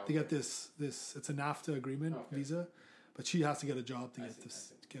Oh, yeah, to get okay. this. It's a NAFTA agreement Okay. visa, but she has to get a job to I get see, this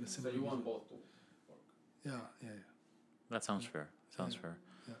I see. get a So similar you visa. want both to work. Yeah. That sounds fair. Sounds Yeah. fair.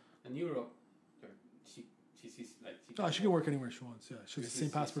 And Europe, she sees like Oh, she can work anywhere she wants. Yeah, she has the same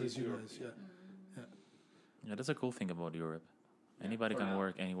She's- passport she's as you Europe, guys. yeah. Yeah. Yeah, that's a cool thing about Europe. Yeah, Anybody for can now.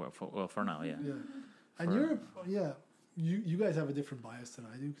 work anywhere. For now, yeah. Yeah. And For- Europe, yeah, you guys have a different bias than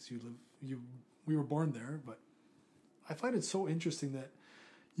I do because we were born there, but I find it so interesting that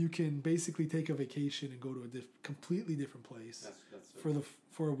you can basically take a vacation and go to a completely different place That's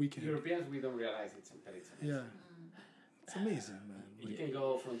for a weekend. Europeans, we don't realize it's amazing. Yeah, it's amazing, man. We can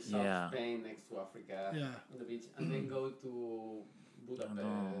go from South Yeah. Spain next to Africa Yeah. on the beach and then go to Budapest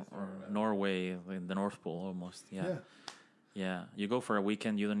Or or Norway, in the North Pole, almost. Yeah. Yeah. Yeah. You go for a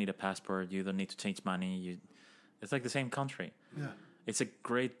weekend. You don't need a passport. You don't need to change money. It's like the same country. Yeah. It's a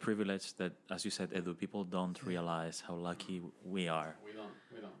great privilege that, as you said, Edu, people don't realize how lucky we are. we don't.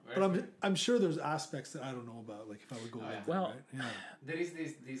 But I'm sure there's aspects that I don't know about. Like if I would go Oh, live yeah. there, Well- right? Yeah. There is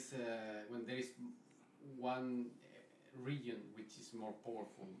this when there is one region which is more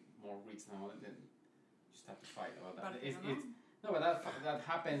powerful, more rich now, then you start to fight about that. Barcelona? No, but that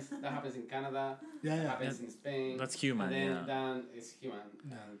happens. That happens in Canada. Yeah, That yeah. happens in Spain. That's human, And then, yeah. then it's human,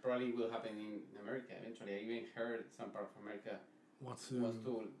 and probably will happen in America eventually. I even heard some part of America Wants to. wants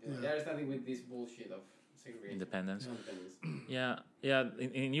to. yeah. They're starting with this bullshit of segregation. Independence. Independence. Yeah, yeah.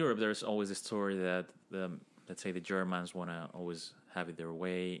 In Europe, there's always a story that let's say the Germans want to always have it their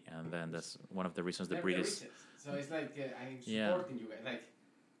way, and then that's one of the reasons the They're British. the richest. So it's like I'm Yeah. supporting you guys. Like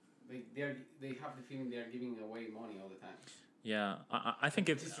they have the feeling they're giving away money all the time. Yeah, I think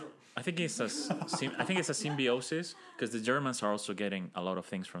Which it's is true. I think it's a symbiosis because the Germans are also getting a lot of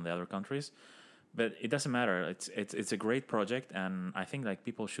things from the other countries, but it doesn't matter. It's a great project, and I think like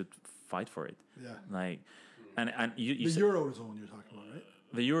people should fight for it. Yeah. Like, and you The said Eurozone you're talking about, right?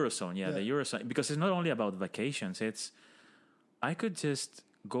 the Eurozone, yeah, the Yeah. Eurozone, because it's not only about vacations. It's I could just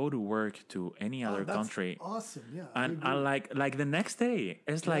go to work to any other Oh, that's country, Awesome. Yeah. and I I agree. like the next day.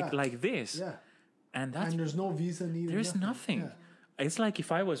 It's Yeah. like this, Yeah. and that's And there's no visa needed. there's nothing. Yeah. It's like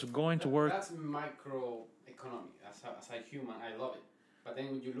if I was going to work. That's micro economy. As a human, I love it. But then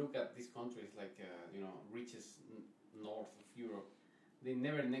when you look at these countries like richest north of Europe, they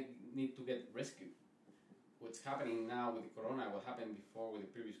never need to get rescued. What's happening now with the corona, what happened before with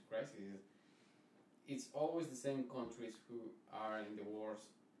the previous crisis, is it's always the same countries who are in the worst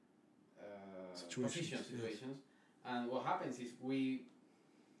Situations, yes. situations. And what happens is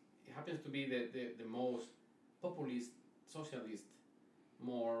it happens to be the most populist, socialist,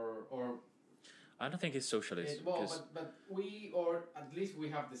 more or I don't think it's socialist. well, because but we, or at least we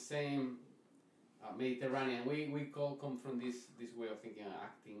have the same Mediterranean. We come from this way of thinking and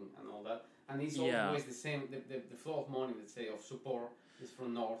acting and all that, and it's Yeah. always the same. The flow of money, let's say, of support is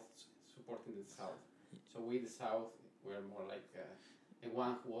from north supporting the south. So we, the south, we're more like the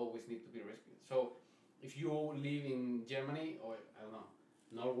one who always need to be rescued. So if you live in Germany or I don't know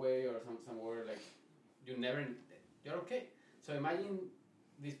Norway or somewhere like you're okay. So imagine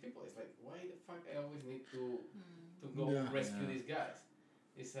these people. It's like, why the fuck I always need to go Yeah. rescue Yeah. these guys?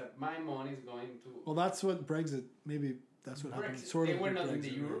 It's my money is going to. Well, that's what Brexit. Maybe that's what happened. Brexit. Sort They of. were with not in the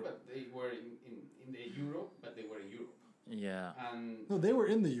Brexit, euro, right? but they were in the euro, but they were in Europe. yeah, And No, they were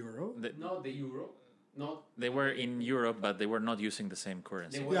in the euro. not the euro, not they were in Europe, but they were not using the same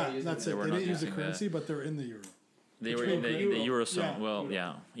currency. They were Yeah, using that's the- it. were They not didn't use the using the- currency, but they're in the euro. They Which were in means the Europe. Eurozone. Yeah. Well,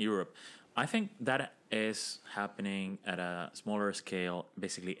 yeah, Europe. I think that is happening at a smaller scale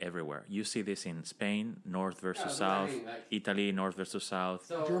basically everywhere. You see this in Spain, north versus that's what I south, mean, like- Italy, north versus south,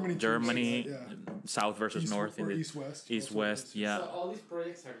 So, Germany, Yeah. south versus East, north, or in the east-west. east also west, is- yeah. So all these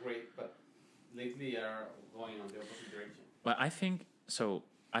projects are great, but lately are going on the opposite direction. But I think so.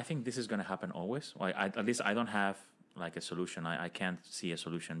 I think this is going to happen always. Like, at least I don't have like a solution. I can't see a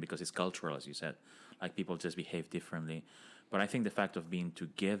solution because it's cultural, as you said. Like people just behave differently. But I think the fact of being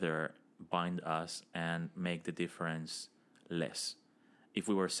together bind us and make the difference less. If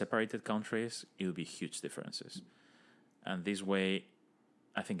we were separated countries, it would be huge differences. And this way,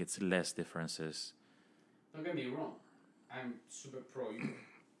 I think it's less differences. Don't get me wrong, I'm super pro Europe.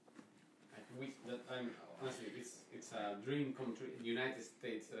 I'm honestly, it's a dream country, United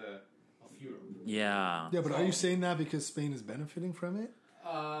States of Europe. Yeah. Yeah, but are you So- saying that because Spain is benefiting from it?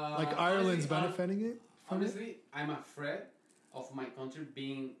 Like Honestly, Ireland's benefiting it from it? Honestly, I'm afraid of my country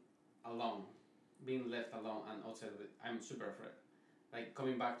being alone, being left alone and outside of it. I'm super afraid. Like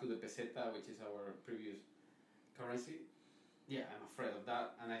coming back to the peseta, which is our previous currency. Yeah, I'm afraid of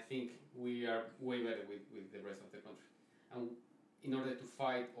that, and I think we are way better with the rest of the country. And in order to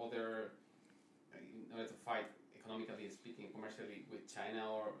fight economically speaking, commercially with China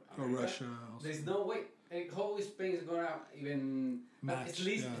or Or America, Russia. Also. there's no way. Like, how is Spain is gonna even Match, at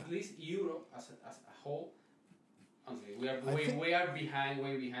least yeah. at least Europe as a whole. Honestly, we are I think-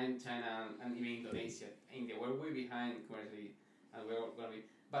 way behind China and even Indonesia. India, we're way behind commercially, and we're gonna be.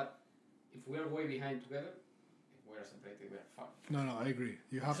 But if we are way behind together, if we are separated, we are fucked. No, I agree.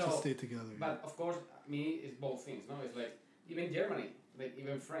 You have to So, stay together. But of course, me it's both things. No, it's like even Germany, like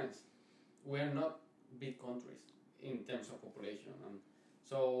even France, we are not big countries in terms of population, and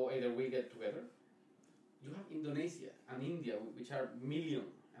so either we get together. You have Indonesia and India, which are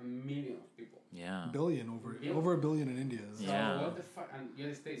millions and millions of people. Yeah. Billion over a billion in India. So Yeah. what the fuck? And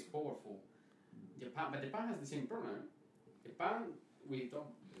United States powerful. Japan has the same problem.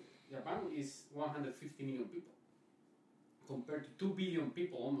 Japan is 150 million people compared to 2 billion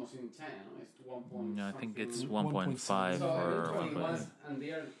people almost in China. No? It's 1 point. No, I think it's something. 1.5 So or eventually 1.5. and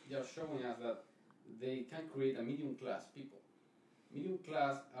they are showing us that they can create a medium class people. Medium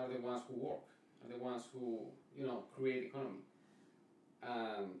class are the ones who work, are the ones who create economy,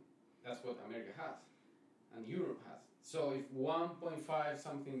 and that's what America has, and Europe has. So if 1.5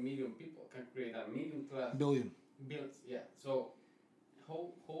 something million people can create a medium class Billion. builds, yeah. So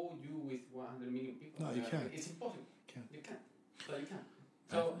how you with 100 million people? No, you can't. It's impossible. Can't. You can't. So you can't.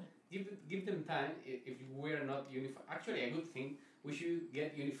 So give them time. If we are not unified, actually a good thing. We should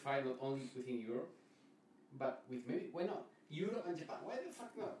get unified not only within Europe, but with maybe why not Europe and Japan? Why the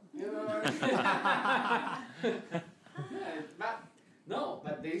fuck not? You know.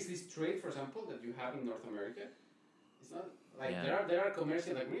 But there is this trade, for example, that you have in North America. It's not like Yeah. there are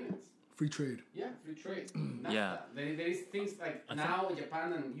commercial agreements. Free trade. Yeah, free trade. NAFTA. Yeah. There is things like I now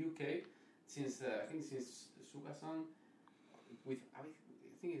Japan and UK since I think since Suga-san with Abe, I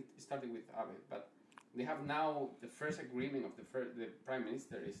think it started with Abe, but they have now the first agreement of the prime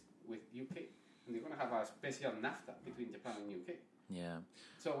minister is with UK, and they're gonna have a special NAFTA between Japan and UK. Yeah.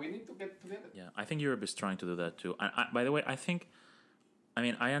 So we need to get together. Yeah, I think Europe is trying to do that too. By the way,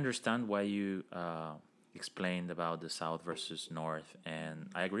 I understand why you explained about the south versus north, and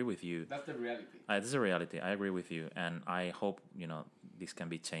I agree with you. That's the reality. This is a reality. I agree with you, and I hope this can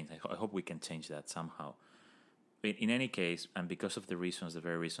be changed. I hope we can change that somehow. In any case, and because of the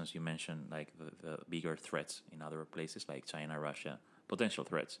very reasons you mentioned, like the bigger threats in other places like China, Russia, potential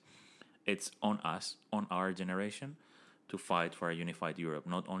threats, it's on us, on our generation, to fight for a unified Europe,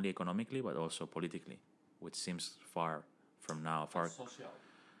 not only economically but also politically, which seems far from now. Social.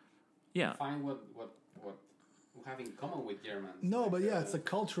 Yeah. Find what we have in common with Germans. No, Like, but yeah, it's the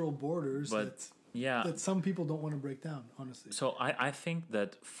cultural borders But yeah, that some people don't want to break down, honestly. so I think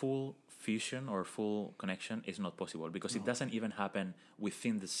that full fusion or full connection is not possible because it doesn't even happen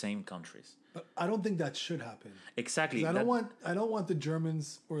within the same countries. But I don't think that should happen. Exactly. 'Cause I don't want the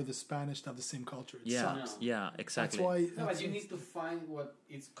Germans or the Spanish to have the same culture. It Yeah, sucks. yeah, That's exactly. why. No, but you need to find what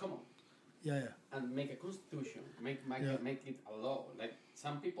is common. Yeah. And make a constitution, make it a law. Like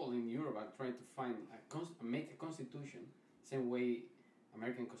some people in Europe are trying to find make a constitution, same way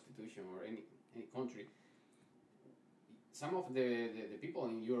American constitution or any country. Some of the people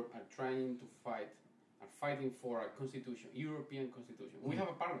in Europe are fighting for a constitution, European constitution. We have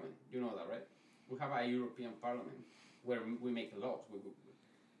a parliament, you know that, right? We have a European parliament where we make laws.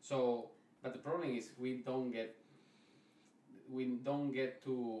 But the problem is we don't get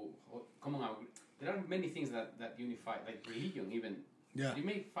to common out. There are many things that unify, like religion even. Yeah. You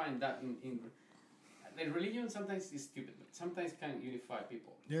may find that in the religion sometimes is stupid, but sometimes can unify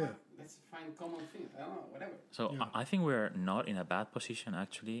people. Yeah. Let's find common things. I don't know, whatever. So Yeah. I think we're not in a bad position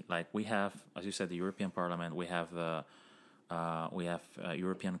actually. Like we have, as you said, the European Parliament. We have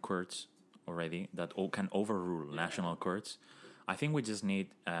European courts already that all can overrule national courts. I think we just need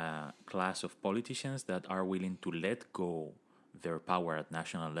a class of politicians that are willing to let go their power at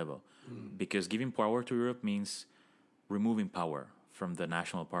national level, because giving power to Europe means removing power from the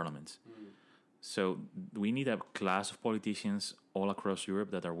national parliaments. So we need a class of politicians all across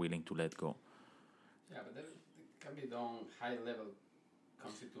Europe that are willing to let go. Yeah, but there can be done high-level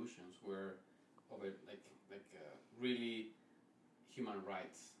constitutions where over really human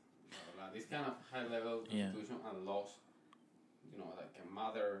rights, blah, blah, blah. This kind of high-level Yeah. constitution and laws, like a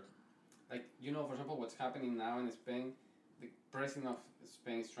mother, for example, what's happening now in Spain. The president of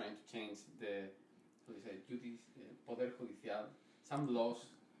Spain is trying to change the Poder Judicial, some laws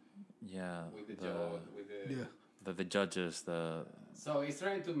Yeah, with the judge, with the Yeah. the judges, the So he's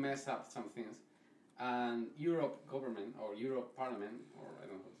trying to mess up some things, and Europe government or Europe Parliament, or I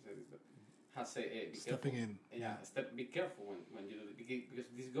don't know how to say this, but has said, hey, be Stepping careful. in. Be careful when you do it, because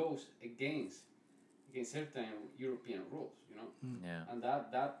this goes against certain European rules, yeah. and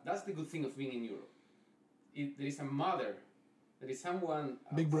that's the good thing of being in Europe. There is a mother, there is someone,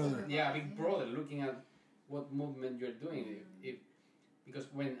 Big brother. yeah, big brother looking at what movement you're doing. Because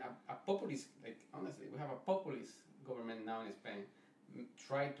when a populist, honestly, we have a populist government now in Spain,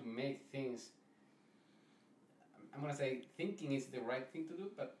 try to make things, I'm going to say thinking is the right thing to do,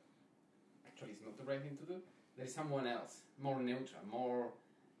 but actually it's not the right thing to do. There is someone else, more neutral, more,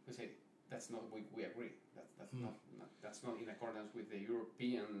 we say, that's not, we agree. That's not in accordance with the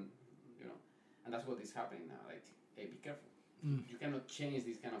European, and that's what is happening now. Hey, be careful. You cannot change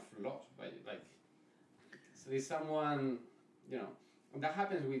these kind of laws so there's someone, and that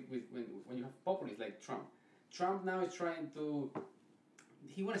happens with when you have populists like Trump. Trump now is trying to,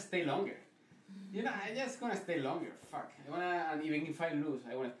 he want to stay longer. I just want to stay longer. Fuck. And even if I lose,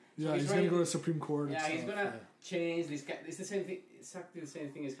 I want to. Yeah, he's going to go to Supreme Court. Yeah, and he's stuff, going to change this. It's the same thing. Exactly the same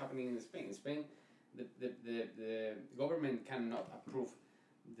thing is happening in Spain. In Spain, the government cannot approve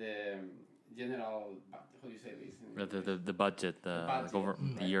the general. How do you say this? The budget, the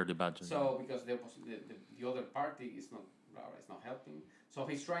budget, the yearly budget. So because the other party is not helping. So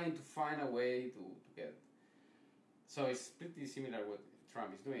he's trying to find a way to get. So it's pretty similar what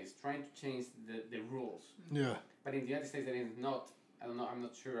Trump is doing. He's trying to change the rules. Yeah. But in the United States, there is not. I don't know. I'm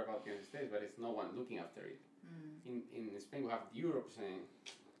not sure about the United States, but it's no one looking after it. In Spain, we have Europe saying,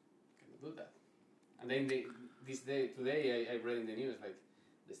 "Cannot do that." And then today, I read in the news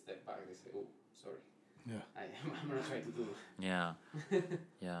they step back. They say, "Oh, sorry." Yeah. I'm gonna try to do. Yeah,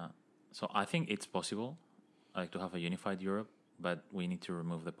 yeah. So I think it's possible, to have a unified Europe, but we need to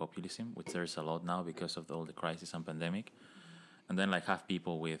remove the populism, which there's a lot now because of all the crisis and pandemic, and then have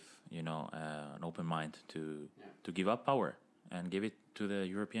people with an open mind to give up power and give it to the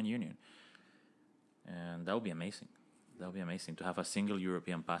European Union, and that would be amazing. That would be amazing to have a single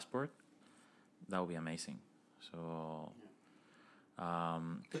European passport. That would be amazing. So.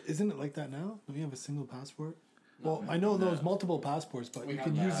 But isn't it like that now? Do we have a single passport? Well, I know there's multiple passports, but you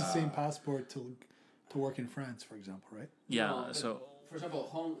can use the same passport to work in France, for example, right? Yeah. No, So. for example,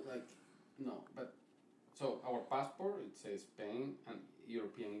 no, but so our passport it says Spain and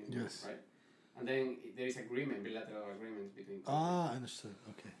European Union, Yes. right? And then there is bilateral agreements between. Ah, understood.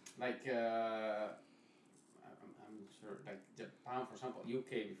 Okay. I'm sure, Japan, for example,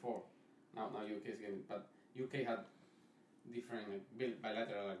 UK before. Now UK is getting, but UK had different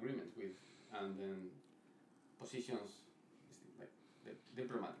bilateral agreements with, and then positions, the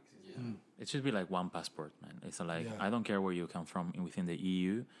diplomatics. It should be like one passport, man. It's like, Yeah. I don't care where you come from within the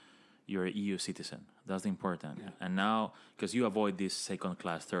EU, you're an EU citizen. That's the important. Yeah. And now, because you avoid this second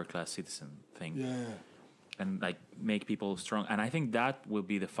class, third class citizen thing, Yeah. and make people strong. And I think that will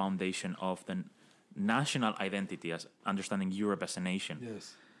be the foundation of the national identity, as understanding Europe as a nation.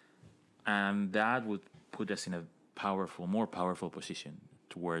 Yes. And that would put us in a more powerful position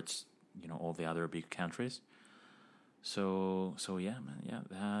towards all the other big countries. So yeah, man, yeah,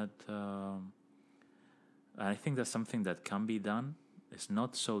 that I think that's something that can be done. It's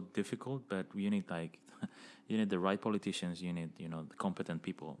not so difficult, but you need you need the right politicians. You need the competent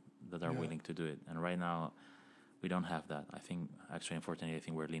people that are willing to do it. And right now, we don't have that. I think actually, unfortunately, I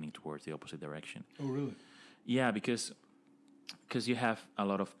think we're leaning towards the opposite direction. Oh, really? Yeah, because you have a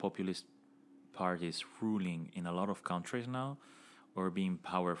lot of populist parties ruling in a lot of countries now, or being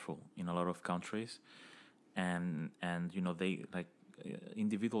powerful in a lot of countries, and they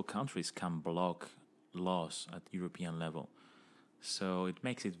individual countries can block laws at European level. So it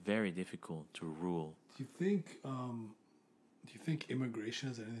makes it very difficult to rule. Do you think immigration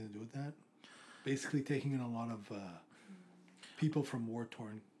has anything to do with that? Basically, taking in a lot of people from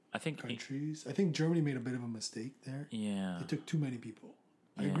war-torn I think countries. I think Germany made a bit of a mistake there. yeah. They took too many people.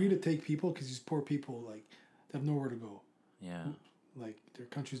 I Yeah. agree to take people because these poor people, like, they have nowhere to go. Yeah. Like, their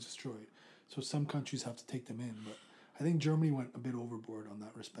country's destroyed. So some countries have to take them in. But I think Germany went a bit overboard on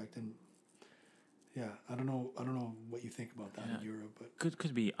that respect. And yeah, I don't know what you think about that in Europe, but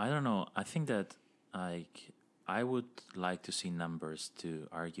Could be. I don't know. I think that like I would like to see numbers to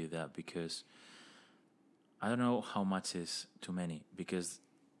argue that, because I don't know how much is too many, because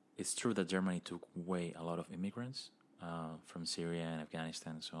it's true that Germany took away a lot of immigrants from Syria and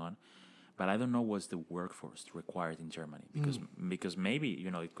Afghanistan and so on, but I don't know what's the workforce required in Germany, because maybe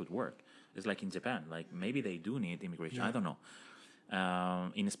it could work. It's like in Japan, like maybe they do need immigration. Yeah. I don't know.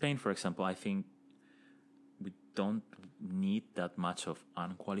 In Spain, for example, I think we don't need that much of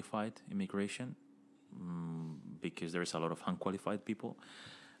unqualified immigration, because there's a lot of unqualified people.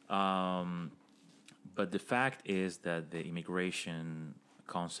 But the fact is that the immigration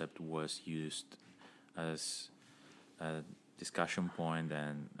concept was used as a discussion point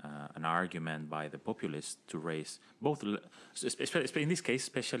and an argument by the populists to raise both, in this case,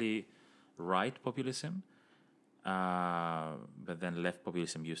 especially right populism, but then left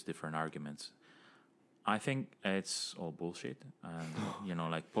populism used different arguments. I think it's all bullshit,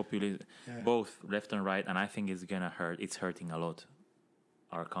 and like populism, both left and right, and I think it's gonna hurt. It's hurting a lot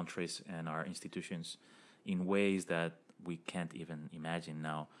our countries and our institutions in ways that we can't even imagine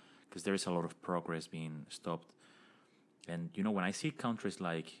now, because there is a lot of progress being stopped. And when I see countries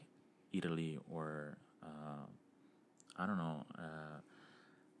like Italy or I don't know,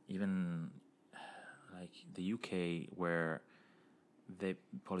 even like the UK, where the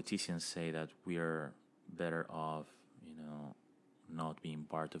politicians say that we are better off, not being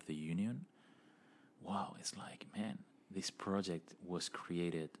part of the union. Wow, it's like, man, this project was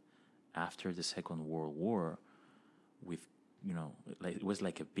created after the Second World War with, it was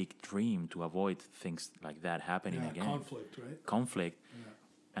like a big dream to avoid things like that happening again. conflict, right? Conflict. Yeah.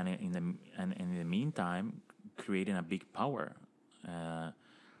 And in the meantime, creating a big power,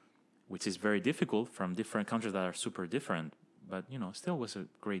 which is very difficult from different countries that are super different, but still was a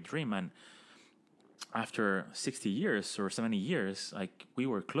great dream. And after 60 years or 70 years, like, we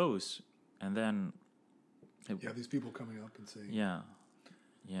were close, and then You have these people coming up and saying, yeah.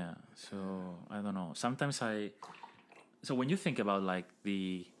 So I don't know. Sometimes so when you think about like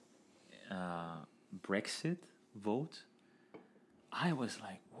the Brexit vote, I was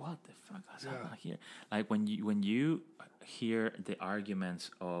like, what the fuck is happening here? Like when you hear the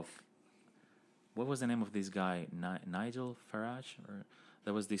arguments of, what was the name of this guy? Nigel Farage? Or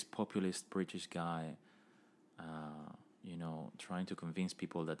there was this populist British guy, trying to convince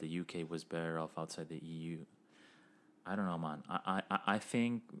people that the UK was better off outside the EU. I don't know, man. I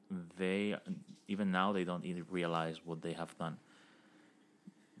think even now they don't even realize what they have done.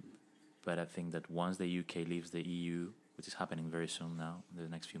 But I think that once the UK leaves the EU, which is happening very soon now, in the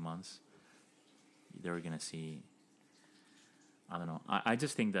next few months, they're going to see, I don't know. I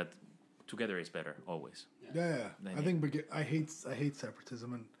just think that together is better, always. Yeah. I think I hate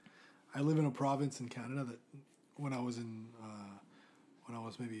separatism, and I live in a province in Canada that when I was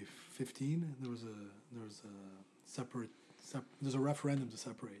maybe 15, there's a referendum to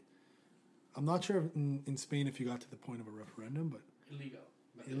separate. I'm not sure in Spain if you got to the point of a referendum, but Illegal.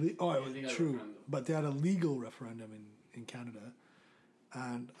 True. Referendum. But they had a legal referendum in Canada,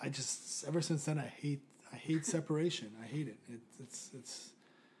 and I just, ever since then, I hate separation. I hate it.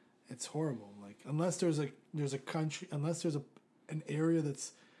 It's horrible. Like, unless there's a country, unless there's an area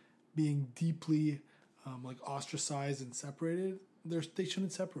that's being deeply like ostracized and separated, they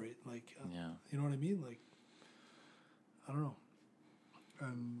shouldn't separate. Like, you know what I mean? Like, I don't know.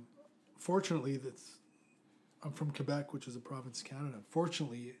 Fortunately, I'm from Quebec, which is a province of Canada.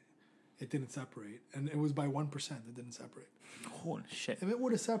 Fortunately, it didn't separate, and it was by 1%. It didn't separate. Holy shit! If it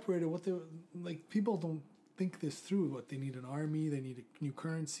would have separated, people don't think this through. What they need, an army, they need a new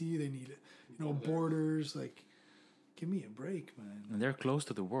currency, they need borders. Like, give me a break, man. And they're close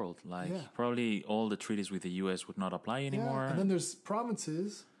to the world. Like, probably all the treaties with the US would not apply anymore. And then there's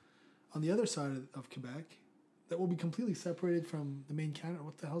provinces on the other side of Quebec that will be completely separated from the main Canada.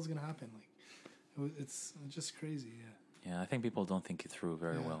 What the hell is going to happen? Like, it's just crazy. Yeah, I think people don't think it through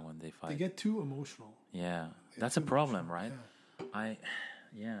very well when they fight. They get too emotional. Yeah, that's a problem, right?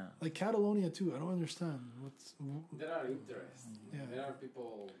 Yeah. Like Catalonia too. I don't understand There are interests. Yeah. There are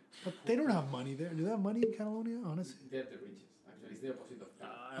people. But they don't have money there. Do they have money in Catalonia? Honestly, They're the richest. Actually, it's the opposite of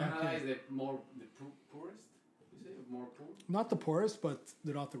Canada. Canada is the poorest. You say more poor. Not the poorest, but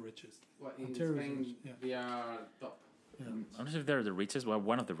they're not the richest. Well, in Ontario is Spain, rich, yeah. they are top. Yeah. I'm not sure if they're the richest, well,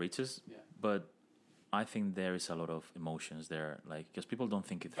 one of the richest, Yeah. but I think there is a lot of emotions there, like because people don't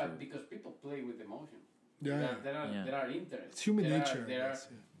think it through. But because people play with emotion. Yeah, There, yeah. there are Yeah. there are interests. It's human There nature. Are, I there, guess,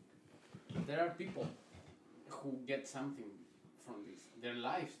 are, yeah. there are people who get something from this. Their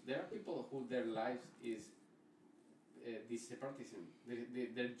lives. There are people who their lives is this separatism.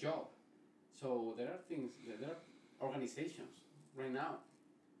 Their job. So there are things. There are organizations right now.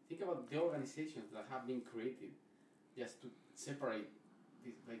 Think about the organizations that have been created just to separate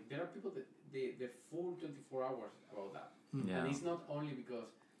this. Like there are people that they full 24 hours about that. Yeah. And it's not only because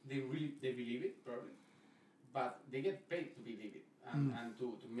they believe it probably, but they get paid to believe it and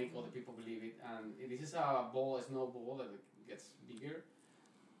to make other people believe it. And this is a snowball that gets bigger.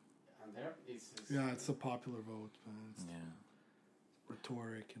 And there it's Yeah, it's a popular vote, man. It's Yeah.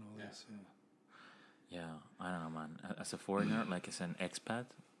 rhetoric and all Yeah. this. Yeah. Yeah, I don't know, man. As a foreigner, like as an expat,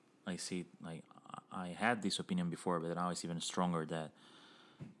 I see like I had this opinion before, but now it's even stronger that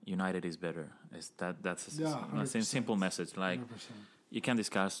United is better. That's a Yeah, 100%. simple message. Like 100%. you can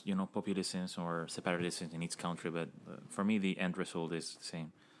discuss, populism or separatism in each country, but for me, the end result is the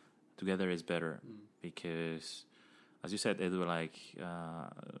same. Together is better because, as you said, Edu, like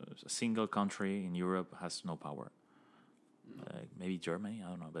a single country in Europe has no power. Maybe Germany, I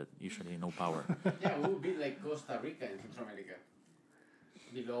don't know, but usually no power. yeah, we would be like Costa Rica in Central America,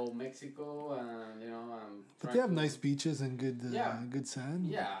 below Mexico, and But they have nice beaches and good Yeah. good sand.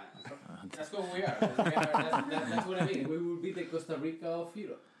 Yeah, that's what we are. That's what I mean. We will be the Costa Rica of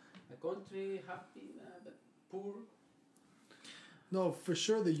Europe, a country happy but poor. No, for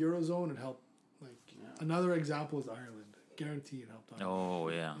sure the Eurozone it helped. Like Yeah. another example is Ireland. Guarantee it helped Ireland. Oh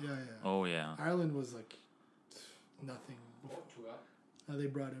yeah. Yeah, yeah. Oh yeah. Ireland was like nothing. Portugal. Now they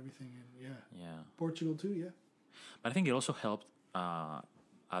brought everything in. Yeah. Yeah. Portugal too. Yeah. But I think it also helped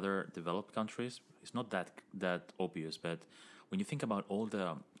other developed countries. It's not that obvious, but when you think about all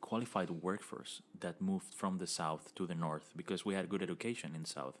the qualified workforce that moved from the south to the north, because we had good education in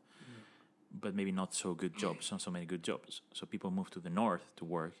south, but maybe not so good jobs, not so many good jobs. So people moved to the north to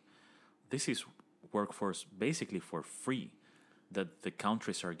work. This is workforce basically for free that the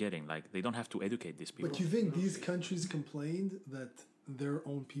countries are getting. Like they don't have to educate these people. But you think these countries complained that their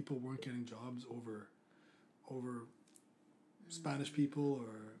own people weren't getting jobs over Spanish people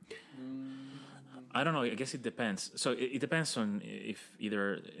or I don't know. I guess it depends. So it depends on if either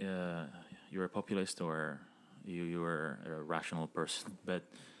you're a populist or you're a rational person. But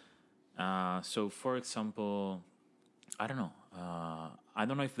so, for example, I don't know. I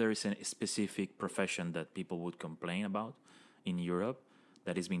don't know if there is a specific profession that people would complain about in Europe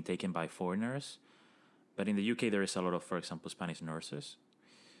that is being taken by foreigners. But in the UK, there is a lot of, for example, Spanish nurses.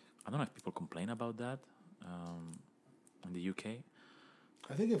 I don't know if people complain about that in the UK.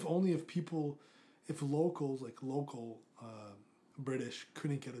 I think if locals like local British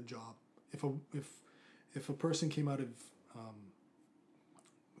couldn't get a job, if a person came out of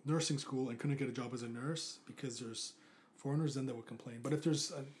nursing school and couldn't get a job as a nurse because there's foreigners, then they would complain. But if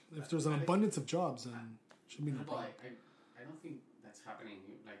there's an abundance of jobs, then it should be no No, but problem. I don't think that's happening.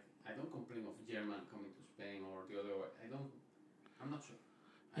 Like I don't complain of German coming to Spain or the other way. I'm not sure.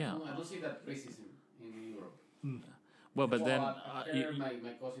 Yeah. I don't see that racism in Europe. Well, but then My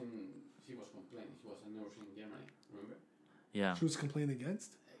cousin, she was complaining. She was a nurse in Germany. Remember? yeah. She was complaining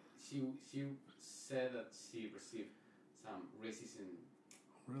against. She said that she received some racism.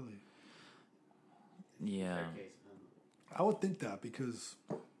 Really, Yeah. In her case. I would think that because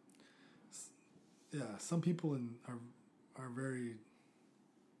some people are very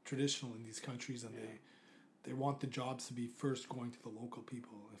traditional in these countries and they want the jobs to be first going to the local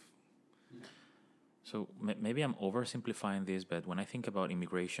people. So maybe I'm oversimplifying this, but when I think about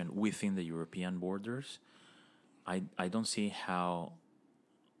immigration within the European borders, I don't see how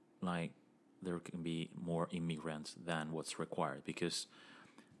like there can be more immigrants than what's required, because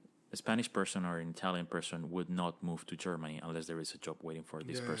a Spanish person or an Italian person would not move to Germany unless there is a job waiting for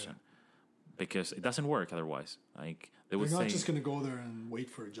this Yeah, person, because it doesn't work otherwise. Like they would They're not say, just going to go there and wait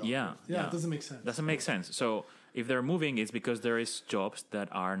for a job. Yeah, yeah. It doesn't make sense. doesn't make sense. So if they're moving, it's because there is jobs that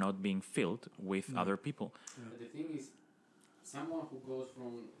are not being filled with other people. But the thing is, someone who goes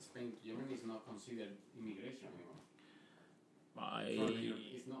from Spain to Germany is not considered immigration anymore.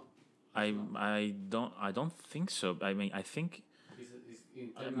 It's not. I don't think so. I mean, I think It's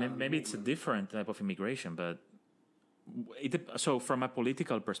internal maybe it's a movement. different type of immigration, but so from a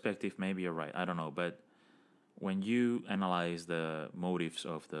political perspective, maybe you're right. I don't know, but when you analyze the motives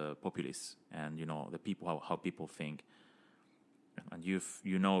of the populists and the people, how people think, and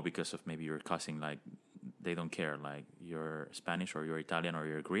you know because of maybe your cousin, like they don't care. Like you're Spanish or you're Italian or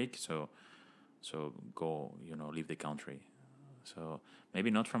you're Greek, so go, leave the country. So maybe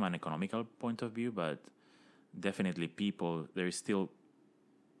not from an economical point of view, but definitely there is still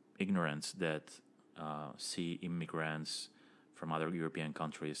ignorance that see immigrants from other European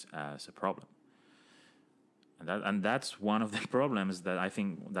countries as a problem. And that's one of the problems that I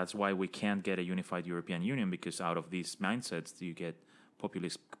think that's why we can't get a unified European Union, because out of these mindsets you get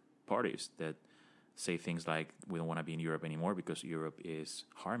populist parties that say things like we don't want to be in Europe anymore because Europe is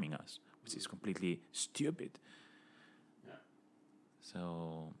harming us, which is completely stupid. Yeah.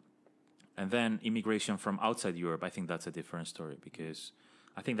 So, and then immigration from outside Europe, I think that's a different story, because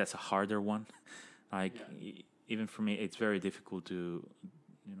I think that's a harder one. Even for me, it's very difficult to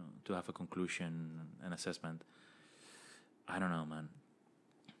have a conclusion and assessment. I don't know, man.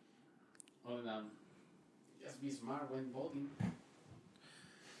 Well, just be smart when voting.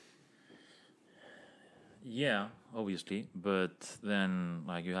 Yeah, obviously, but then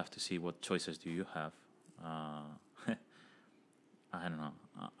you have to see what choices do you have. I don't know.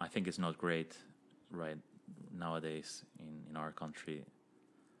 I think it's not great right nowadays in our country.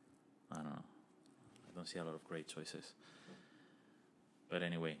 I don't know. I don't see a lot of great choices. But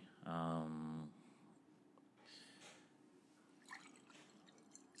anyway, I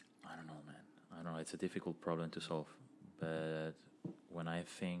don't know, man. I don't know. It's a difficult problem to solve. But when I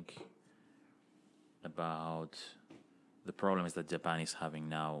think about the problems that Japan is having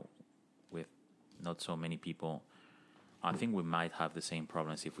now with not so many people, I think we might have the same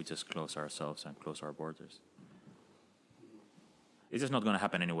problems if we just close ourselves and close our borders. It's just not going to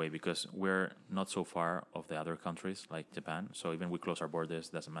happen anyway, because we're not so far of the other countries like Japan. So even we close our borders,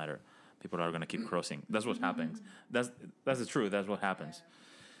 doesn't matter. People are going to keep crossing. That's what happens. That's the truth. That's what happens.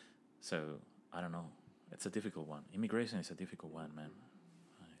 So I don't know. It's a difficult one. Immigration is a difficult one, man.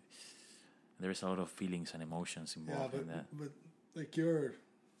 There is a lot of feelings and emotions involved in that. But like you're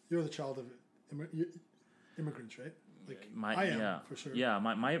the child of immigrants, right? Like I am, for sure. Yeah,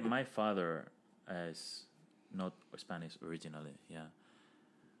 my father is not Spanish originally.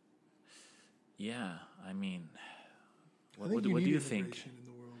 Yeah. I mean, what do you think? In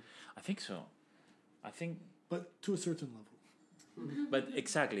the world. I think so. But to a certain level. But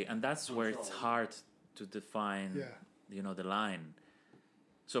exactly, and that's where it's hard to define. The line.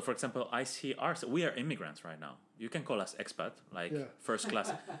 So, for example, I see we are immigrants right now. You can call us expat, first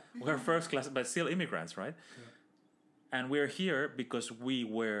class. We're first class, but still immigrants, right? Yeah. And we're here because we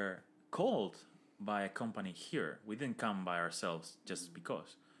were called by a company here. We didn't come by ourselves just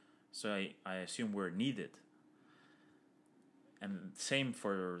because. So I assume we're needed. And same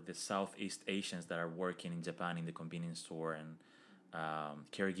for the Southeast Asians that are working in Japan in the convenience store and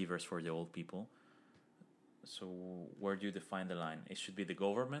caregivers for the old people. So where do you define the line? It should be the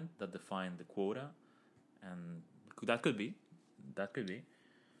government that define the quota, and that could be.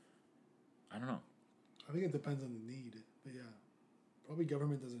 I don't know. I think it depends on the need, but probably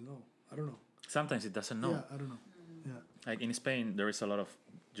government doesn't know. I don't know. Sometimes it doesn't know. Yeah, I don't know. Yeah. Like in Spain, there is a lot of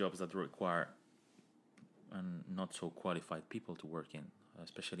jobs that require and not so qualified people to work in,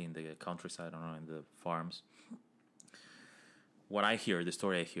 especially in the countryside. I don't know, in the farms. What I hear, the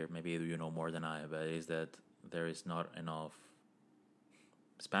story I hear, maybe you know more than I, but is that there is not enough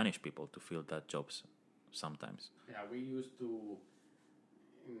Spanish people to fill that jobs sometimes. Yeah, we used to,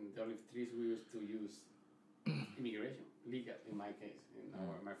 in the olive trees, we used to use immigration, legal in my case,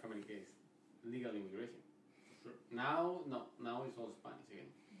 in my family case, legal immigration. Now it's all Spanish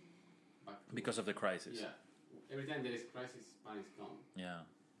again. Because of the crisis. Yeah, every time there is crisis, Spanish come. Yeah.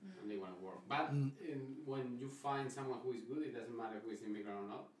 And they want to work. But when you find someone who is good, it doesn't matter who is immigrant or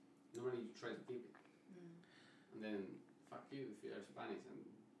not. Normally you try to keep it. And then, fuck you if you are Spanish.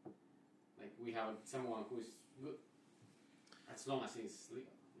 And we have someone who is good. As long as it's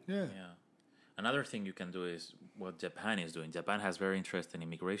legal. Yeah. Another thing you can do is what Japan is doing. Japan has very interesting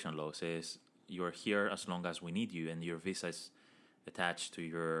immigration laws. Is you're here as long as we need you, and your visa is attached to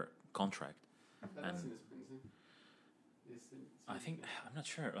your contract. That's in Spain, I think, I'm not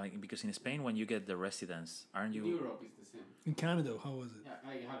sure, because in Spain, when you get the residence, aren't you... In Europe is the same. In Canada, how was it? Yeah,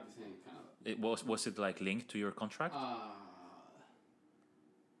 I have the same in Canada. Was it linked to your contract?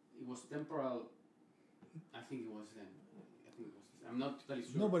 It was temporal. I think it was then. I'm not totally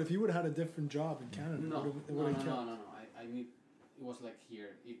sure. No, but if you would have had a different job in Canada, No. I need. It was like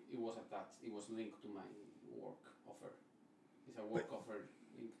here. It was attached. It was linked to my work offer. It's a work offer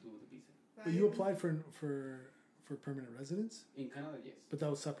linked to the visa. But you applied for permanent residence? In Canada, yes. But that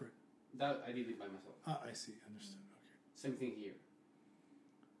was separate? That I did it by myself. I see. Understood. Okay. Same thing here.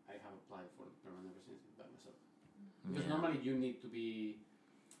 I have applied for permanent residency by myself. Because normally you need to be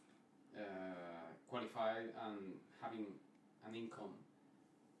qualified right? And having an income,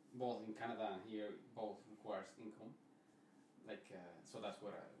 both in Canada and here, both requires income. Like so, that's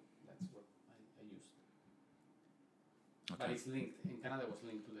what I used. But Okay. it's linked. In Canada, it was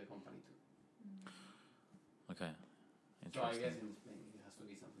linked to the company too. Okay. So I Interesting. guess in Spain it has to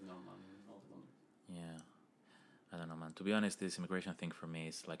be something normal in all the countries. Yeah. I don't know, man. To be honest, this immigration thing for me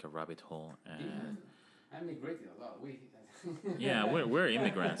is like a rabbit hole. And I migrated a lot. yeah, we're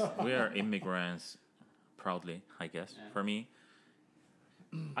immigrants. We are immigrants proudly, I guess. Yeah. For me,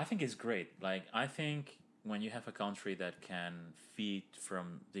 I think it's great. Like, I think when you have a country that can feed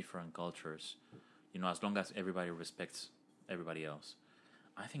from different cultures, you know, as long as everybody respects everybody else,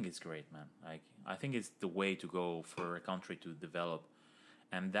 I think it's great, man. Like, I think it's the way to go for a country to develop.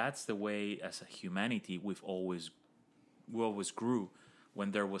 And that's the way, as a humanity, we always grew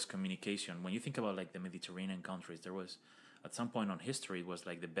when there was communication. When you think about like the Mediterranean countries, there was at some point on history it was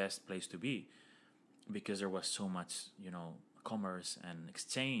like the best place to be because there was so much, you know, commerce and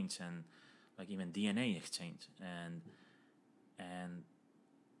exchange and like even DNA exchange and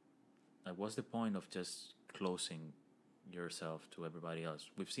like what's the point of just closing yourself to everybody else?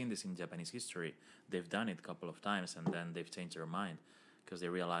 We've seen this in Japanese history. They've done it a couple of times and then they've changed their mind because they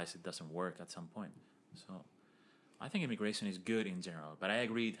realize it doesn't work at some point. So I think immigration is good in general, but I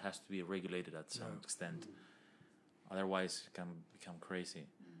agree it has to be regulated at some extent. Otherwise, it can become crazy.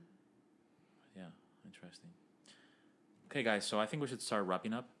 Yeah, interesting. Okay, guys, so I think we should start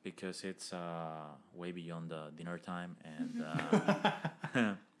wrapping up because it's way beyond dinner time and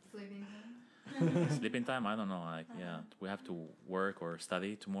Sleeping time. sleeping time. I don't know. Like, yeah, we have to work or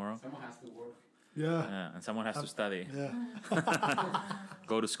study tomorrow. Someone has to work. Yeah. Yeah, and someone has to study. Yeah.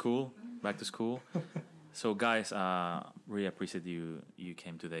 Go to school, back to school. So, guys, really appreciate you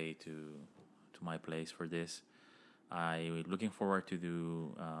came today to my place for this. I'm looking forward to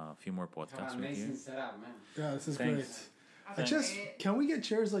do a few more Have podcasts an with amazing you. setup, man. Yeah, this is Thanks. great. I Just, think can we get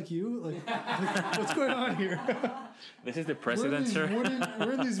chairs like you? Like what's going on here? This is the We're in president, these sir.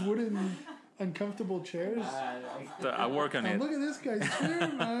 we're in these wooden, uncomfortable chairs. I work on And it. look at this guy's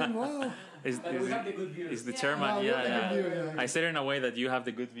chair, man. Wow. Is But we have the good views. is the Yeah. chairman? Wow, Yeah, look at the yeah. view, yeah. I said it in a way that you have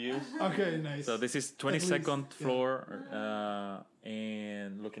the good views. Okay, nice. So this is At least, 22nd yeah. floor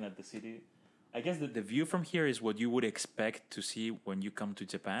and looking at the city. I guess that the view from here is what you would expect to see when you come to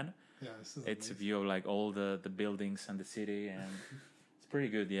Japan. Yeah, this is It's a amazing. view of like all the buildings and the city, and it's pretty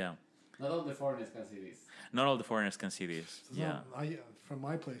good. Yeah, Not all the foreigners can see this. not all the foreigners can see this. So Yeah, from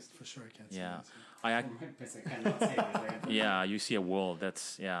my place, for sure, I can't see yeah. this. I I cannot say this. yeah, you see a wall.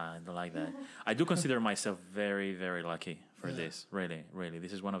 That's I don't like that. I do consider myself very, very lucky for Yeah. this. Really, really,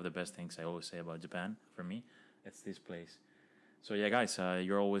 this is one of the best things I always say about Japan. For me, it's this place. So yeah, guys,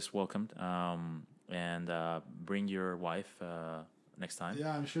 you're always welcomed. And bring your wife next time.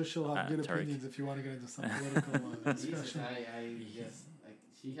 Yeah, I'm sure she'll have good Tarek. opinions if you want to get into some political Jesus, discussion. I just like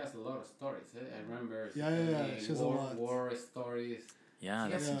she has a lot of stories. I remember. Yeah, she has a lot. War stories. Yeah,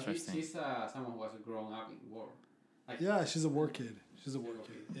 She that's has- interesting. She's someone who has grown up in war. Like, Yeah, she's a war kid. She's a war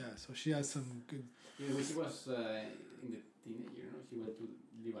kid. Yeah, so she has some good. when she was in the teenage year, she went to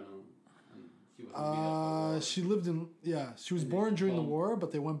Lebanon. And she was in the middle of the war. She lived in. Yeah, she was And born they during the bombed- war,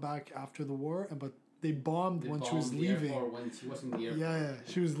 but they went back after the war, but they bombed They when she was bombed the leaving. airport when she was in the airport. Yeah,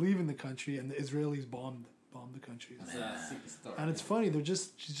 she was leaving the country, and the Israelis bombed the country. It's a sick story. And it's funny,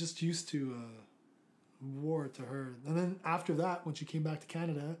 she's just used to war to her. And then after that, when she came back to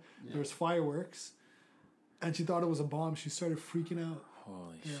Canada, Yeah. there was fireworks, and she thought it was a bomb. She started freaking out.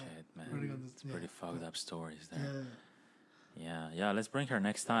 Holy Yeah. shit, man! Running on It's this- yeah. pretty fucked up stories there. Yeah. Yeah. Let's bring her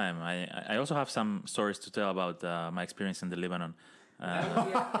next time. I also have some stories to tell about my experience in the Lebanon.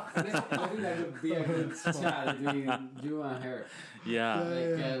 I think that would be a good chat between you and her. Yeah,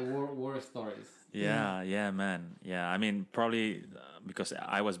 Like war stories. yeah, man. Yeah, I mean, probably because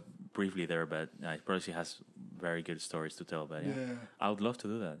I was briefly there, but probably she has very good stories to tell. But yeah, Yeah. I would love to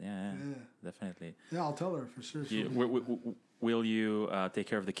do that. Yeah, Yeah. definitely. Yeah, I'll tell her for sure. You, She'll- will you take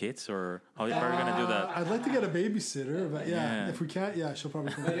care of the kids, or how are you gonna do that? I'd like to get a babysitter, but Yeah. if we can't, she'll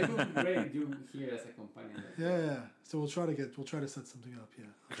probably come. But it would be great you here as a companion. Yeah. So we'll try to set something up. Yeah,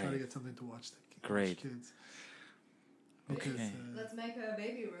 I'll try to Great. get something to watch Great. kids. Because Okay. let's make a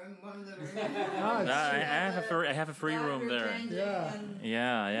baby room, one of the rooms. I have a free room there.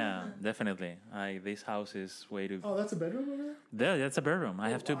 Yeah. Yeah, definitely. This house is way too. oh, that's a bedroom over there. That's a bedroom. I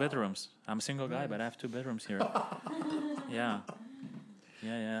have two bedrooms. I'm a single guy, but I have two bedrooms here. Yeah.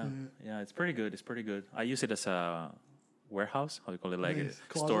 It's pretty good. It's pretty good. I use it as a warehouse. How do you call it? Like Nice.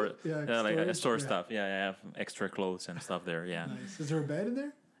 a store. Closet? Yeah, like I storage? store Yeah. stuff. Yeah, I have extra clothes and stuff there. Yeah. Nice. Is there a bed in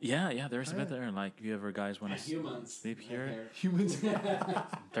there? Yeah, there's a bed there. Like, if you ever guys want to Humans sleep here, Humans.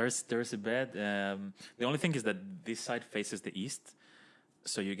 there's a bed. The only thing is that this side faces the east,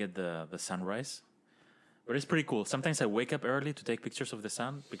 so you get the sunrise. But it's pretty cool. Sometimes I wake up early to take pictures of the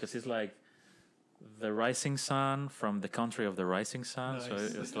sun because it's like the rising sun from the country of the rising sun. So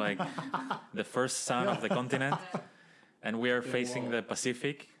Nice. it's like the first sun of the continent. And we are facing the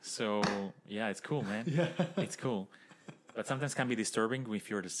Pacific. So, yeah, it's cool, man. Yeah. It's cool. But sometimes can be disturbing if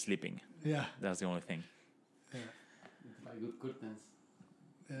you're just sleeping. Yeah. That's the only thing. By good curtains.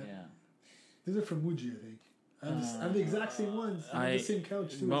 Yeah. Yeah. These are from Muji, I think. I have the exact same ones. I have the same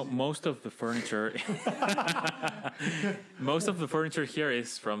couch too. as you. Most of the furniture, most of the furniture here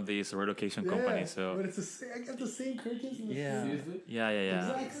is from this relocation company. Yeah, So but it's the same. I got the same curtains. And the Yeah. same, Seriously? yeah.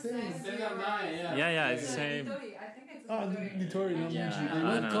 exact same. Same as mine, yeah. Yeah, it's the same. Nitori. I think it's Oh, Nitori, not Yeah. Muji. And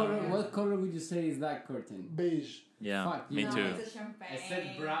I what know. color? What color would you say is that curtain? Beige. Yeah, Fuck, me yeah. too. It's a champagne. I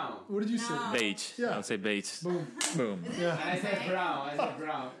said brown. What did you say? No. Beige. Yeah. I'll say beige. Boom. Boom. Yeah. And I said brown. I said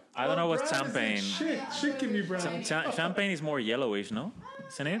brown. I don't know what's brown is like champagne. Shit can be brown. Champagne is more yellowish, no?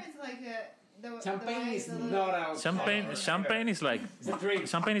 Isn't it? It's like Champagne the is white not a Champagne is like It's a drink.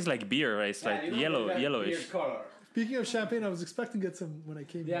 champagne is like beer, right? It's like Yeah, you don't get that yellowish. weird color. Speaking of champagne, I was expecting to get some when I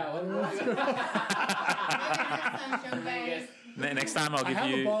came Yeah. here. What, champagne. Next time I'll I give have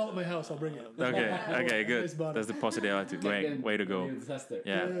a you. bottle at my house. I'll bring it. Okay, Nice good. bottle. That's the positive attitude. Way to go. Disaster.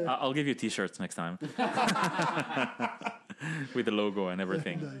 Yeah, Yeah. I'll give you t-shirts next time with the logo and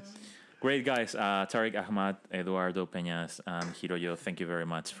everything. Nice. Great guys, Tariq Ahmad, Eduardo Peñas, and Hiroyo. Thank you very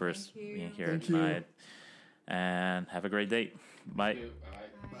much for Thank you. being here Thank you. tonight, and have a great day. Bye. Thank you.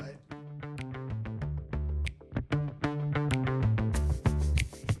 Bye. Bye.